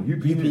shit was going on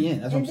UPN.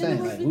 UPN. That's what I'm And then saying.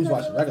 it was Like we was because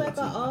watching it was regular like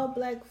an TV. all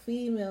black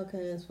female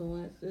cast for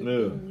once. Yeah.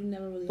 You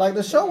never really Like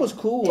the show was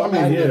cool. It I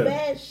mean, wasn't yeah. a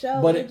bad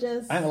show. but it I ain't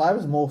just gonna lie, it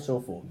was more so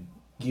for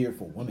geared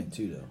for women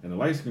too, though. And the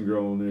light skinned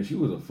girl on there, she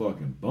was a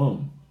fucking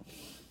bum.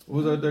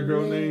 What was that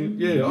girl name?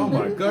 Yeah, oh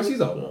my god, she's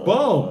a bum.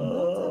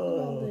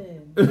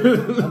 Don't talk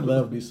about that. I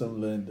love me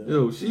some Linda.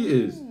 Yo, she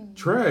is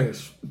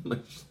trash.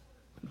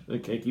 They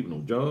can't keep no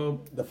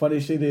job. The funny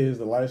shit is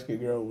the light skinned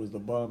girl was the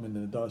bum and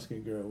then the dark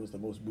skinned girl was the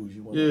most bougie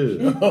one.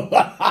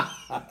 Yeah.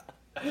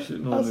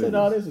 I said,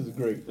 "Oh, this is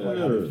great." Like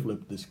how they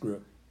flipped the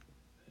script.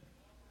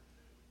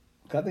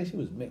 I think she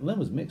was Lynn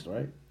was mixed,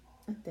 right?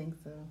 I think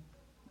so.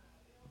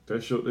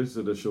 That show, they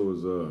said that show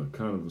was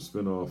kind of a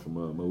spinoff from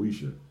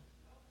Moesha.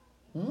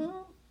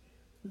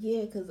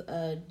 Yeah, because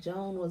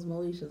Joan was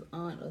Moesha's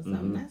aunt or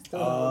something. I still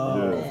Yeah. don't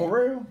know that.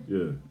 For real?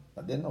 Yeah.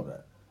 I didn't know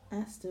that.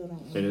 I still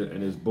don't know.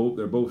 And it's both.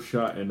 They're both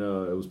shot, and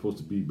it was supposed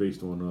to be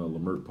based on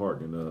Lamert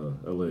Park in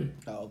L.A.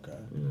 Oh, okay.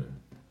 Yeah.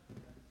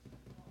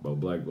 About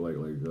black,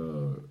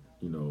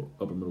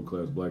 upper middle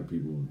class black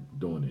people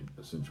doing it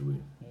essentially.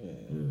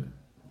 Yeah.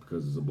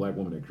 Because it's a black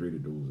woman that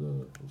created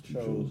those two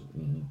shows.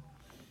 Mm-hmm.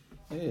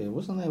 Yeah,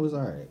 what's her name? Was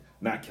alright.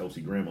 Not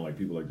Kelsey Grammer, like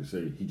people like to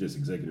say. He just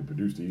executive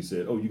produced it. He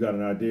said, "Oh, you got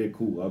an idea?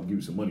 Cool. I'll give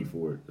you some money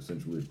for it."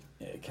 Essentially.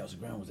 Yeah, Kelsey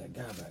Grammer was that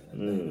guy back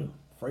then.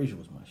 Frasier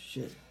was my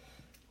shit.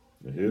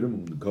 I hit him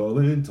on the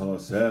calling,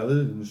 toss salad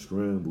and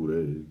scrambled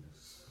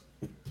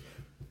eggs.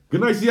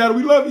 Good night, Seattle.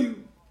 We love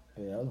you.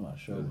 Yeah, that was my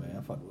show, man.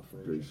 I fucked with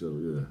Frasier. Great show,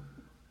 yeah.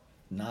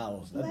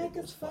 Niles, that Black nigga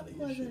as was fuck funny as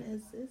wasn't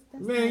shit.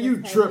 that's Man, not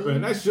you as tripping. heavy.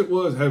 That shit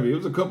was heavy. It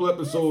was a couple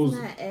episodes,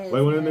 not as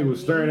like when that nigga was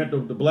heavy. staring at the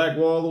black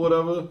wall or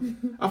whatever.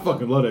 I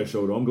fucking love that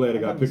show, though. I'm glad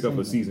it got picked up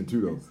for season 2,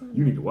 though.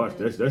 You need to watch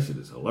that. That shit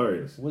is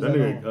hilarious. Was That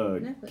that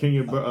nigga,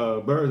 Kenya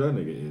Burrs, that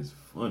nigga is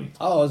funny.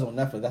 Oh, it's on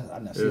Netflix. I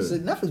never Yeah. see,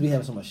 Netflix be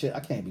having so much shit. I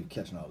can't be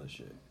catching all this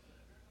shit.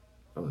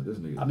 I like this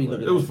nigga. I be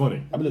looking. It was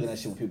funny. I be looking at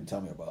shit when people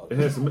tell me about It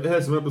it.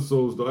 had some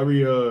episodes, though.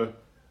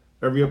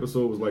 Every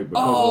episode was like,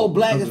 Oh,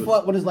 black because as of-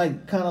 fuck, but it's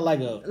like kind of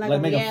like a Like like a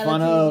making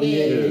fun of.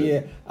 reality,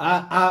 Yeah.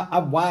 I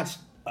watched,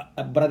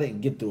 but I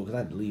didn't get through it because I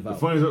had to leave The out.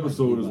 funniest I had to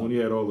episode leave is out. when he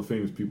had all the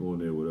famous people on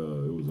there. With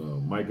it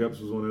was Mike Epps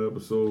was on that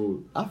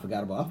episode. I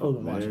forgot about. I supposed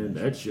to been watching Man,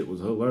 that. that shit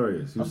was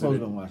hilarious. He I was, supposed to sitting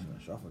been there- watching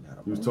that show. I forgot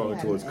about. he was it. talking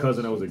to his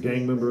cousin that was a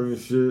gang member and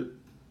shit.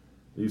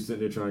 He was sitting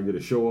there trying to get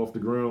a show off the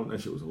ground.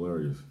 That shit was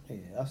hilarious. Yeah,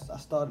 I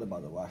started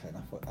about to watch it.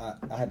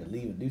 And I had to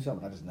leave and do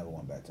something. I just never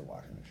went back to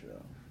watching the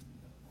show.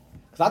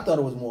 Cause I thought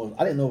it was more.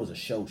 I didn't know it was a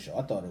show.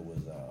 I thought it was.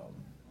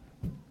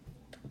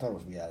 I thought it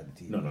was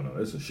reality TV. No,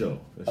 it's a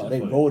show. That Oh, shit's they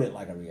funny. wrote it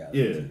like a reality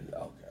Yeah. TV.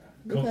 Okay.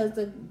 Because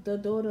the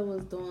daughter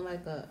was doing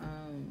like a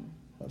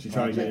She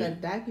trying to like get.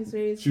 a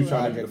docuseries. She was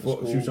trying to Project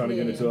for get. She was trying to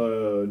get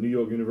school. into New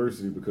York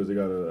University because they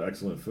got an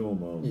excellent film.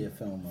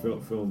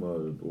 Film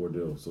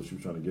ordeal. So she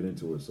was trying to get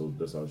into it. So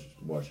that's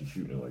why she's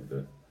shooting it like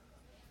that.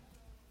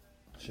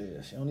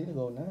 Shit, she don't need to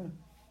go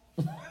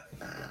now.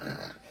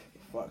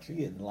 Fuck, she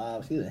getting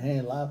live. She getting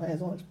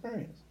hands-on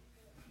experience.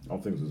 I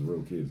don't think it was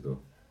real kids though.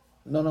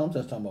 No, I'm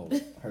just talking about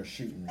her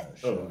shooting the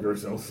show. Oh,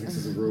 girls, I don't think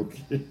this is real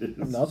kids.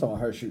 No, I'm talking about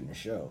her shooting the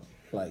show.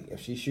 Like if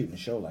she's shooting a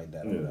show like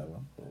that or Yeah. whatever.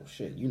 Well,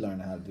 shit, you learning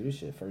how to do this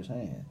shit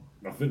firsthand.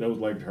 I think that was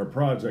like her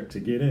project to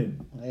get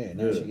in. Yeah,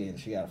 now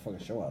she got a fucking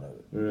show out of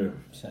it. Yeah.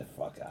 She said,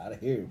 "Fuck out of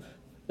here,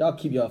 y'all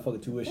keep y'all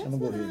fucking tuition. That's I'm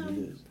gonna what go ahead and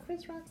do this."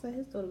 Chris Rock said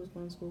his daughter was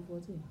going to school for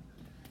too.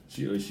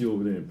 She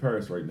over there in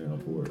Paris right now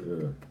for it.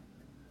 Yeah.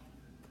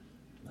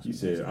 He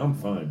said, "I'm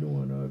fine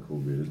doing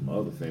COVID. It's my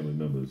other family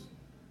members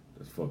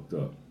that's fucked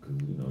up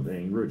because they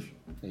ain't rich."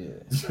 Yeah.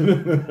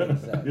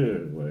 Exactly. Yeah.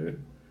 Like,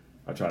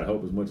 I try to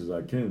help as much as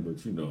I can, but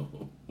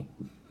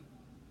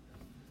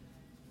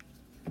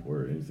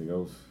Word. Anything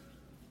else?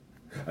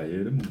 I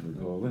hear the movement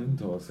calling,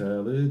 toss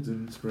salads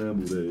and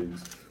scrambled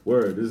eggs.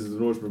 Word. This is the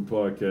Norseman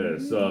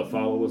Podcast.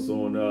 Follow us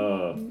on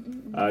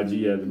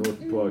IG at the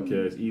Norseman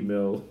Podcast.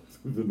 Email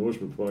the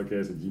Norseman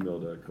Podcast at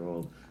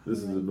gmail.com. This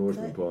is the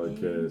Norseman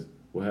Podcast.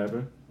 What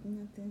happened?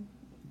 Nothing.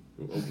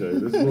 Okay,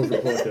 this is the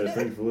Norseman Podcast.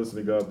 Thanks for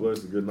listening. God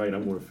bless and good night.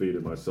 I'm going to fade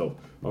it myself.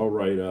 All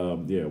right.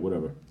 Yeah,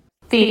 whatever.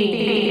 Feed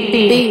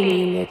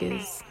me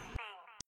niggas.